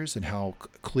answers and how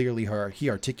clearly he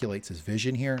articulates his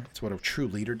vision here. It's what a true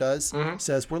leader does. Mm-hmm.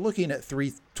 Says we're looking at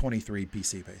 323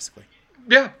 BC, basically.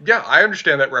 Yeah, I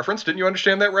understand that reference. Didn't you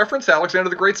understand that reference? Alexander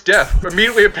the Great's death.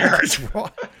 Immediately apparent.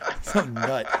 Some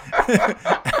nut.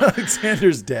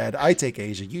 Alexander's dead. I take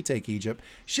Asia. You take Egypt.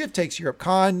 Shiv takes Europe.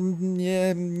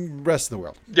 Khan, rest of the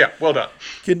world. Yeah, well done.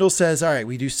 Kendall says, all right,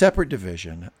 we do separate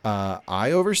division.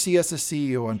 I oversee us as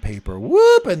CEO on paper.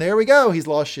 Whoop, and there we go. He's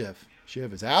lost Shiv.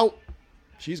 Shiv is out.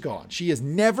 She's gone. She is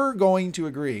never going to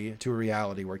agree to a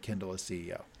reality where Kendall is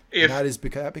CEO.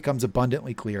 That becomes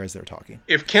abundantly clear as they're talking.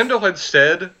 If Kendall had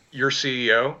said, you're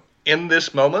CEO, in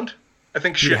this moment, I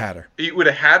think he would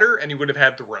have had her and he would have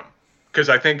had the room. Because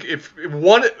I think if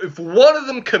one of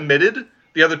them committed,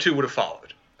 the other two would have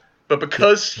followed. But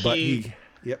because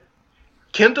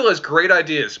Kendall has great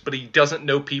ideas, but he doesn't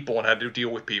know people and how to deal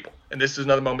with people. And this is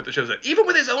another moment that shows that. Even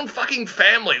with his own fucking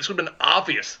family, this would have been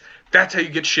obvious. That's how you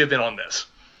get Shiv in on this.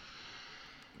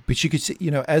 But you could see,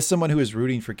 as someone who is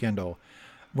rooting for Kendall,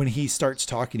 when he starts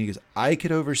talking, he goes, I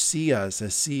could oversee us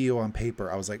as CEO on paper.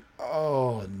 I was like,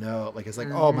 oh, no. Like, it's like,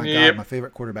 oh, my God, my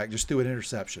favorite quarterback just threw an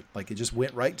interception. Like, it just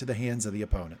went right to the hands of the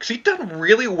opponent. Because he'd done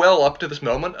really well up to this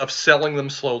moment of selling them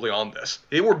slowly on this.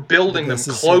 They were building them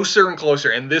closer and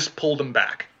closer, and this pulled them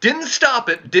back. Didn't stop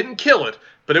it, didn't kill it,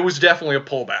 but it was definitely a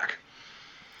pullback.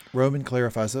 Roman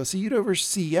clarifies, so you'd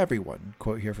oversee everyone.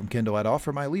 Quote here from Kendall, I'd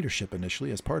offer my leadership initially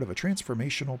as part of a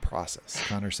transformational process.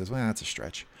 Connor says, well, that's a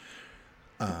stretch.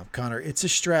 Connor, it's a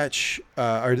stretch.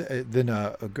 Then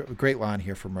a great line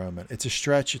here from Roman. It's a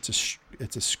stretch. It's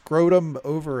a scrotum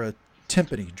over a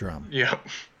timpani drum. Yeah.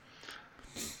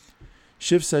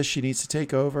 Shiv says she needs to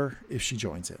take over if she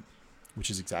joins in,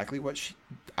 which is exactly what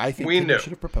I think we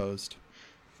should have proposed.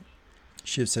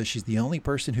 Shiv says she's the only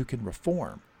person who can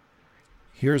reform.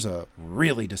 Here's a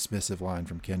really dismissive line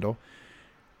from Kendall.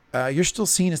 You're still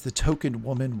seen as the token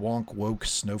woman, wonk, woke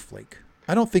snowflake.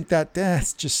 I don't think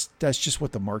that's just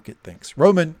what the market thinks.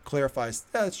 Roman clarifies,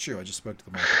 that's true. I just spoke to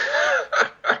the market.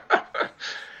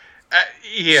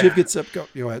 Yeah. Shiv gets up. Go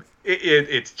ahead.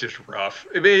 It's just rough.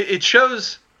 I mean, it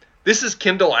shows this is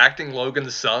Kendall acting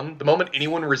Logan's son. The moment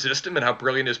anyone resists him and how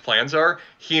brilliant his plans are,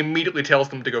 he immediately tells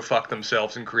them to go fuck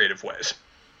themselves in creative ways.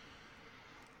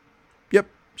 Yep.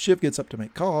 Shiv gets up to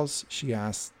make calls. She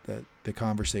asks that the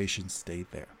conversation stay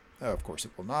there. Oh, of course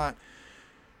it will not.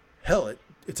 Hell,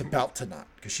 it's about to not,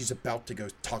 because she's about to go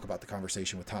talk about the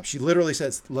conversation with Tom. She literally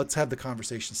says, let's have the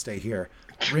conversation stay here.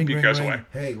 Ring, ring, ring. Away.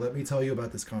 Hey, let me tell you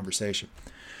about this conversation.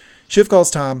 Shiv calls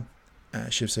Tom.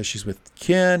 Shiv says she's with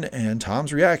Ken, and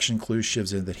Tom's reaction clues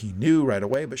Shiv's in that he knew right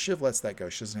away, but Shiv lets that go.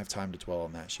 She doesn't have time to dwell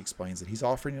on that. She explains that he's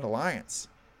offering an alliance.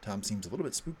 Tom seems a little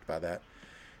bit spooked by that.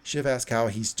 Shiv asks how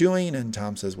he's doing, and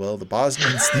Tom says, well, the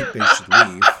Bosnians think they should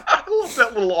leave. I love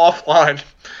that little offline.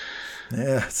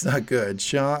 Yeah, it's not good.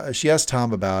 She asked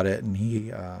Tom about it, and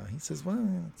he says,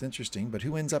 well, it's interesting, but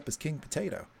who ends up as King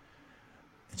Potato?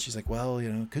 And she's like, well,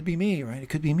 it could be me, right? It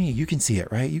could be me. You can see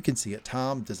it, right? You can see it.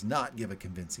 Tom does not give a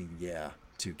convincing yeah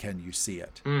to can you see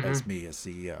it as me as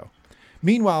CEO.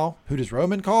 Meanwhile, who does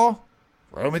Roman call?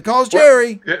 Roman calls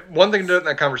Jerry. Well, one thing to note in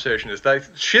that conversation is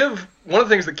that Shiv, one of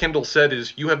the things that Kendall said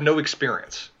is, you have no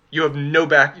experience. You have no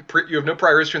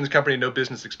prior history in this company, no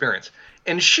business experience.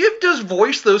 And Shiv does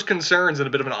voice those concerns in a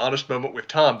bit of an honest moment with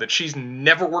Tom, that she's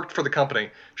never worked for the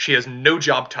company. She has no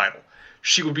job title.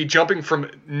 She would be jumping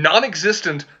from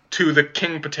non-existent to the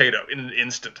King Potato in an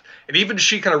instant. And even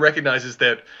she kind of recognizes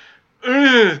that,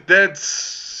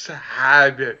 that's,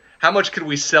 how much could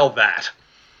we sell that?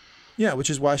 Yeah, which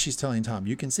is why she's telling Tom,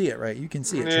 you can see it, right? You can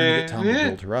see it, trying to get Tom to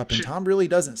build her up. And Tom really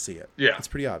doesn't see it. Yeah. It's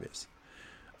pretty obvious.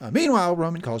 Meanwhile,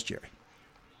 Roman calls Jerry.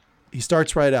 He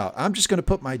starts right out. I'm just going to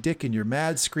put my dick in your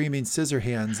mad, screaming scissor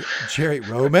hands, Jerry.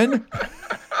 Roman?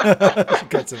 She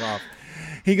cuts him off.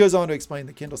 He goes on to explain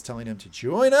that Kendall's telling him to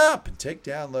join up and take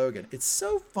down Logan. It's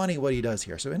so funny what he does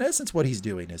here. So in essence, what he's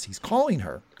doing is he's calling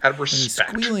her. Out of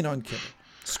respect. And he's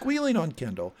squealing on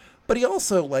Kendall. But he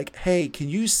also hey, can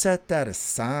you set that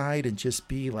aside and just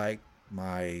be like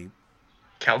my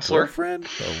counselor, girlfriend,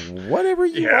 or whatever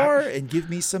you are, and give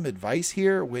me some advice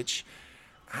here? Which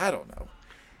I don't know.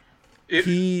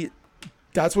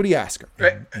 That's what he asked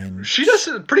her. And she does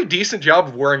a pretty decent job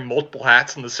of wearing multiple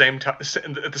hats at the same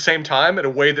time in a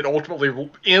way that ultimately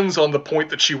ends on the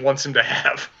point that she wants him to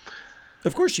have.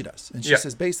 Of course she does. And she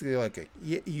says basically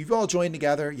you've all joined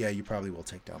together. Yeah, you probably will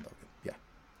take down Logan.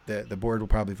 Yeah. The board will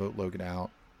probably vote Logan out.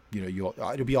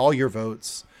 It'll be all your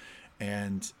votes,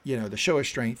 and the show of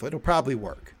strength. It'll probably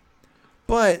work.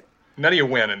 But none of you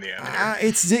win in the end.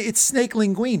 It's Snake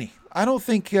Linguini. I don't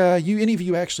think any of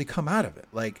you actually come out of it.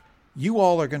 You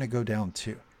all are going to go down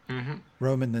too. Mm-hmm.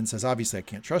 Roman then says, obviously, I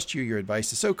can't trust you. Your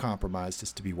advice is so compromised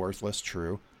as to be worthless.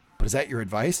 True. But is that your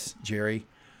advice, Jerry?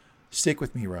 Stick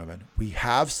with me, Roman. We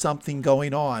have something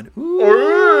going on.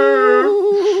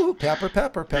 Ooh. Pepper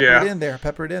it in there.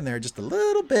 Pepper it in there. Just a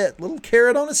little bit. Little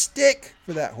carrot on a stick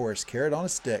for that horse. Carrot on a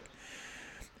stick.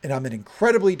 And I'm an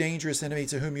incredibly dangerous enemy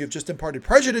to whom you have just imparted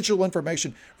prejudicial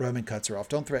information. Roman cuts her off.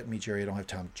 Don't threaten me, Jerry. I don't have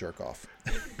time to jerk off.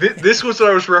 This was what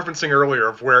I was referencing earlier,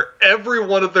 of where every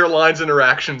one of their lines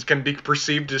interactions can be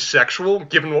perceived as sexual,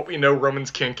 given what we know Roman's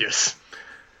kink is.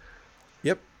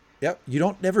 Yep. You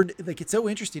don't never, it's so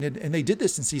interesting. And they did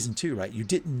this in season 2, right? You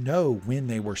didn't know when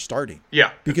they were starting.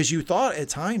 Yeah. Because you thought at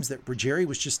times that Jerry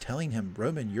was just telling him,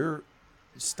 Roman,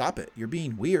 stop it. You're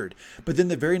being weird. But then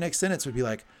the very next sentence would be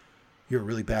like, you're a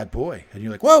really bad boy. And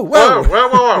you're like, whoa. Why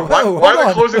are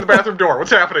they closing the bathroom door?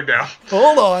 What's happening now?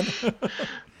 Hold on.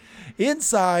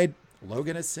 Inside,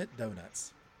 Logan has sent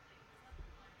donuts.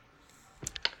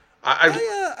 I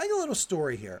got a little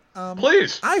story here.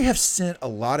 Please. I have sent a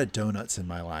lot of donuts in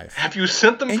my life. Have you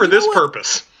sent them for this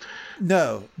purpose?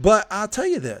 No, but I'll tell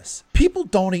you this. People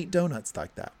don't eat donuts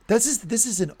like that. This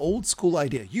is an old school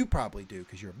idea. You probably do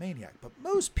because you're a maniac. But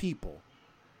most people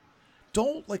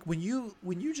don't, when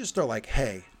you just are like,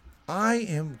 hey, I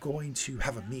am going to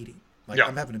have a meeting.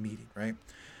 I'm having a meeting, right?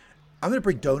 I'm going to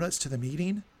bring donuts to the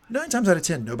meeting. 9 times out of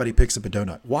 10, nobody picks up a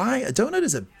donut. Why? A donut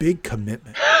is a big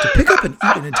commitment. To pick up and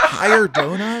eat an entire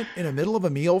donut in the middle of a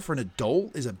meal for an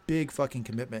adult is a big fucking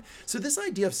commitment. So this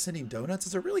idea of sending donuts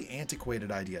is a really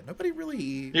antiquated idea. Nobody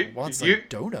really wants a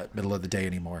donut middle of the day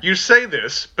anymore. You say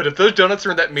this, but if those donuts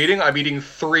are in that meeting, I'm eating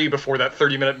 3 before that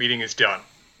 30-minute meeting is done.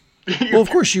 Well, of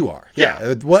course you are.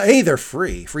 Yeah. Well, they're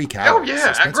free calories. Oh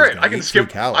yeah, so great. I can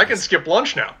skip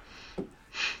lunch now.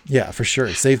 Yeah, for sure.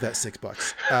 Save that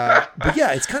 $6. But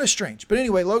yeah, it's kind of strange. But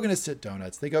anyway, Logan has sent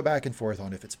donuts. They go back and forth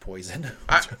on if it's poison.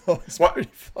 It's pretty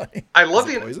funny. I love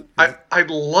poison? I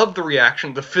love the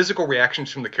reaction, the physical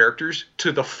reactions from the characters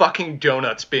to the fucking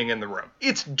donuts being in the room.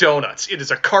 It's donuts. It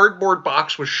is a cardboard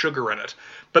box with sugar in it.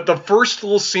 But the first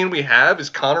little scene we have is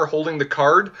Connor holding the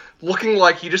card, looking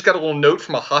like he just got a little note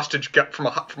from a hostage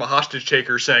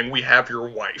taker saying, "We have your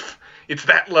wife." It's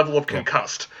that level of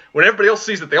concussed. When everybody else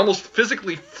sees it, they almost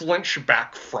physically flinch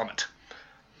back from it.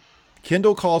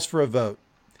 Kendall calls for a vote.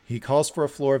 He calls for a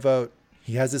floor vote.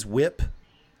 He has his whip.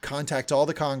 Contact all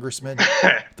the congressmen.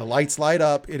 The lights light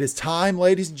up. It is time,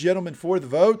 ladies and gentlemen, for the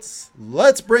votes.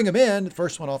 Let's bring them in. The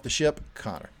first one off the ship,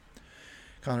 Connor.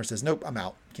 Connor says, "Nope, I'm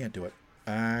out. Can't do it.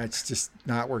 It's just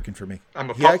not working for me."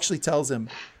 He actually tells him,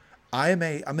 I'm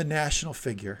a national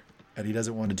figure, and he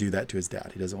doesn't want to do that to his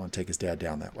dad. He doesn't want to take his dad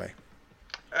down that way.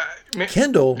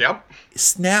 Kendall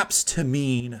snaps to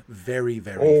mean very,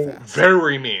 very fast.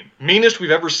 Very mean. Meanest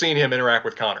we've ever seen him interact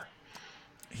with Connor.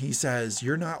 He says,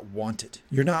 "You're not wanted.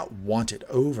 You're not wanted,"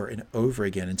 over and over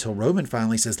again, until Roman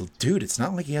finally says, "Dude, it's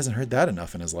not like he hasn't heard that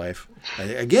enough in his life."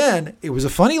 Again, it was a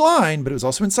funny line, but it was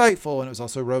also insightful, and it was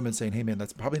also Roman saying, "Hey, man,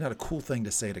 that's probably not a cool thing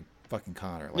to say to fucking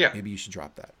Connor. Maybe you should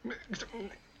drop that."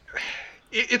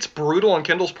 It's brutal on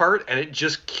Kendall's part, and it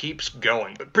just keeps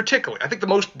going. But particularly, I think the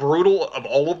most brutal of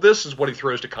all of this is what he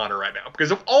throws to Connor right now.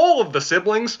 Because of all of the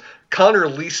siblings, Connor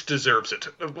least deserves it,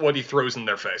 of what he throws in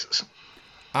their faces.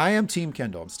 I am Team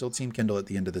Kendall. I'm still Team Kendall at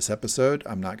the end of this episode.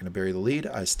 I'm not going to bury the lead.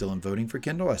 I still am voting for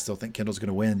Kendall. I still think Kendall's going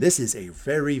to win. This is a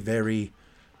very, very,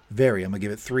 very, I'm going to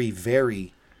give it 3,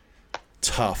 very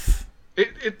tough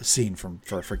scene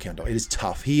for Kendall. It is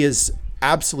tough. He is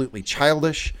absolutely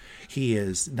childish.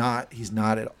 He's not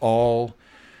at all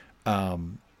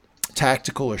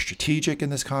tactical or strategic in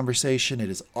this conversation. It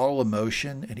is all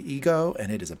emotion and ego,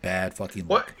 and it is a bad fucking look.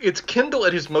 Well, it's Kendall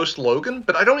at his most Logan,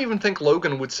 but I don't even think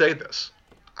Logan would say this.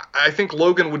 I think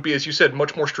Logan would be, as you said,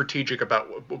 much more strategic about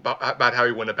how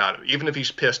he went about it, even if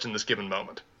he's pissed in this given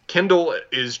moment. Kendall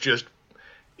is just,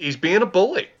 he's being a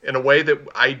bully in a way that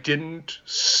I didn't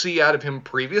see out of him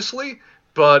previously,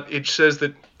 but it says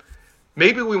that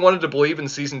maybe we wanted to believe in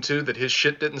season 2 that his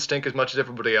shit didn't stink as much as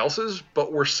everybody else's,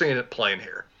 but we're seeing it plain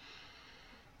here.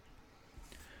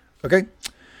 Okay.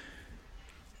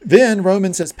 Then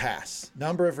Roman says pass.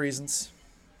 Number of reasons.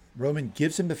 Roman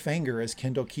gives him the finger as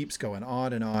Kendall keeps going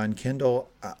on and on. Kendall,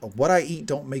 what I eat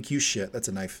don't make you shit. That's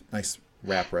a nice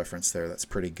rap reference there. That's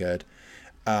pretty good.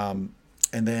 And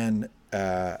then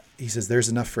he says, "There's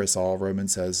enough for us all." Roman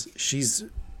says she's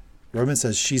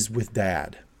with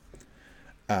Dad.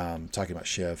 Talking about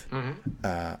Shiv.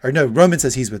 Mm-hmm. Roman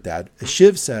says he's with Dad.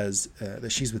 Shiv says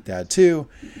that she's with Dad too.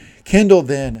 Kendall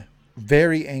then,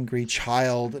 very angry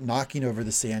child, knocking over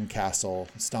the sandcastle,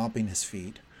 stomping his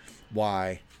feet.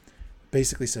 Why?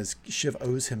 Basically says Shiv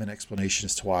owes him an explanation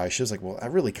as to why. Shiv's like, "Well, I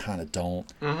really kind of don't."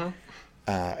 Mm-hmm.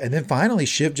 And then finally,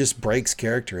 Shiv just breaks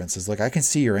character and says, "Look, I can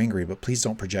see you're angry, but please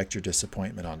don't project your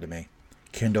disappointment onto me."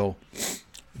 Kendall,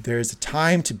 there's a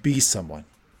time to be someone.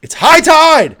 It's high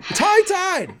tide. It's high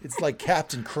tide. It's like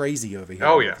Captain Crazy over here.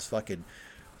 Oh yeah, this fucking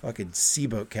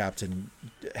seaboat captain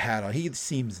hat on. He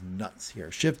seems nuts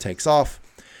here. Shiv takes off.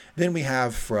 Then we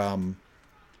have from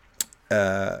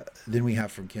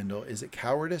Kendall. Is it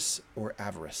cowardice or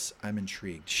avarice? I'm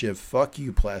intrigued. Shiv, fuck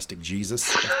you, plastic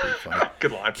Jesus. That's pretty funny.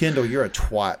 Good line. Kendall, you're a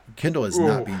twat. Kendall is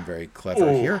not being very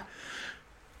clever here.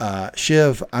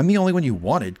 Shiv, I'm the only one you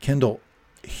wanted. Kendall,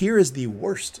 here is the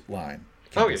worst line.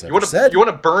 Kendall's you want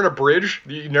to burn a bridge?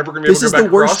 You're never going to be able to go back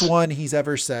across? This is the worst one he's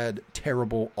ever said.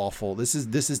 Terrible, awful. This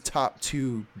is top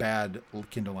 2 bad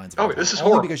Kendall lines. This is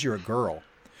horrible. Only because you're a girl.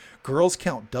 Girls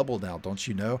count double now, don't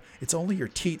you know? It's only your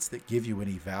teats that give you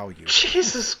any value.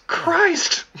 Jesus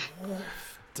Christ.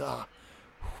 Duh.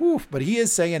 Whew. But he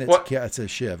is saying it's a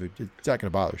Shiv. It's not going to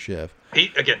bother Shiv.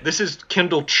 This is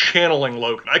Kendall channeling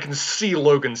Logan. I can see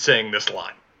Logan saying this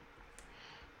line.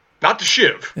 Not to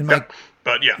Shiv.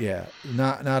 But yeah. Yeah,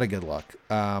 not a good look.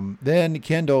 Then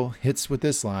Kendall hits with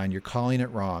this line, "You're calling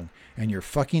it wrong, and you're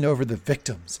fucking over the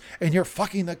victims, and you're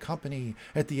fucking the company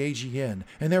at the AGN,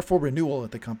 and therefore renewal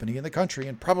at the company and the country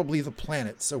and probably the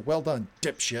planet. So well done,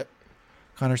 dipshit."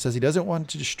 Connor says he doesn't want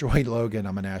to destroy Logan.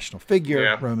 I'm a national figure.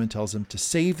 Yeah. Roman tells him to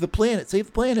save the planet. Save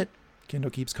the planet.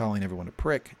 Kendall keeps calling everyone a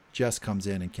prick. Jess comes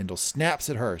in, and Kendall snaps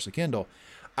at her. So Kendall,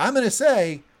 I'm going to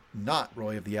say, not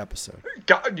Roy of the episode.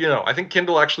 God, I think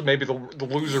Kendall actually may be the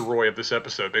loser Roy of this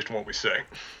episode based on what we say.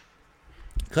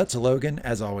 Cut to Logan.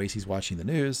 As always, he's watching the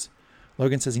news.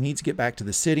 Logan says he needs to get back to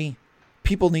the city.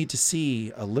 People need to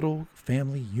see a little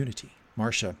family unity.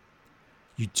 Marcia,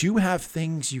 you do have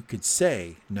things you could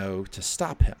say no to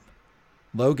stop him.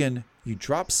 Logan, you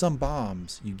drop some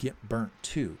bombs, you get burnt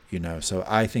too, So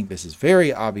I think this is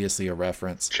very obviously a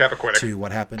reference to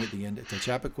what happened at the end, at the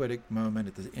Chappaquiddick moment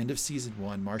at the end of season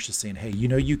 1. Marcia's saying, hey,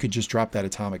 you could just drop that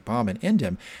atomic bomb and end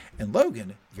him. And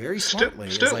Logan, very smartly,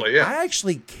 is like, I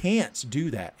actually can't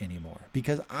do that anymore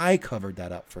because I covered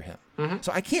that up for him. Mm-hmm.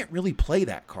 So I can't really play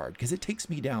that card because it takes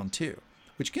me down too.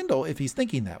 Which Kendall, if he's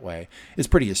thinking that way, is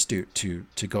pretty astute to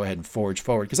go ahead and forge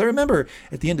forward. Because I remember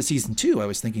at the end of season 2, I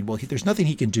was thinking, well, there's nothing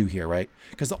he can do here, right?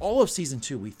 Because all of season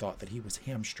 2, we thought that he was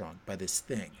hamstrung by this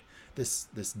thing, this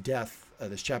death,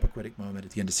 this Chappaquiddick moment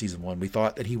at the end of season 1. We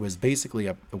thought that he was basically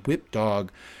a whip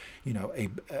dog,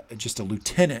 just a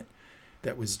lieutenant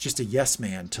that was just a yes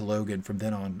man to Logan from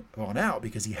then on out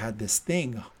because he had this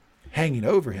thing hanging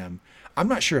over him. I'm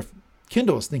not sure if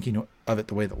Kendall is thinking of it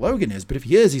the way that Logan is, but if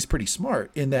he is, he's pretty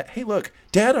smart in that, hey, look,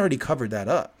 Dad already covered that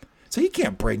up. So he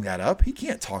can't bring that up. He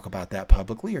can't talk about that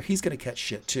publicly or he's going to catch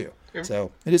shit too. Yeah.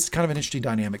 So it is kind of an interesting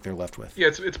dynamic they're left with. Yeah,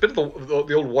 it's been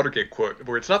the old Watergate quote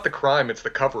where it's not the crime, it's the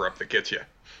cover-up that gets you.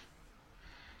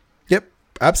 Yep,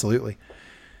 absolutely.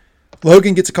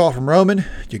 Logan gets a call from Roman.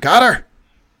 You got her?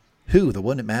 Who, the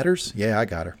one that matters? Yeah, I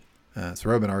got her. So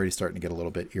Roman already starting to get a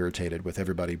little bit irritated with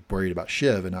everybody worried about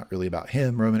Shiv and not really about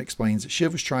him. Roman explains that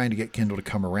Shiv was trying to get Kendall to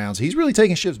come around. So he's really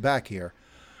taking Shiv's back here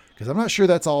because I'm not sure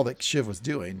that's all that Shiv was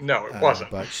doing. No, it wasn't.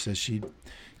 But she says she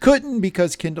couldn't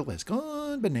because Kendall has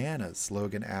gone bananas.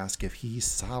 Logan asks if she's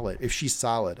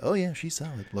solid. Oh, yeah, she's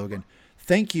solid. Logan,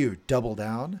 thank you, double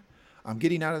down. I'm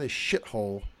getting out of this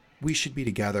shithole. We should be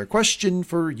together. Question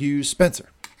for you, Spencer.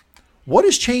 What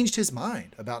has changed his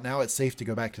mind about now it's safe to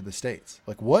go back to the States?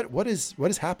 Like what has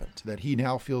happened that he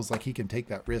now feels like he can take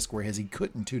that risk whereas he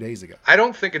couldn't 2 days ago? I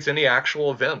don't think it's any actual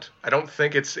event. I don't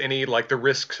think it's any like the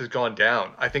risks has gone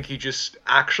down. I think he just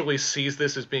actually sees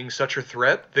this as being such a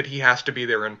threat that he has to be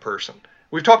there in person.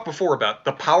 We've talked before about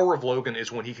the power of Logan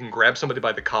is when he can grab somebody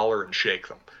by the collar and shake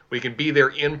them. When he can be there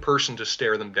in person to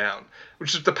stare them down,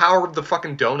 which is the power of the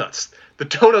fucking donuts. The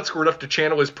donuts were enough to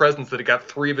channel his presence that it got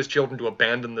 3 of his children to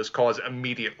abandon this cause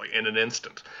immediately in an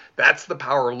instant. That's the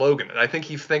power of Logan, and I think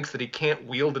he thinks that he can't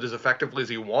wield it as effectively as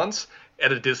he wants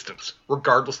at a distance,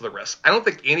 regardless of the risks. I don't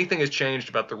think anything has changed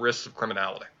about the risks of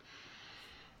criminality.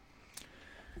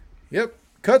 Yep.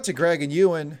 Cut to Greg and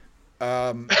Ewan.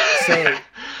 So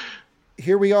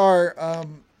here we are.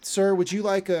 Sir, would you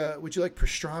like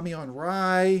pastrami on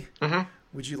rye? Mm-hmm.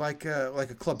 Would you like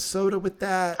a club soda with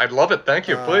that? I'd love it. Thank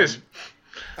you, please.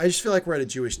 I just feel like we're at a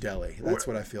Jewish deli. That's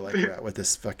what I feel like we're at with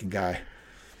this fucking guy.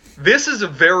 This is a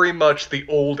very much the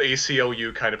old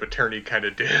ACLU kind of attorney kind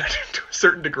of dude to a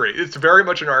certain degree. It's very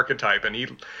much an archetype, and he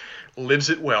lives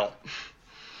it well.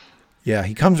 Yeah,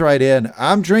 he comes right in.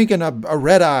 I'm drinking a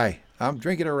red eye. I'm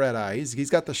drinking a red eye. He's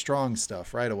got the strong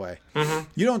stuff right away. Mm-hmm.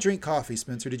 You don't drink coffee,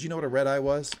 Spencer. Did you know what a red eye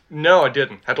was? No, I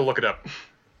didn't. Had to look it up.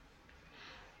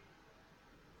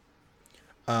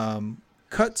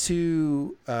 Cut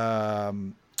to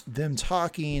them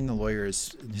talking. The lawyer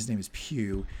his name is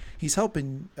Pugh. He's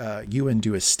helping Ewan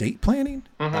do estate planning.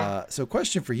 Mm-hmm. So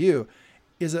question for you.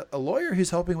 Is a lawyer who's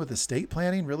helping with estate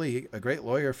planning really a great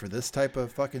lawyer for this type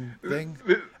of fucking thing?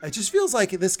 It just feels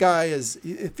like this guy is.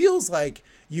 It feels like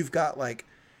you've got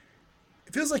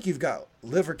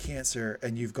liver cancer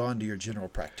and you've gone to your general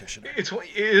practitioner. It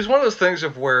is one of those things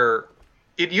of where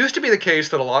it used to be the case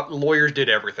that a lot of lawyers did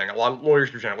everything. A lot of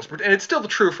lawyers were generalists, and it's still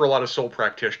true for a lot of sole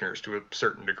practitioners to a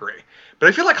certain degree. But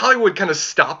I feel like Hollywood kind of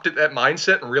stopped at that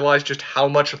mindset and realized just how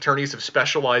much attorneys have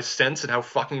specialized since and how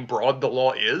fucking broad the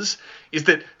law is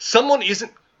that someone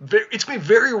isn't. It's going to be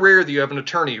very rare that you have an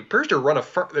attorney who appears to run a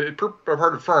part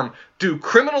of a firm do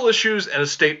criminal issues and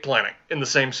estate planning in the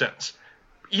same sentence.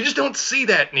 You just don't see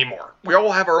that anymore. We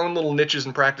all have our own little niches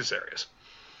and practice areas.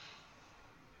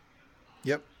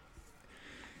 Yep.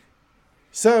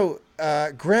 So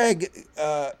Greg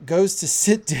goes to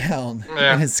sit down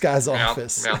in his guy's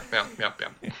office. Yeah.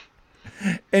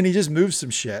 And he just moves some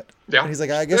shit. Yeah. And he's like,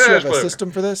 I guess you have a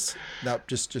system for this? No,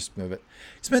 just move it.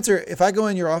 Spencer, if I go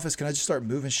in your office, can I just start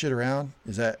moving shit around?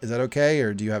 Is that okay,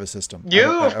 or do you have a system?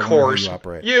 Of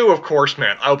course,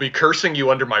 man. I'll be cursing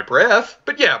you under my breath,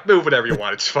 but yeah, move whatever you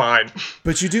want. It's fine.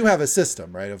 But you do have a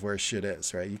system, right, of where shit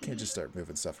is, right? You can't just start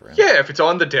moving stuff around. Yeah, if it's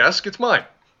on the desk, it's mine.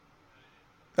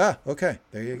 Ah, okay.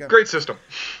 There you go. Great system.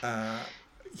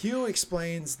 Hugh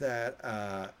explains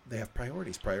that they have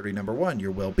priorities. Priority number 1,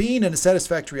 your well-being and a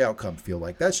satisfactory outcome. Feel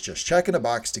like that's just checking a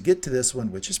box to get to this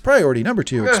one, which is priority number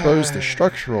 2, expose the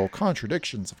structural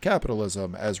contradictions of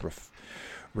capitalism as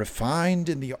refined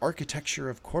in the architecture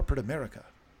of corporate America.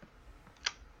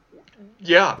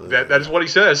 Yeah, that is what he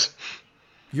says.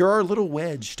 You're our little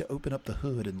wedge to open up the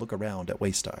hood and look around at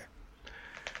Waystar.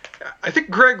 I think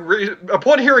Greg,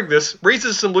 upon hearing this,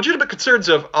 raises some legitimate concerns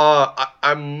of,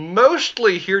 I'm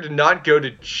mostly here to not go to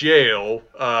jail.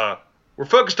 We're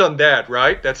focused on that,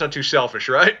 right? That's not too selfish,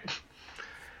 right?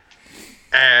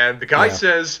 And the guy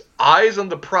says, eyes on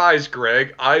the prize,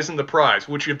 Greg, eyes on the prize.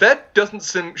 Which, if that doesn't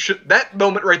seem, that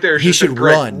moment right there should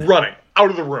Greg running out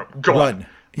of the room. Gone.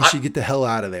 He should get the hell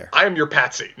out of there. I am your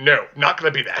patsy. No, not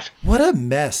going to be that. What a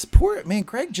mess. Poor man.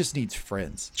 Greg just needs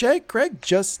friends. Greg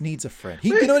just needs a friend.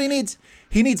 You know what he needs?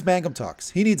 He needs Mangum Talks.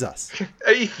 He needs us.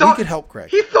 We could help Greg.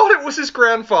 He thought it was his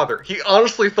grandfather. He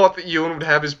honestly thought that Ewan would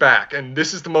have his back. And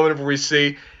this is the moment where we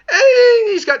see,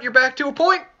 hey, he's got your back to a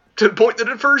point. To the point that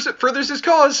it furthers his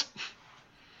cause.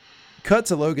 Cut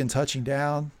to Logan touching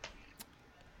down.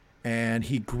 And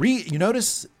you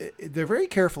notice they're very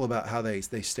careful about how they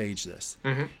stage this.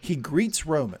 Mm-hmm. He greets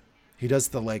Roman. He does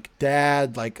the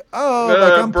dad,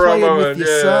 I'm playing with you,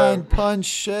 son,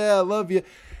 punch, I love you.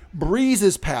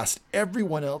 Breezes past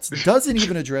everyone else, doesn't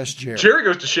even address Jerry. Jerry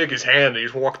goes to shake his hand and he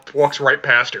just walks right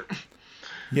past her.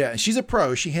 Yeah, she's a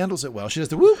pro. She handles it well. She does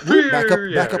the whoop, whoop,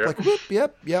 back up like whoop,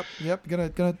 yep.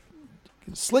 Gonna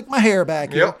slick my hair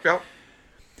back here. Yep.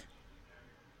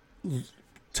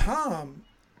 Tom,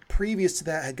 previous to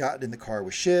that, had gotten in the car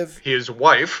with Shiv. His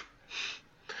wife.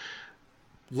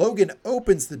 Logan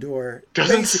opens the door.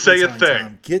 Doesn't say a thing.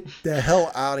 Tom, get the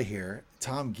hell out of here.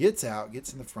 Tom gets out,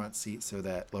 gets in the front seat so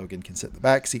that Logan can sit in the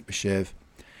back seat with Shiv.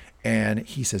 And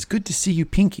he says, good to see you,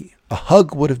 Pinky. A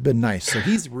hug would have been nice. So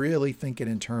he's really thinking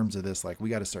in terms of this, we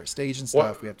got to start staging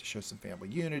stuff. We have to show some family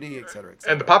unity, et cetera, et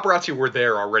cetera. And the paparazzi were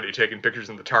there already taking pictures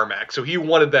in the tarmac. So he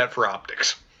wanted that for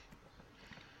optics.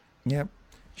 Yep.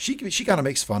 She kind of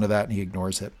makes fun of that and he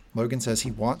ignores it. Logan says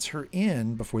he wants her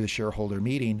in before the shareholder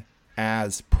meeting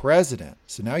as president.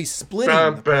 So now he's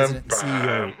splitting the president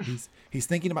and CEO. He's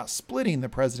thinking about splitting the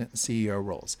president and CEO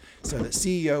roles. So that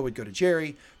CEO would go to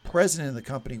Jerry, president of the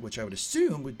company, which I would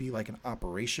assume would be like an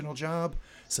operational job,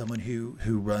 someone who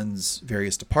runs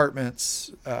various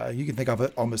departments. You can think of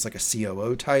it almost like a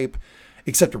COO type,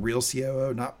 except a real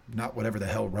COO, not whatever the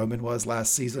hell Roman was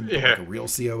last season, but like a real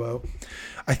COO.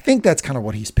 I think that's kind of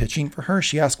what he's pitching for her.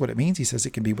 She asks what it means. He says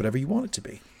it can be whatever you want it to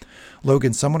be.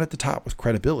 Logan, someone at the top with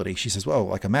credibility. She says, well,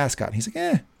 like a mascot. And he's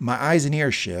like, my eyes and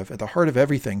ears, Shiv, at the heart of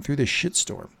everything through this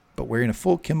shitstorm, but wearing a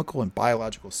full chemical and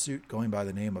biological suit going by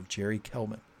the name of Jerry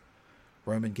Kelman.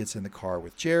 Roman gets in the car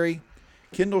with Jerry.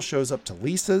 Kendall shows up to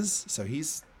Lisa's. So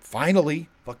he's finally,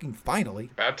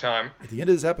 bad time, at the end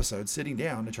of this episode, sitting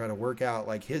down to try to work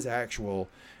out his actual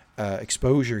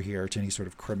exposure here to any sort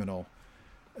of criminal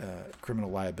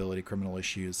liability, criminal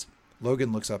issues.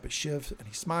 Logan looks up at Shiv and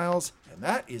he smiles, and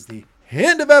that is the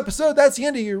end of episode. That's the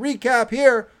end of your recap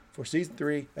here for season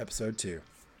 3, episode 2.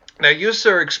 Now, you,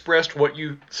 sir, expressed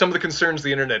some of the concerns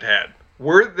the internet had.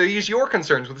 Were these your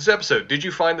concerns with this episode? Did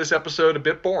you find this episode a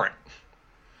bit boring?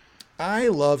 I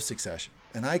love Succession,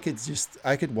 and I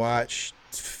could watch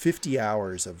 50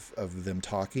 hours of them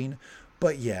talking.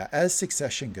 But yeah, as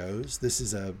Succession goes, this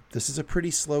is a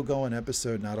pretty slow going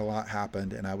episode. Not a lot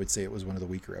happened, and I would say it was one of the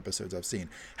weaker episodes I've seen.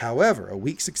 However, a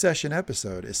weak Succession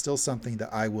episode is still something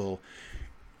that I will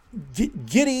get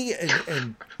giddy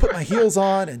and put my heels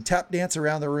on and tap dance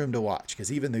around the room to watch.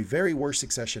 Because even the very worst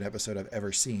Succession episode I've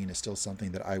ever seen is still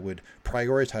something that I would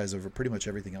prioritize over pretty much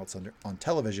everything else on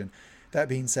television. That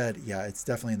being said, yeah, it's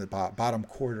definitely in the bottom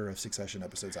quarter of Succession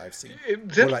episodes I've seen.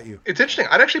 What about you? It's interesting.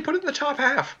 I'd actually put it in the top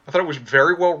half. I thought it was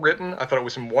very well written. I thought it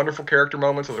was some wonderful character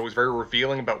moments. I thought it was very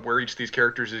revealing about where each of these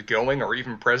characters is going or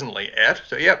even presently at.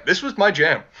 So yeah, this was my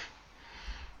jam.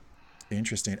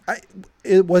 Interesting.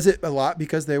 Was it a lot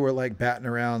because they were batting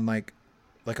around like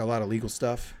a lot of legal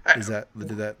stuff? Did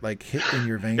that hit in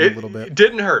your vein a little bit? It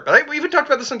didn't hurt. We even talked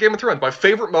about this on Game of Thrones. My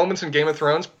favorite moments in Game of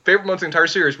Thrones, favorite moments in the entire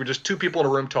series, were just two people in a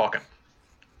room talking.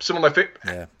 Some of my favorite.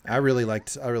 Yeah, I really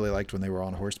liked when they were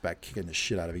on horseback kicking the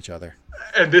shit out of each other.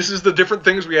 And this is the different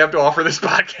things we have to offer this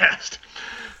podcast.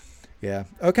 Yeah.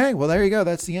 Okay. Well, there you go.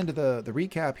 That's the end of the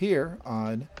recap here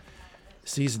on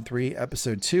season 3,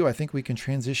 episode 2. I think we can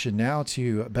transition now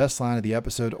to best line of the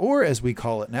episode, or as we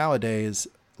call it nowadays,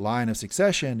 line of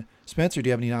Succession. Spencer, do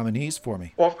you have any nominees for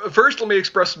me? Well, first, let me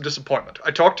express some disappointment.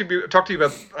 I talked to you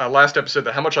about last episode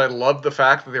that how much I loved the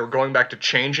fact that they were going back to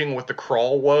changing what the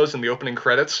crawl was in the opening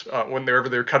credits whenever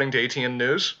they were cutting to ATN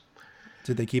News.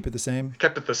 Did they keep it the same?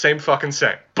 Kept it the same fucking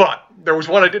same. But there was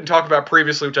one I didn't talk about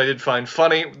previously, which I did find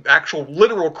funny. Actual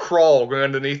literal crawl going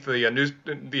underneath the news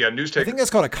taker. I think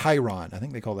that's called a chyron. I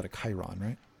think they call that a chyron,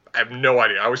 right? I have no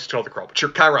idea. I always call the crawl, but sure,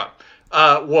 chyron.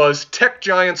 Was tech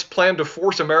giants plan to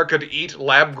force America to eat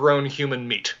lab-grown human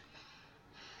meat.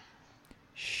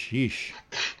 Sheesh.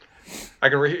 I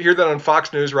can hear that on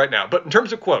Fox News right now. But in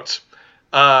terms of quotes,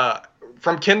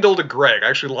 From Kendall to Greg. I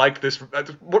actually like this. I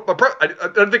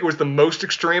don't think it was the most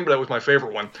extreme, but that was my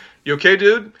favorite one. You okay,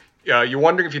 dude? You're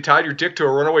wondering if you tied your dick to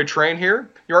a runaway train here?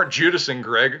 You aren't Judasing,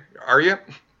 Greg, are you?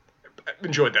 I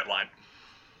enjoyed that line.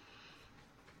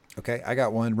 Okay, I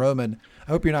got one. Roman,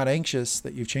 I hope you're not anxious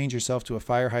that you've changed yourself to a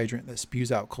fire hydrant that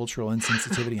spews out cultural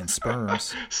insensitivity and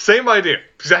sperms. Same idea.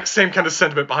 Exact same kind of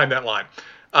sentiment behind that line.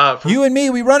 You and me,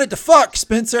 we run it to fuck,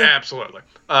 Spencer. Absolutely.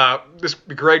 This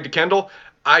Greg to Kendall.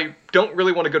 I don't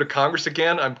really want to go to Congress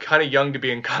again. I'm kind of young to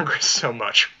be in Congress so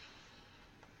much.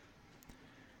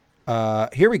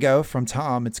 Here we go from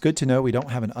Tom. It's good to know we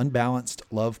don't have an unbalanced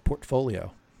love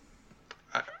portfolio.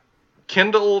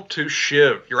 Kendall to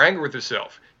Shiv. You're angry with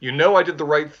yourself. You know I did the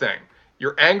right thing.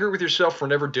 You're angry with yourself for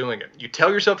never doing it. You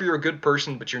tell yourself you're a good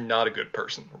person, but you're not a good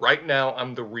person. Right now,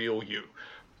 I'm the real you.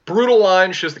 Brutal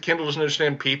line, shows that Kendall doesn't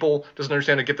understand people, doesn't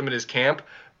understand how to get them in his camp.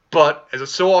 But, as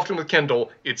it's so often with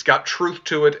Kendall, it's got truth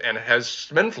to it and it has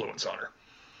some influence on her.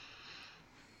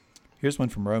 Here's one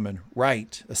from Roman.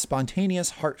 Right. A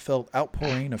spontaneous, heartfelt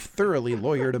outpouring of thoroughly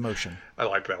lawyered emotion. I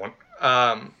like that one.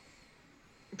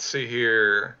 Let's see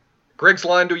here. Greg's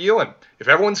line to Ewan. If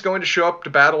everyone's going to show up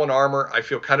to battle in armor, I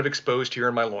feel kind of exposed here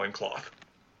in my loincloth.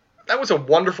 That was a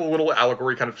wonderful little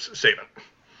allegory kind of statement.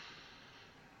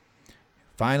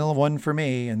 Final one for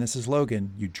me, and this is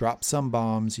Logan. You drop some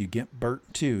bombs, you get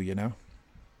burnt too, you know?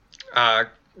 I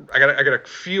got a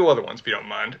few other ones, if you don't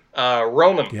mind.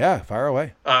 Roman. Yeah, fire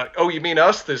away. Oh, you mean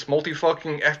us, this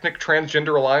multi-fucking ethnic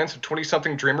transgender alliance of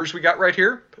 20-something dreamers we got right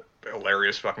here?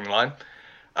 Hilarious fucking line.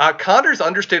 Connor's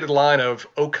understated line of,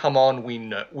 oh, come on, we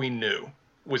knew,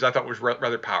 I thought was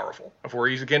rather powerful. Of where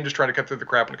he's, again, just trying to cut through the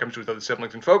crap when it comes to his other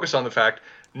siblings and focus on the fact,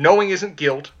 knowing isn't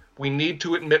guilt. We need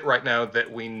to admit right now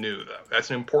that we knew, though. That's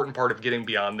an important part of getting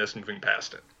beyond this and moving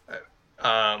past it.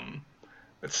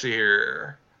 Let's see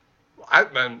here.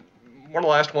 One of the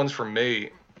last ones from me.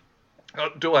 I'll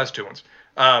do the last two ones.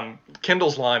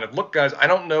 Kendall's line of, look, guys, I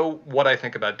don't know what I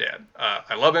think about Dad.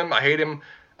 I love him. I hate him.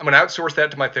 I'm going to outsource that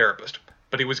to my therapist.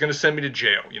 But he was going to send me to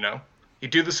jail, you know?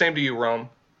 He'd do the same to you, Rome.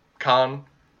 Khan.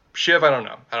 Shiv, I don't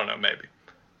know, maybe.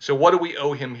 So what do we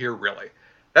owe him here, really?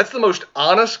 That's the most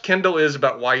honest Kendall is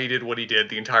about why he did what he did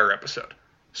the entire episode.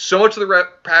 So much of the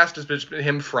past has been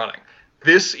him fronting.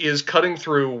 This is cutting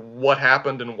through what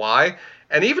happened and why.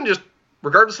 And even just,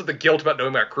 regardless of the guilt about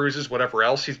knowing about cruises, whatever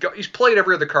else, he's played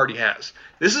every other card he has.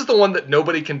 This is the one that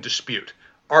nobody can dispute.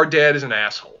 Our dad is an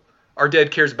asshole. Our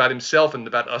dad cares about himself and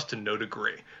about us to no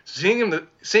degree. So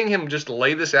seeing him just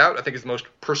lay this out, I think is the most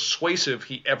persuasive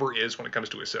he ever is when it comes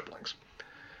to his siblings.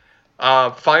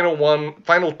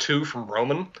 Final two from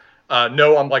Roman.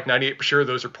 No, I'm like 98% sure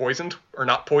those are poisoned, or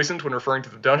not poisoned when referring to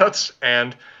the donuts.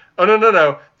 And, oh,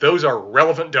 no, those are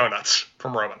relevant donuts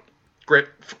from Roman. Great.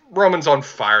 Roman's on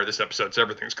fire this episode, so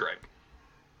everything's great.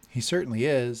 He certainly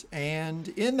is. And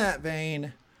in that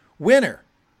vein, winner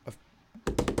of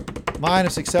Line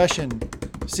of Succession,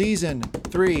 Season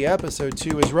 3, Episode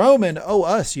 2 is Roman. Oh,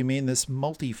 us, you mean this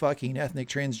multi-fucking ethnic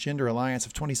transgender alliance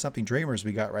of 20-something dreamers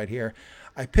we got right here.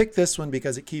 I picked this one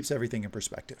because it keeps everything in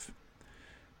perspective.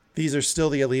 These are still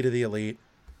the elite of the elite.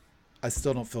 I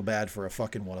still don't feel bad for a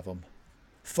fucking one of them.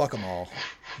 Fuck them all.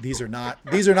 These are not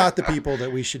the people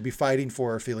that we should be fighting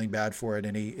for or feeling bad for at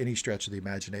any stretch of the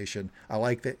imagination. I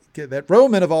like that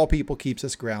Roman of all people keeps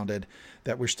us grounded,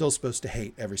 that we're still supposed to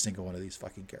hate every single one of these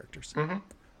fucking characters. Mm-hmm.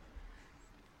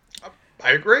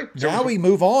 I agree. Now we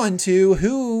move on to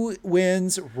who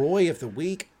wins Roy of the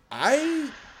Week.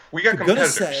 We got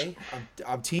competitors. Gonna say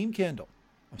I'm Team Kendall.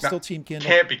 I'm still Team Kendall.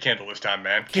 Can't be Kendall this time,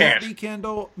 man. Can't be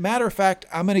Kendall. Matter of fact,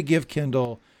 I'm going to give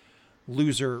Kendall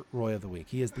loser Roy of the Week.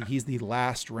 He's the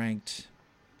last ranked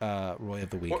Roy of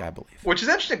the Week, I believe. Which is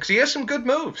interesting because he has some good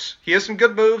moves. He has some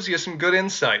good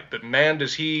insight. But man,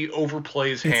 does he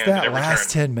overplay his hand at every turn. It's that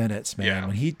last 10 minutes, man. Yeah.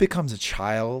 When he becomes a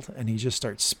child and he just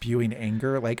starts spewing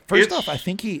anger. Like, first off, I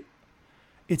think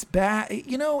it's bad.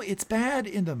 You know, it's bad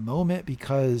in the moment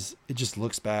because it just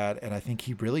looks bad. And I think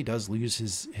he really does lose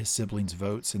his siblings'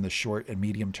 votes in the short and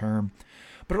medium term.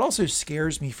 But it also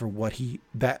scares me for what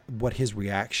his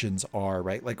reactions are,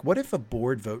 right? Like, what if a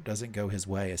board vote doesn't go his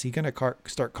way? Is he going to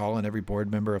start calling every board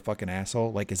member a fucking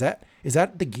asshole? Like, is that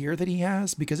the gear that he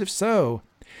has? Because if so,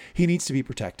 he needs to be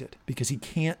protected because he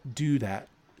can't do that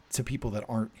to people that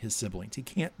aren't his siblings.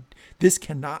 This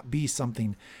cannot be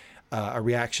something, a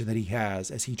reaction that he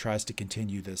has as he tries to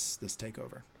continue this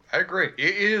takeover. I agree.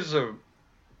 It is a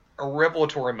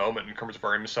revelatory moment in terms of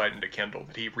our insight into Kendall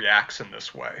that he reacts in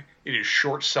this way. It is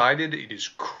short-sighted, it is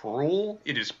cruel,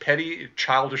 it is petty,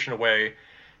 childish in a way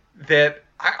that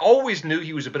I always knew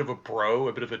he was a bit of a bro,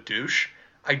 a bit of a douche.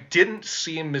 I didn't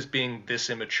see him as being this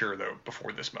immature, though,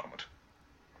 before this moment.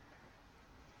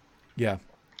 Yeah.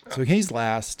 So he's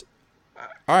last.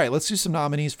 All right, let's do some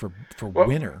nominees for Well,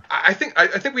 winner. I think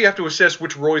we have to assess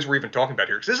which Roys we're even talking about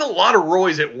here, because there's a lot of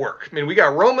Roys at work. I mean, we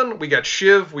got Roman, we got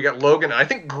Shiv, we got Logan, and I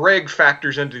think Greg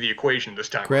factors into the equation this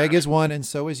time. Greg is one, and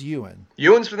so is Ewan.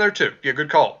 Ewan's been there too. Yeah, good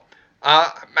call.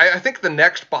 I think the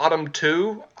next bottom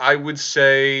two, I would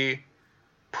say,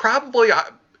 probably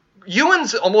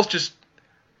Ewan's almost just.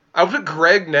 I would put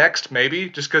Greg next, maybe,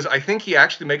 just because I think he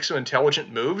actually makes some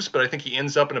intelligent moves, but I think he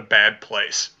ends up in a bad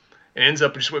place. And ends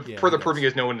up just further proving he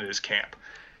has no one in his camp.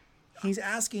 He's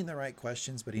asking the right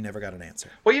questions, but he never got an answer.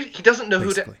 Well, he doesn't know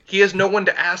basically. he has no one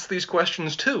to ask these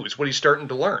questions to, is what he's starting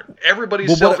to learn.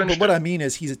 Everybody's self-interested. But what I mean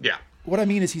is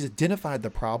he's identified the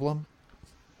problem,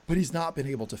 but he's not been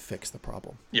able to fix the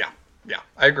problem. Yeah,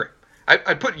 I agree.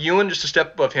 I put Ewan just a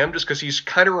step above him just because he's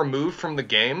kind of removed from the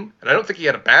game, and I don't think he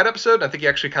had a bad episode. I think he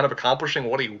actually kind of accomplishing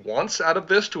what he wants out of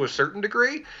this to a certain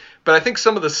degree, but I think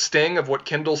some of the sting of what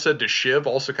Kendall said to Shiv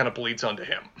also kind of bleeds onto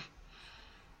him.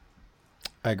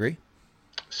 I agree.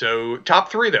 So top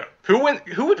three though, who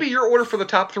would be your order for the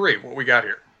top three? What we got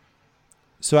here?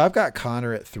 So I've got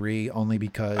Connor at 3 only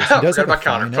because he does have a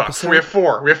fine episode. We have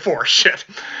four. Shit.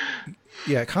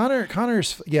 Yeah,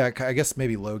 Connor's I guess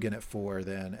maybe Logan at 4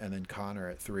 then, and then Connor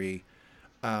at 3.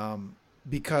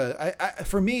 Because I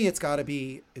for me it's got to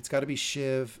be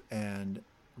Shiv and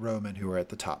Roman who are at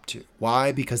the top 2.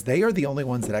 Why? Because they are the only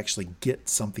ones that actually get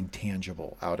something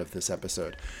tangible out of this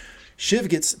episode. Shiv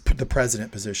gets the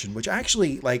president position, which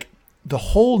actually, like, the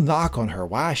whole knock on her,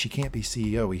 why she can't be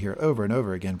CEO, we hear it over and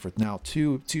over again for now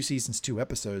two seasons, 2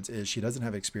 episodes, is she doesn't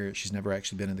have experience. She's never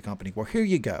actually been in the company. Well, here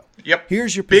you go. Yep.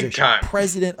 Here's your position. Big time.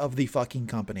 President of the fucking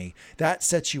company. That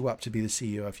sets you up to be the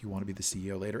CEO if you want to be the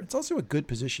CEO later. It's also a good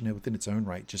position within its own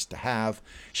right just to have.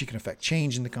 She can affect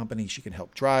change in the company. She can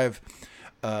help drive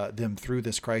them through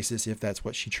this crisis if that's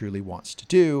what she truly wants to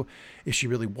do. If she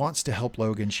really wants to help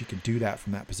Logan, she can do that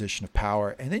from that position of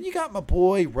power. And then you got my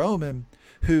boy Roman,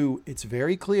 who it's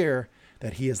very clear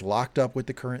that he is locked up with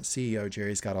the current CEO.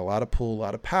 Jerry's got a lot of pull, a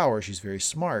lot of power. She's very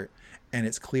smart. And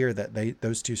it's clear that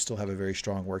those two still have a very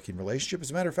strong working relationship. As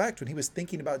a matter of fact, when he was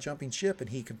thinking about jumping ship and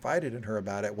he confided in her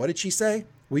about it, what did she say?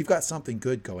 We've got something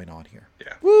good going on here.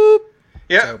 Yeah. Whoop.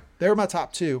 Yeah. So they're my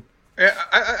top 2. Yeah,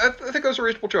 I think those are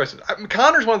reasonable choices.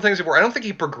 Connor's one of the things where I don't think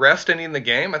he progressed any in the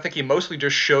game. I think he mostly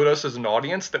just showed us as an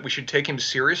audience that we should take him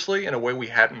seriously in a way we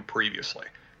hadn't previously.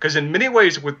 Because in many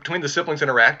ways, between the siblings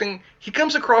interacting, he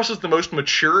comes across as the most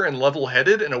mature and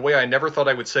level-headed in a way I never thought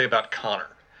I would say about Connor.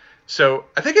 So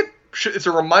I think it's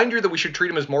a reminder that we should treat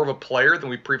him as more of a player than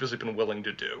we've previously been willing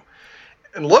to do.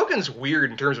 And Logan's weird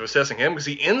in terms of assessing him because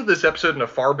he ends this episode in a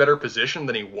far better position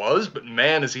than he was, but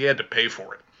man, has he had to pay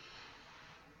for it.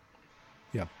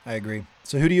 Yeah, I agree.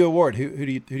 So who do you award? Who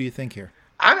do you think here?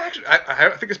 I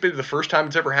think it's maybe the first time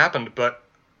it's ever happened, but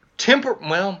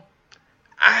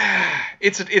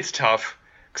it's tough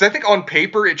because I think on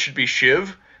paper it should be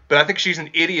Shiv, but I think she's an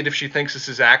idiot if she thinks this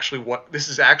is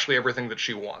actually everything that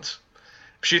she wants.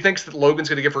 If she thinks that Logan's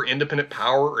going to give her independent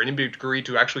power or any degree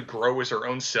to actually grow as her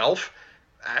own self,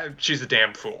 she's a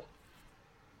damn fool.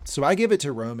 So I give it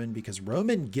to Roman because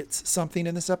Roman gets something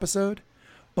in this episode,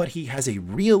 but he has a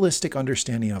realistic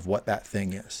understanding of what that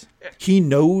thing is. He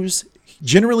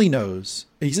generally knows,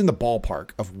 he's in the ballpark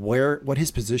of what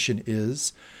his position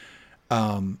is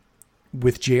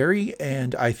with Jerry,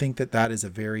 and I think that is a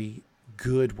very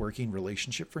good working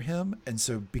relationship for him. And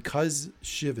so because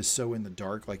Shiv is so in the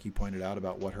dark, like you pointed out,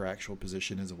 about what her actual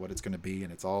position is and what it's going to be,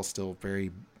 and it's all still very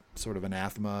sort of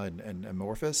anathema and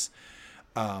amorphous,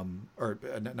 or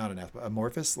not anathema,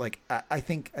 amorphous. Like I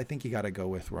think you got to go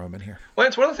with Roman here. Well,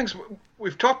 it's one of the things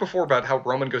we've talked before about how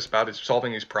Roman goes about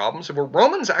solving these problems, and where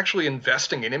Roman's actually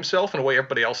investing in himself in a way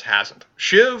everybody else hasn't.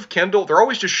 Shiv, Kendall, they're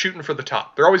always just shooting for the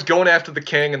top. They're always going after the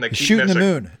king, and they keep shooting missing. The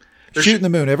moon. They're shooting the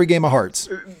moon every game of Hearts.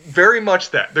 Very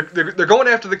much that. They're going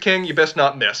after the king, you best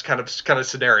not miss kind of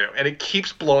scenario, and it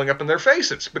keeps blowing up in their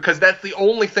faces because that's the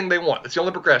only thing they want. That's the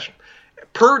only progression.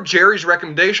 Per Jerry's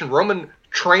recommendation, Roman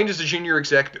trained as a junior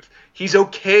executive. He's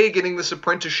okay getting this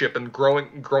apprenticeship and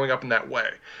growing up in that way.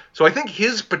 So I think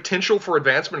his potential for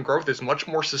advancement and growth is much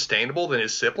more sustainable than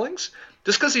his siblings,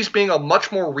 just because he's being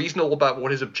much more reasonable about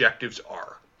what his objectives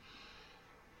are.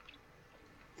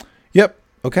 Yep.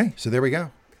 Okay. So there we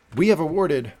go. We have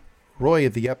awarded Roy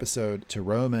of the episode to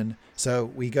Roman. So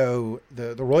we go,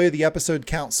 the Roy of the episode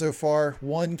count so far,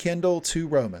 1 Kendall, 2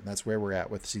 Roman. That's where we're at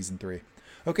with season 3.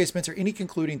 Okay, Spencer, any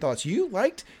concluding thoughts?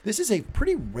 This is a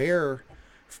pretty rare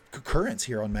occurrence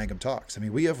here on Mangum Talks. I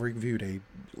mean, we have reviewed a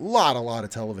lot of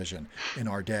television in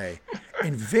our day,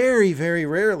 and very, very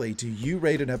rarely do you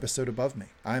rate an episode above me.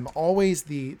 I'm always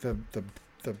the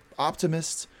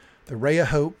optimist, the ray of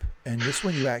hope, And this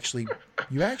one, you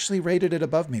actually rated it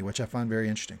above me, which I find very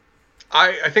interesting.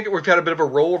 I think we've had a bit of a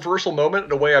role reversal moment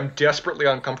in a way I'm desperately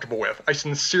uncomfortable with. I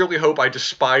sincerely hope I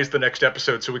despise the next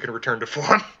episode so we can return to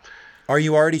form. Are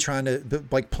you already trying to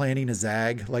like planning a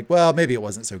zag? Like, well, maybe it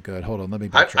wasn't so good. Hold on, let me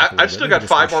backtrack. I've still got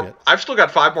 5 more. I've still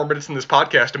got 5 more minutes in this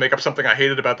podcast to make up something I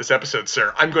hated about this episode,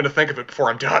 sir. I'm going to think of it before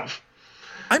I'm done.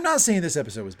 I'm not saying this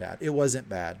episode was bad. It wasn't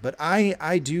bad, but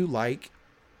I do like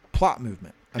plot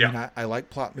movement. I mean, I like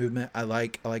plot movement. I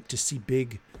like to see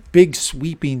big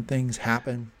sweeping things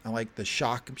happen. I like the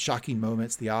shocking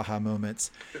moments, the aha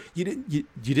moments. You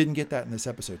didn't get that in this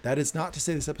episode. That is not to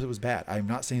say this episode was bad. I'm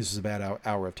not saying this was a bad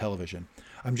hour of television.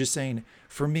 I'm just saying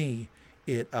for me,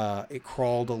 it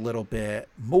crawled a little bit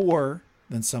more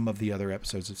than some of the other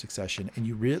episodes of Succession. And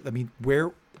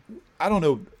I don't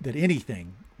know that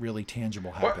anything really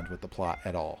tangible happened with the plot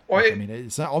at all. Well,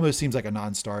 it almost seems like a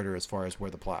non-starter as far as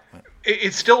where the plot went.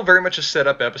 It's still very much a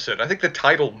set-up episode. I think the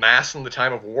title "Mass in the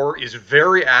Time of War" is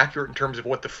very accurate in terms of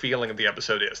what the feeling of the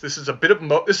episode is. This is a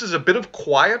bit of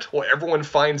quiet while everyone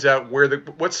finds out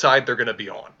what side they're going to be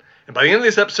on. And by the end of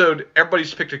this episode,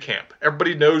 everybody's picked a camp.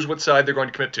 Everybody knows what side they're going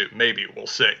to commit to. Maybe, we'll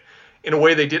see. In a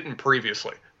way they didn't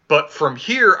previously. But from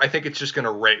here, I think it's just going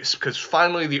to race, because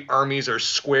finally the armies are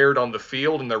squared on the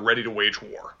field and they're ready to wage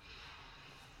war.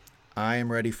 I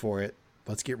am ready for it.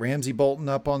 Let's get Ramsay Bolton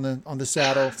up on the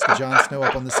saddle. Let's get Jon Snow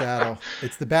up on the saddle.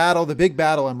 It's the battle, the big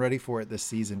battle. I'm ready for it this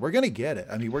season. We're going to get it.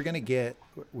 I mean, we're going to get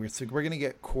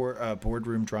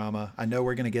boardroom drama. I know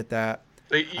we're going to get that.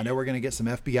 I know we're going to get some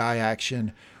FBI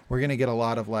action. We're going to get a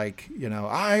lot of I'm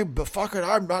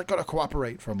not going to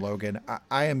cooperate from Logan.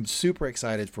 I am super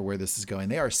excited for where this is going.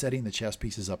 They are setting the chess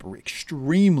pieces up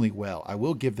extremely well. I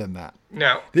will give them that.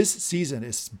 Now, this season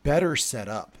is better set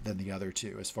up than the other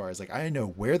two as far as I know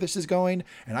where this is going,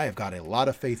 and I have got a lot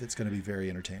of faith it's going to be very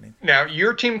entertaining. Now,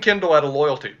 you're Team Kendall out of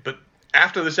loyalty, but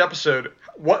after this episode,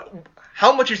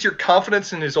 how much is your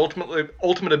confidence in his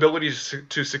ultimate ability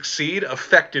to succeed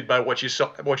affected by what you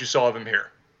saw of him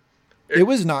here? It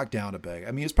was knocked down a bit.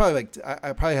 I mean, it's probably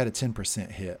I probably had a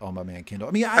 10% hit on my man Kendall.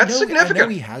 I mean, That's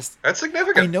significant. That's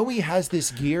significant. I know he has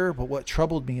this gear, but what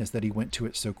troubled me is that he went to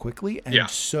it so quickly and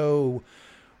and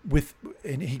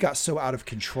he got so out of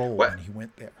control when he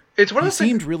went there. He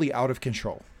seemed really out of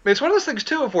control. It's one of those things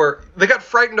too of where they got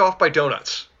frightened off by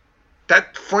donuts.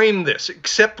 That framed this.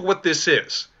 Accept what this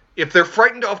is. If they're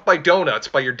frightened off by donuts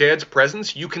by your dad's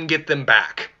presence, you can get them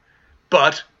back.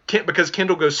 But because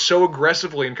Kendall goes so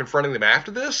aggressively in confronting them after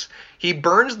this, he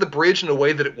burns the bridge in a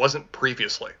way that it wasn't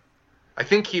previously. I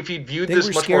think if he viewed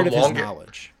this much more long game,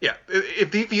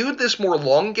 if he viewed this more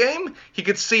long game, he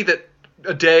could see that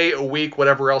a day, a week,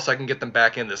 whatever else, I can get them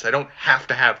back in this. I don't have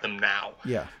to have them now.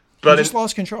 Yeah, but he just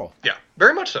lost control. Yeah,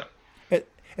 very much so.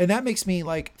 And that makes me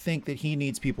think that he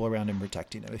needs people around him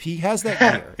protecting him. If he has that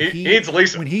gear, he needs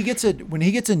Lisa. When he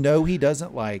gets a no he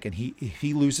doesn't like, and if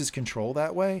he loses control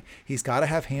that way, he's got to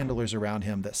have handlers around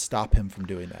him that stop him from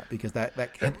doing that, because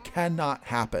that cannot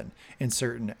happen in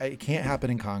certain. It can't happen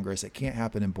in Congress. It can't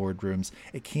happen in boardrooms.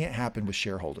 It can't happen with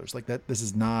shareholders like that. This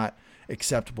is not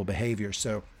acceptable behavior.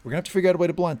 So we're gonna have to figure out a way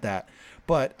to blunt that.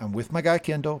 But I'm with my guy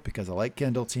Kendall because I like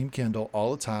Kendall, Team Kendall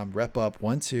all the time. Rep up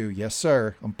 1, 2, yes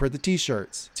sir. I'm for the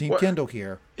t-shirts. Team Kendall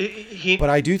here. But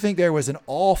I do think there was an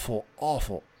awful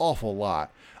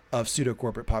lot of pseudo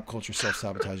corporate pop culture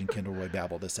self-sabotaging Kendall Roy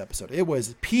babble this episode. It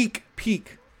was peak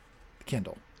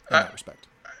Kendall in that respect.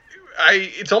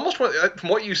 It's almost from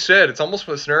what you said. It's almost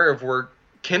a scenario of where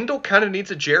Kendall kind of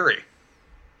needs a Jerry.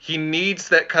 He needs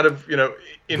that kind of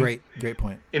great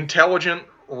point. Intelligent,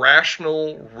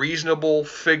 rational, reasonable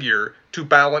figure to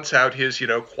balance out his,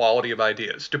 quality of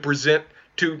ideas,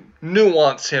 to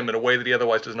nuance him in a way that he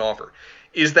otherwise doesn't offer.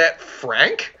 Is that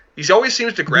Frank? He always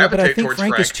seems to gravitate but I think towards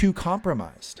Frank is too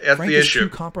compromised. That's Frank the is issue. Too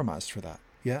compromised for that.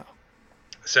 Yeah.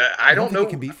 So I don't know. Think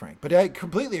he can be Frank, but I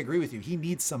completely agree with you. He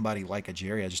needs somebody like a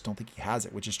Jerry. I just don't think he has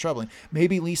it, which is troubling.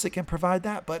 Maybe Lisa can provide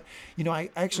that, but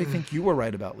I actually think you were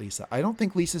right about Lisa. I don't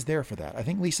think Lisa's there for that. I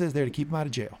think Lisa is there to keep him out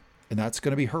of jail, and that's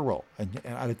going to be her role. And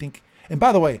I think. And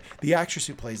by the way, the actress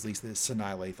who plays Lisa is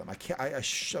Sanaa Lathan.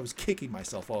 I was kicking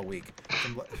myself all week.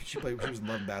 She was in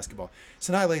Love and Basketball.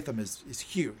 Sanaa Lathan is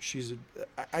huge.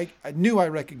 I knew I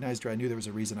recognized her. I knew there was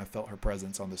a reason I felt her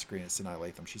presence on the screen. It's Sanaa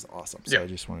Lathan. She's awesome. So I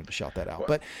just wanted to shout that out.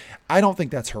 But I don't think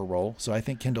that's her role. So I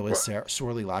think Kendall is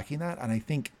sorely lacking that. And I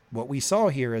think what we saw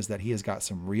here is that he has got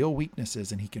some real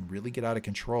weaknesses, and he can really get out of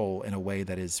control in a way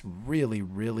that is really,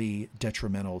 really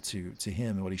detrimental to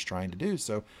him and what he's trying to do.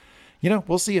 So,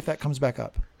 we'll see if that comes back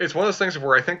up. It's one of those things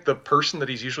where I think the person that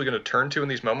he's usually going to turn to in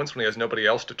these moments when he has nobody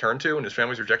else to turn to and his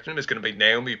family's rejecting him is going to be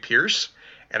Naomi Pierce.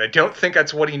 And I don't think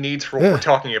that's what he needs for what we're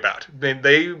talking about.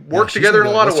 They work together in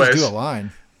a lot of ways. Let's just do a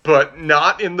line. But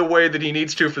not in the way that he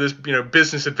needs to for this,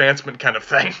 business advancement kind of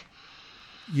thing.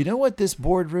 You know what this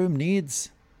boardroom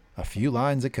needs? A few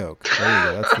lines of Coke.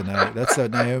 There you go. That's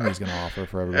what Naomi's going to offer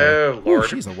for everybody. Oh, Lord. Ooh,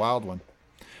 she's a wild one.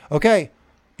 Okay.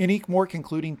 Any more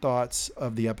concluding thoughts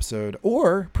of the episode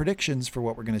or predictions for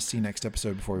what we're going to see next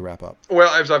episode before we wrap up?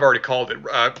 Well, as I've already called it,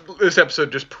 this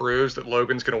episode just proves that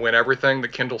Logan's going to win everything,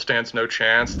 that Kendall stands no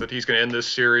chance, that he's going to end this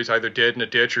series either dead in a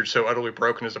ditch or so utterly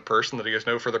broken as a person that he has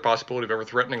no further possibility of ever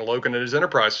threatening Logan and his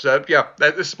enterprise. So,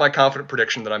 this is my confident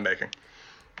prediction that I'm making.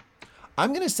 I'm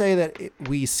going to say that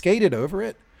we skated over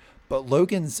it, but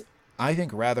Logan's, I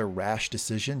think, rather rash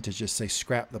decision to just say,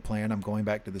 scrap the plan, I'm going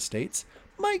back to the States,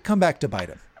 might come back to bite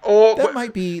him. Oh, that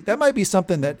might be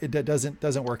something that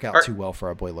doesn't work out too well for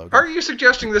our boy Logan. Are you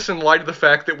suggesting this in light of the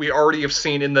fact that we already have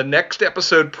seen in the next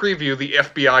episode preview the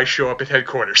FBI show up at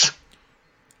headquarters?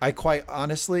 I quite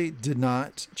honestly did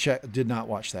not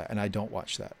watch that, and I don't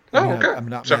watch that. Okay. I'm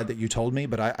not mad that you told me,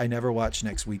 but I never watch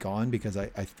Next Week On because I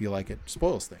feel like it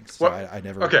spoils things. So I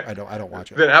never. Okay. I don't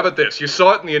watch it. Then how about this? You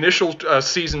saw it in the initial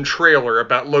season trailer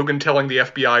about Logan telling the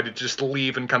FBI to just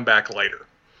leave and come back later.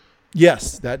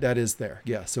 Yes, that is there.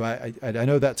 Yeah, so I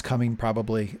know that's coming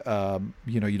probably.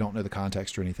 You don't know the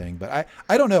context or anything, but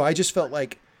I don't know. I just felt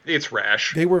like it's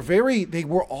rash. They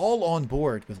were all on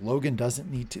board with Logan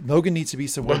Logan needs to be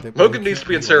somewhere. Logan needs to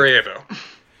be in Sarajevo.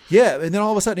 Yeah, and then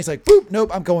all of a sudden he's like, boop,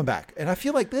 nope, I'm going back. And I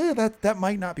feel like that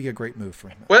might not be a great move for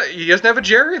him. Well, he doesn't have a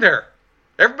Jerry there.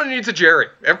 Everybody needs a Jerry.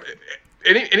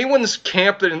 Anyone's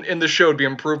camp in the show would be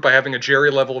improved by having a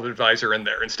Jerry level of advisor in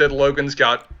there. Instead, Logan's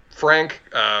got Frank.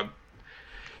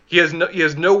 He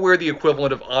has nowhere the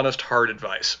equivalent of honest, hard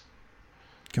advice.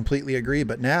 Completely agree.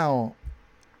 But now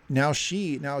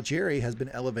Jerry has been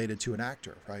elevated to an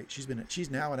actor, right?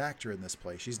 She's now an actor in this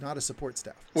play. She's not a support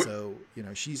staff. So,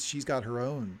 she's got her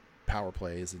own power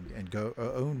plays and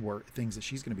own work, things that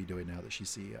she's going to be doing now that she's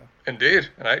CEO. Indeed.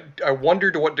 And I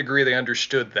wonder to what degree they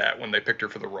understood that when they picked her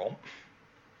for the role.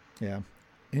 Yeah.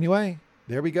 Anyway,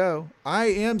 there we go. I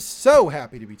am so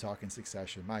happy to be talking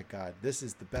Succession. My God, this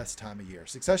is the best time of year.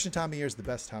 Succession time of year is the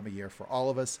best time of year for all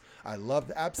of us. I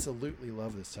absolutely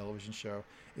love this television show.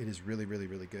 It is really, really,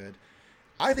 really good.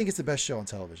 I think it's the best show on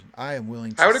television. I am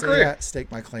willing to say that,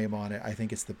 stake my claim on it. I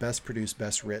think it's the best produced,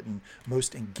 best written,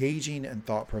 most engaging and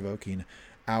thought-provoking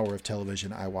hour of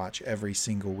television I watch every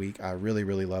single week. I really,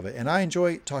 really love it. And I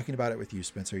enjoy talking about it with you,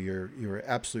 Spencer. You're an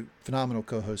absolute phenomenal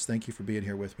co-host. Thank you for being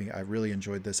here with me. I really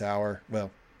enjoyed this hour.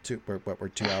 Well, we're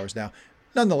 2 hours now.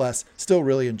 Nonetheless, still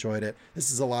really enjoyed it.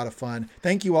 This is a lot of fun.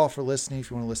 Thank you all for listening.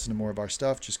 If you want to listen to more of our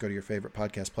stuff, just go to your favorite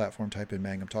podcast platform, type in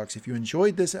Mangum Talks. If you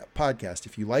enjoyed this podcast,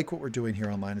 if you like what we're doing here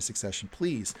on Line of Succession,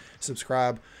 please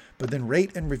subscribe, but then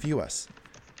rate and review us.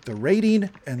 The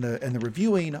rating and the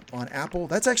reviewing on Apple,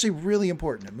 that's actually really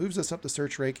important. It moves us up the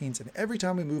search rankings, and every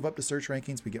time we move up the search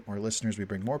rankings, we get more listeners, we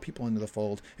bring more people into the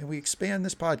fold, and we expand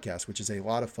this podcast, which is a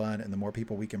lot of fun. And the more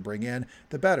people we can bring in,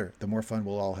 the better, the more fun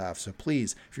we'll all have. So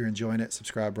please, if you're enjoying it,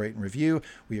 subscribe, rate, and review.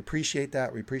 We appreciate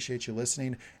that. We appreciate you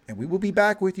listening, and we will be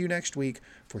back with you next week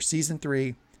for season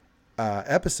 3,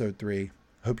 episode 3.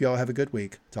 Hope you all have a good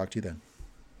week. Talk to you then.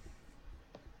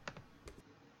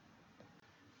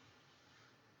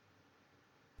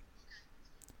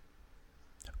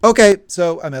 Okay,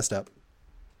 so I messed up.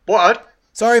 What?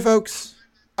 Sorry, folks.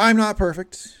 I'm not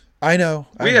perfect. I know.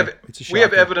 We have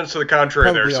evidence to the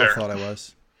contrary. Probably there, all thought I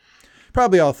was.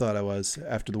 Probably all thought I was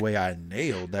after the way I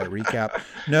nailed that recap.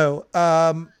 No,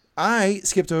 I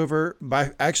skipped over my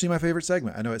favorite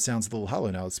segment. I know it sounds a little hollow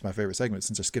now. It's my favorite segment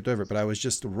since I skipped over it, but I was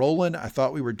just rolling. I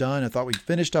thought we were done. I thought we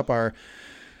finished up our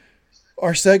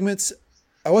segments.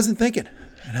 I wasn't thinking.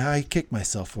 And I kicked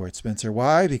myself for it, Spencer.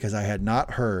 Why? Because I had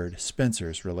not heard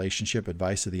Spencer's relationship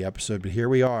advice of the episode. But here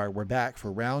we are. We're back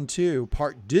for round 2,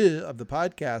 part 2 of the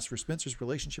podcast for Spencer's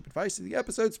relationship advice of the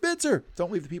episode. Spencer,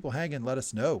 don't leave the people hanging. Let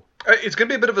us know. It's going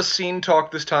to be a bit of a scene talk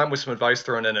this time with some advice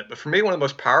thrown in it. But for me, one of the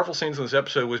most powerful scenes in this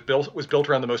episode was built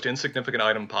around the most insignificant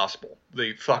item possible.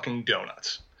 The fucking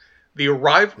donuts. The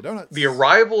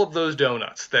arrival of those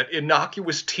donuts, that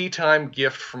innocuous tea time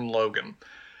gift from Logan,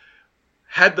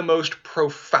 had the most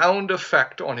profound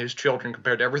effect on his children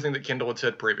compared to everything that Kendall had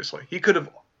said previously. He could have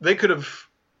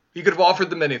offered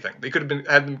them anything. They could have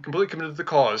had them completely committed to the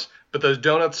cause, but those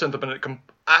donuts sent them in an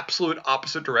absolute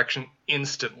opposite direction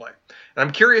instantly. And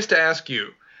I'm curious to ask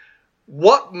you,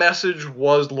 what message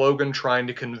was Logan trying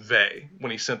to convey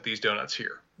when he sent these donuts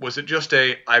here? Was it just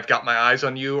I've got my eyes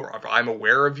on you, or I'm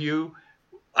aware of you?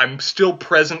 I'm still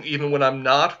present even when I'm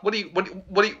not. How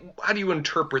do you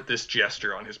interpret this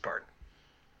gesture on his part?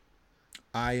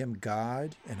 I am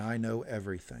God and I know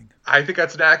everything. I think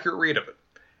that's an accurate read of it.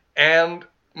 And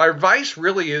my advice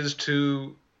really is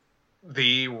to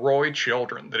the Roy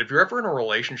children that if you're ever in a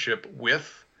relationship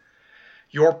with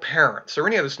your parents or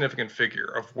any other significant figure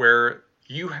of where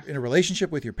you in a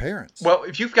relationship with your parents. Well,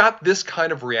 if you've got this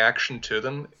kind of reaction to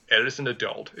them as an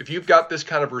adult, if you've got this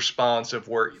kind of response of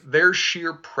where their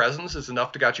sheer presence is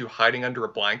enough to got you hiding under a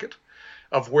blanket,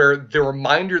 of where the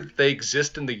reminder that they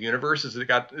exist in the universe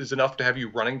is enough to have you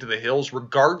running to the hills,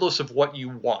 regardless of what you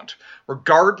want,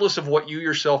 regardless of what you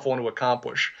yourself want to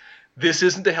accomplish. This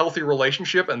isn't a healthy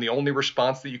relationship, and the only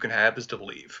response that you can have is to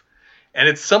leave. And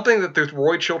it's something that the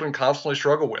Roy children constantly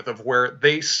struggle with, of where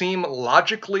they seem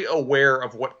logically aware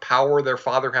of what power their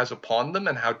father has upon them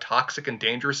and how toxic and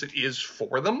dangerous it is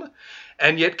for them,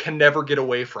 and yet can never get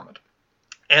away from it.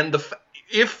 And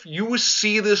if you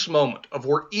see this moment of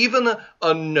where even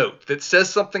a note that says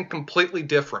something completely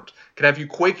different can have you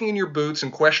quaking in your boots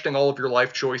and questioning all of your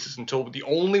life choices until the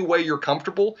only way you're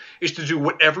comfortable is to do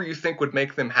whatever you think would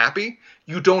make them happy,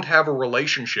 you don't have a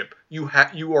relationship. You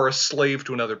are a slave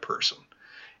to another person.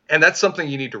 And that's something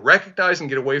you need to recognize and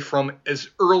get away from as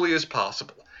early as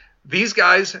possible. These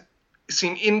guys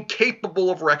seem incapable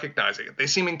of recognizing it. They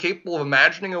seem incapable of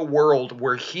imagining a world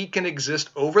where he can exist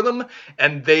over them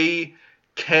and they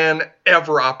can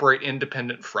ever operate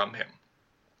independent from him.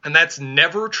 And that's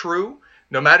never true.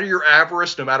 No matter your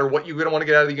avarice, no matter what you're going to want to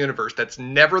get out of the universe, that's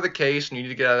never the case, and you need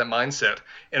to get out of that mindset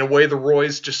in a way the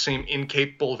Roys just seem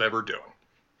incapable of ever doing.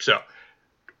 So,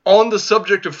 on the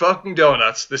subject of fucking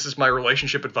donuts, this is my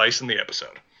relationship advice in the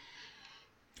episode.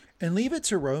 And leave it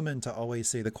to Roman to always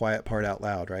say the quiet part out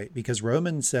loud, right? Because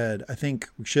Roman said, I think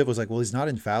Shiv was like, well, he's not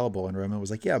infallible. And Roman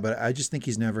was like, yeah, but I just think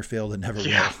he's never failed and never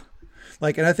will.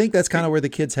 Like, and I think that's kind of where the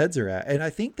kids' heads are at. And I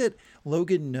think that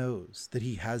Logan knows that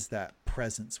he has that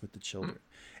presence with the children.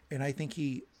 Mm-hmm. And I think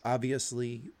he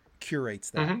obviously curates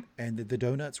that. Mm-hmm. And the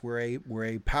donuts were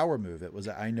a power move. It was,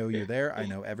 I know you're there. I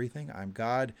know everything. I'm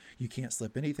God. You can't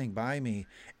slip anything by me.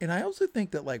 And I also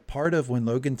think that like part of when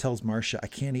Logan tells Marcia, I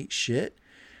can't eat shit,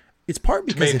 it's part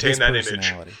because of his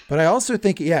personality. But I also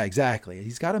think, yeah, exactly.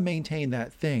 He's got to maintain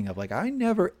that thing of like, I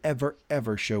never, ever,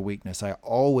 ever show weakness. I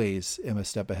always am a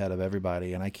step ahead of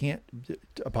everybody, and I can't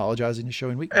apologizing to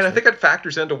showing weakness. And I think that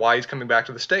factors into why he's coming back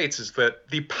to the States is that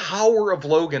the power of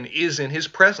Logan is in his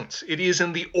presence. It is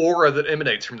in the aura that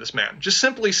emanates from this man. Just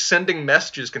simply sending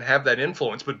messages can have that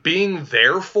influence, but being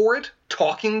there for it,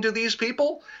 talking to these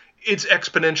people, it's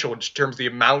exponential in terms of the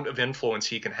amount of influence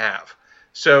he can have.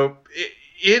 So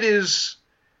it is,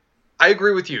 I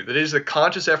agree with you, that it is a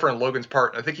conscious effort on Logan's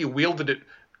part, and I think he wielded it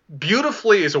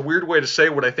beautifully is a weird way to say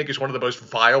what I think is one of the most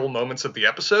vile moments of the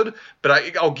episode,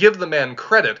 but I'll give the man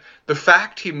credit. The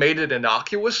fact he made it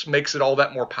innocuous makes it all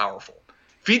that more powerful.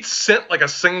 If he'd sent like a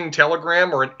singing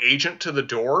telegram or an agent to the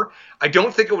door, I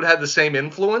don't think it would have the same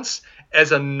influence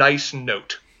as a nice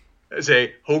note. As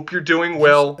a hope you're doing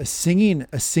well. A singing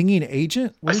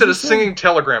agent? I said a singing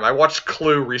telegram. I watched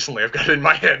Clue recently. I've got it in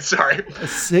my head. Sorry. A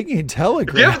singing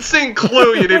telegram. If you haven't seen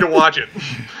Clue, you need to watch it.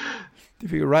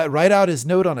 If you write out his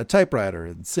note on a typewriter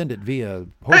and send it via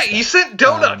horseback. Hey, you sent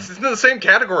donuts. It's in the same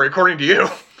category according to you.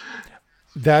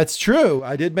 That's true.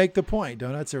 I did make the point.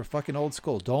 Donuts are fucking old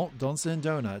school. Don't send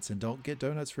donuts, and don't get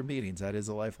donuts for meetings. That is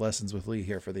a life lessons with Lee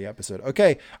here for the episode.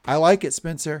 Okay, I like it,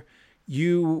 Spencer.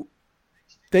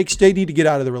 They need to get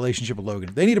out of the relationship with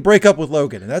Logan. They need to break up with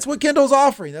Logan. And that's what Kendall's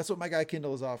offering. That's what my guy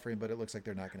Kendall is offering, but it looks like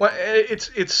they're not going to. Well,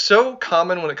 it's so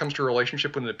common when it comes to a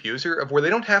relationship with an abuser of where they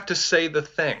don't have to say the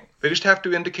thing. They just have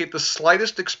to indicate the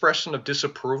slightest expression of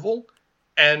disapproval,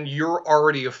 and you're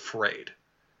already afraid.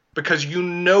 Because you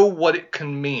know what it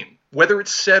can mean, whether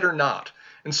it's said or not.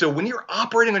 And so when you're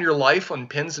operating on your life on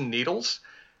pins and needles,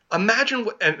 imagine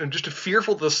and just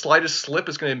fearful the slightest slip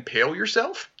is going to impale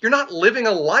yourself. You're not living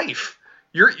a life.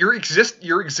 You're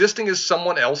existing as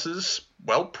someone else's,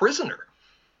 prisoner.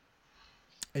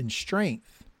 And strength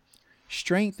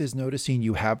is noticing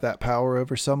you have that power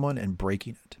over someone and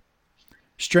breaking it.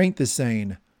 Strength is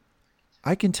saying,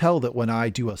 I can tell that when I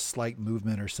do a slight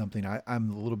movement or something,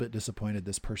 I'm a little bit disappointed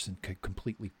this person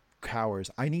completely cowers.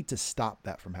 I need to stop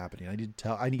that from happening.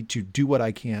 I need to do what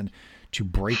I can to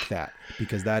break that,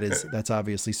 because that's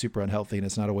obviously super unhealthy and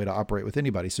it's not a way to operate with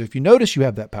anybody. So if you notice you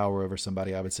have that power over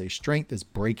somebody, I would say strength is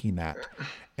breaking that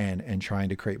and trying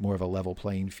to create more of a level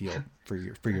playing field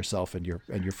for yourself and your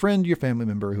friend, your family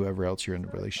member, whoever else you're in a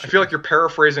relationship. I feel like you're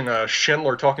paraphrasing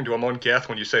Schindler talking to Amon Geth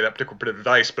when you say that particular bit of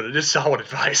advice, but it is solid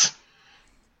advice.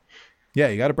 Yeah,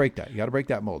 you got to break that. You got to break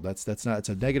that mold. It's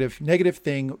a negative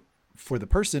thing for the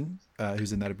person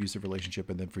who's in that abusive relationship,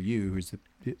 and then for you, who's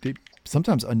the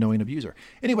sometimes unknowing abuser.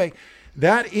 Anyway,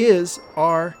 that is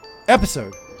our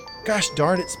episode. Gosh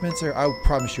darn it, Spencer. I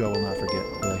promise you I will not forget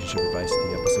relationship advice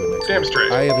in the episode next week. Damn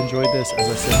straight. I have enjoyed this, as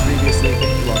I said previously.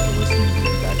 Thank you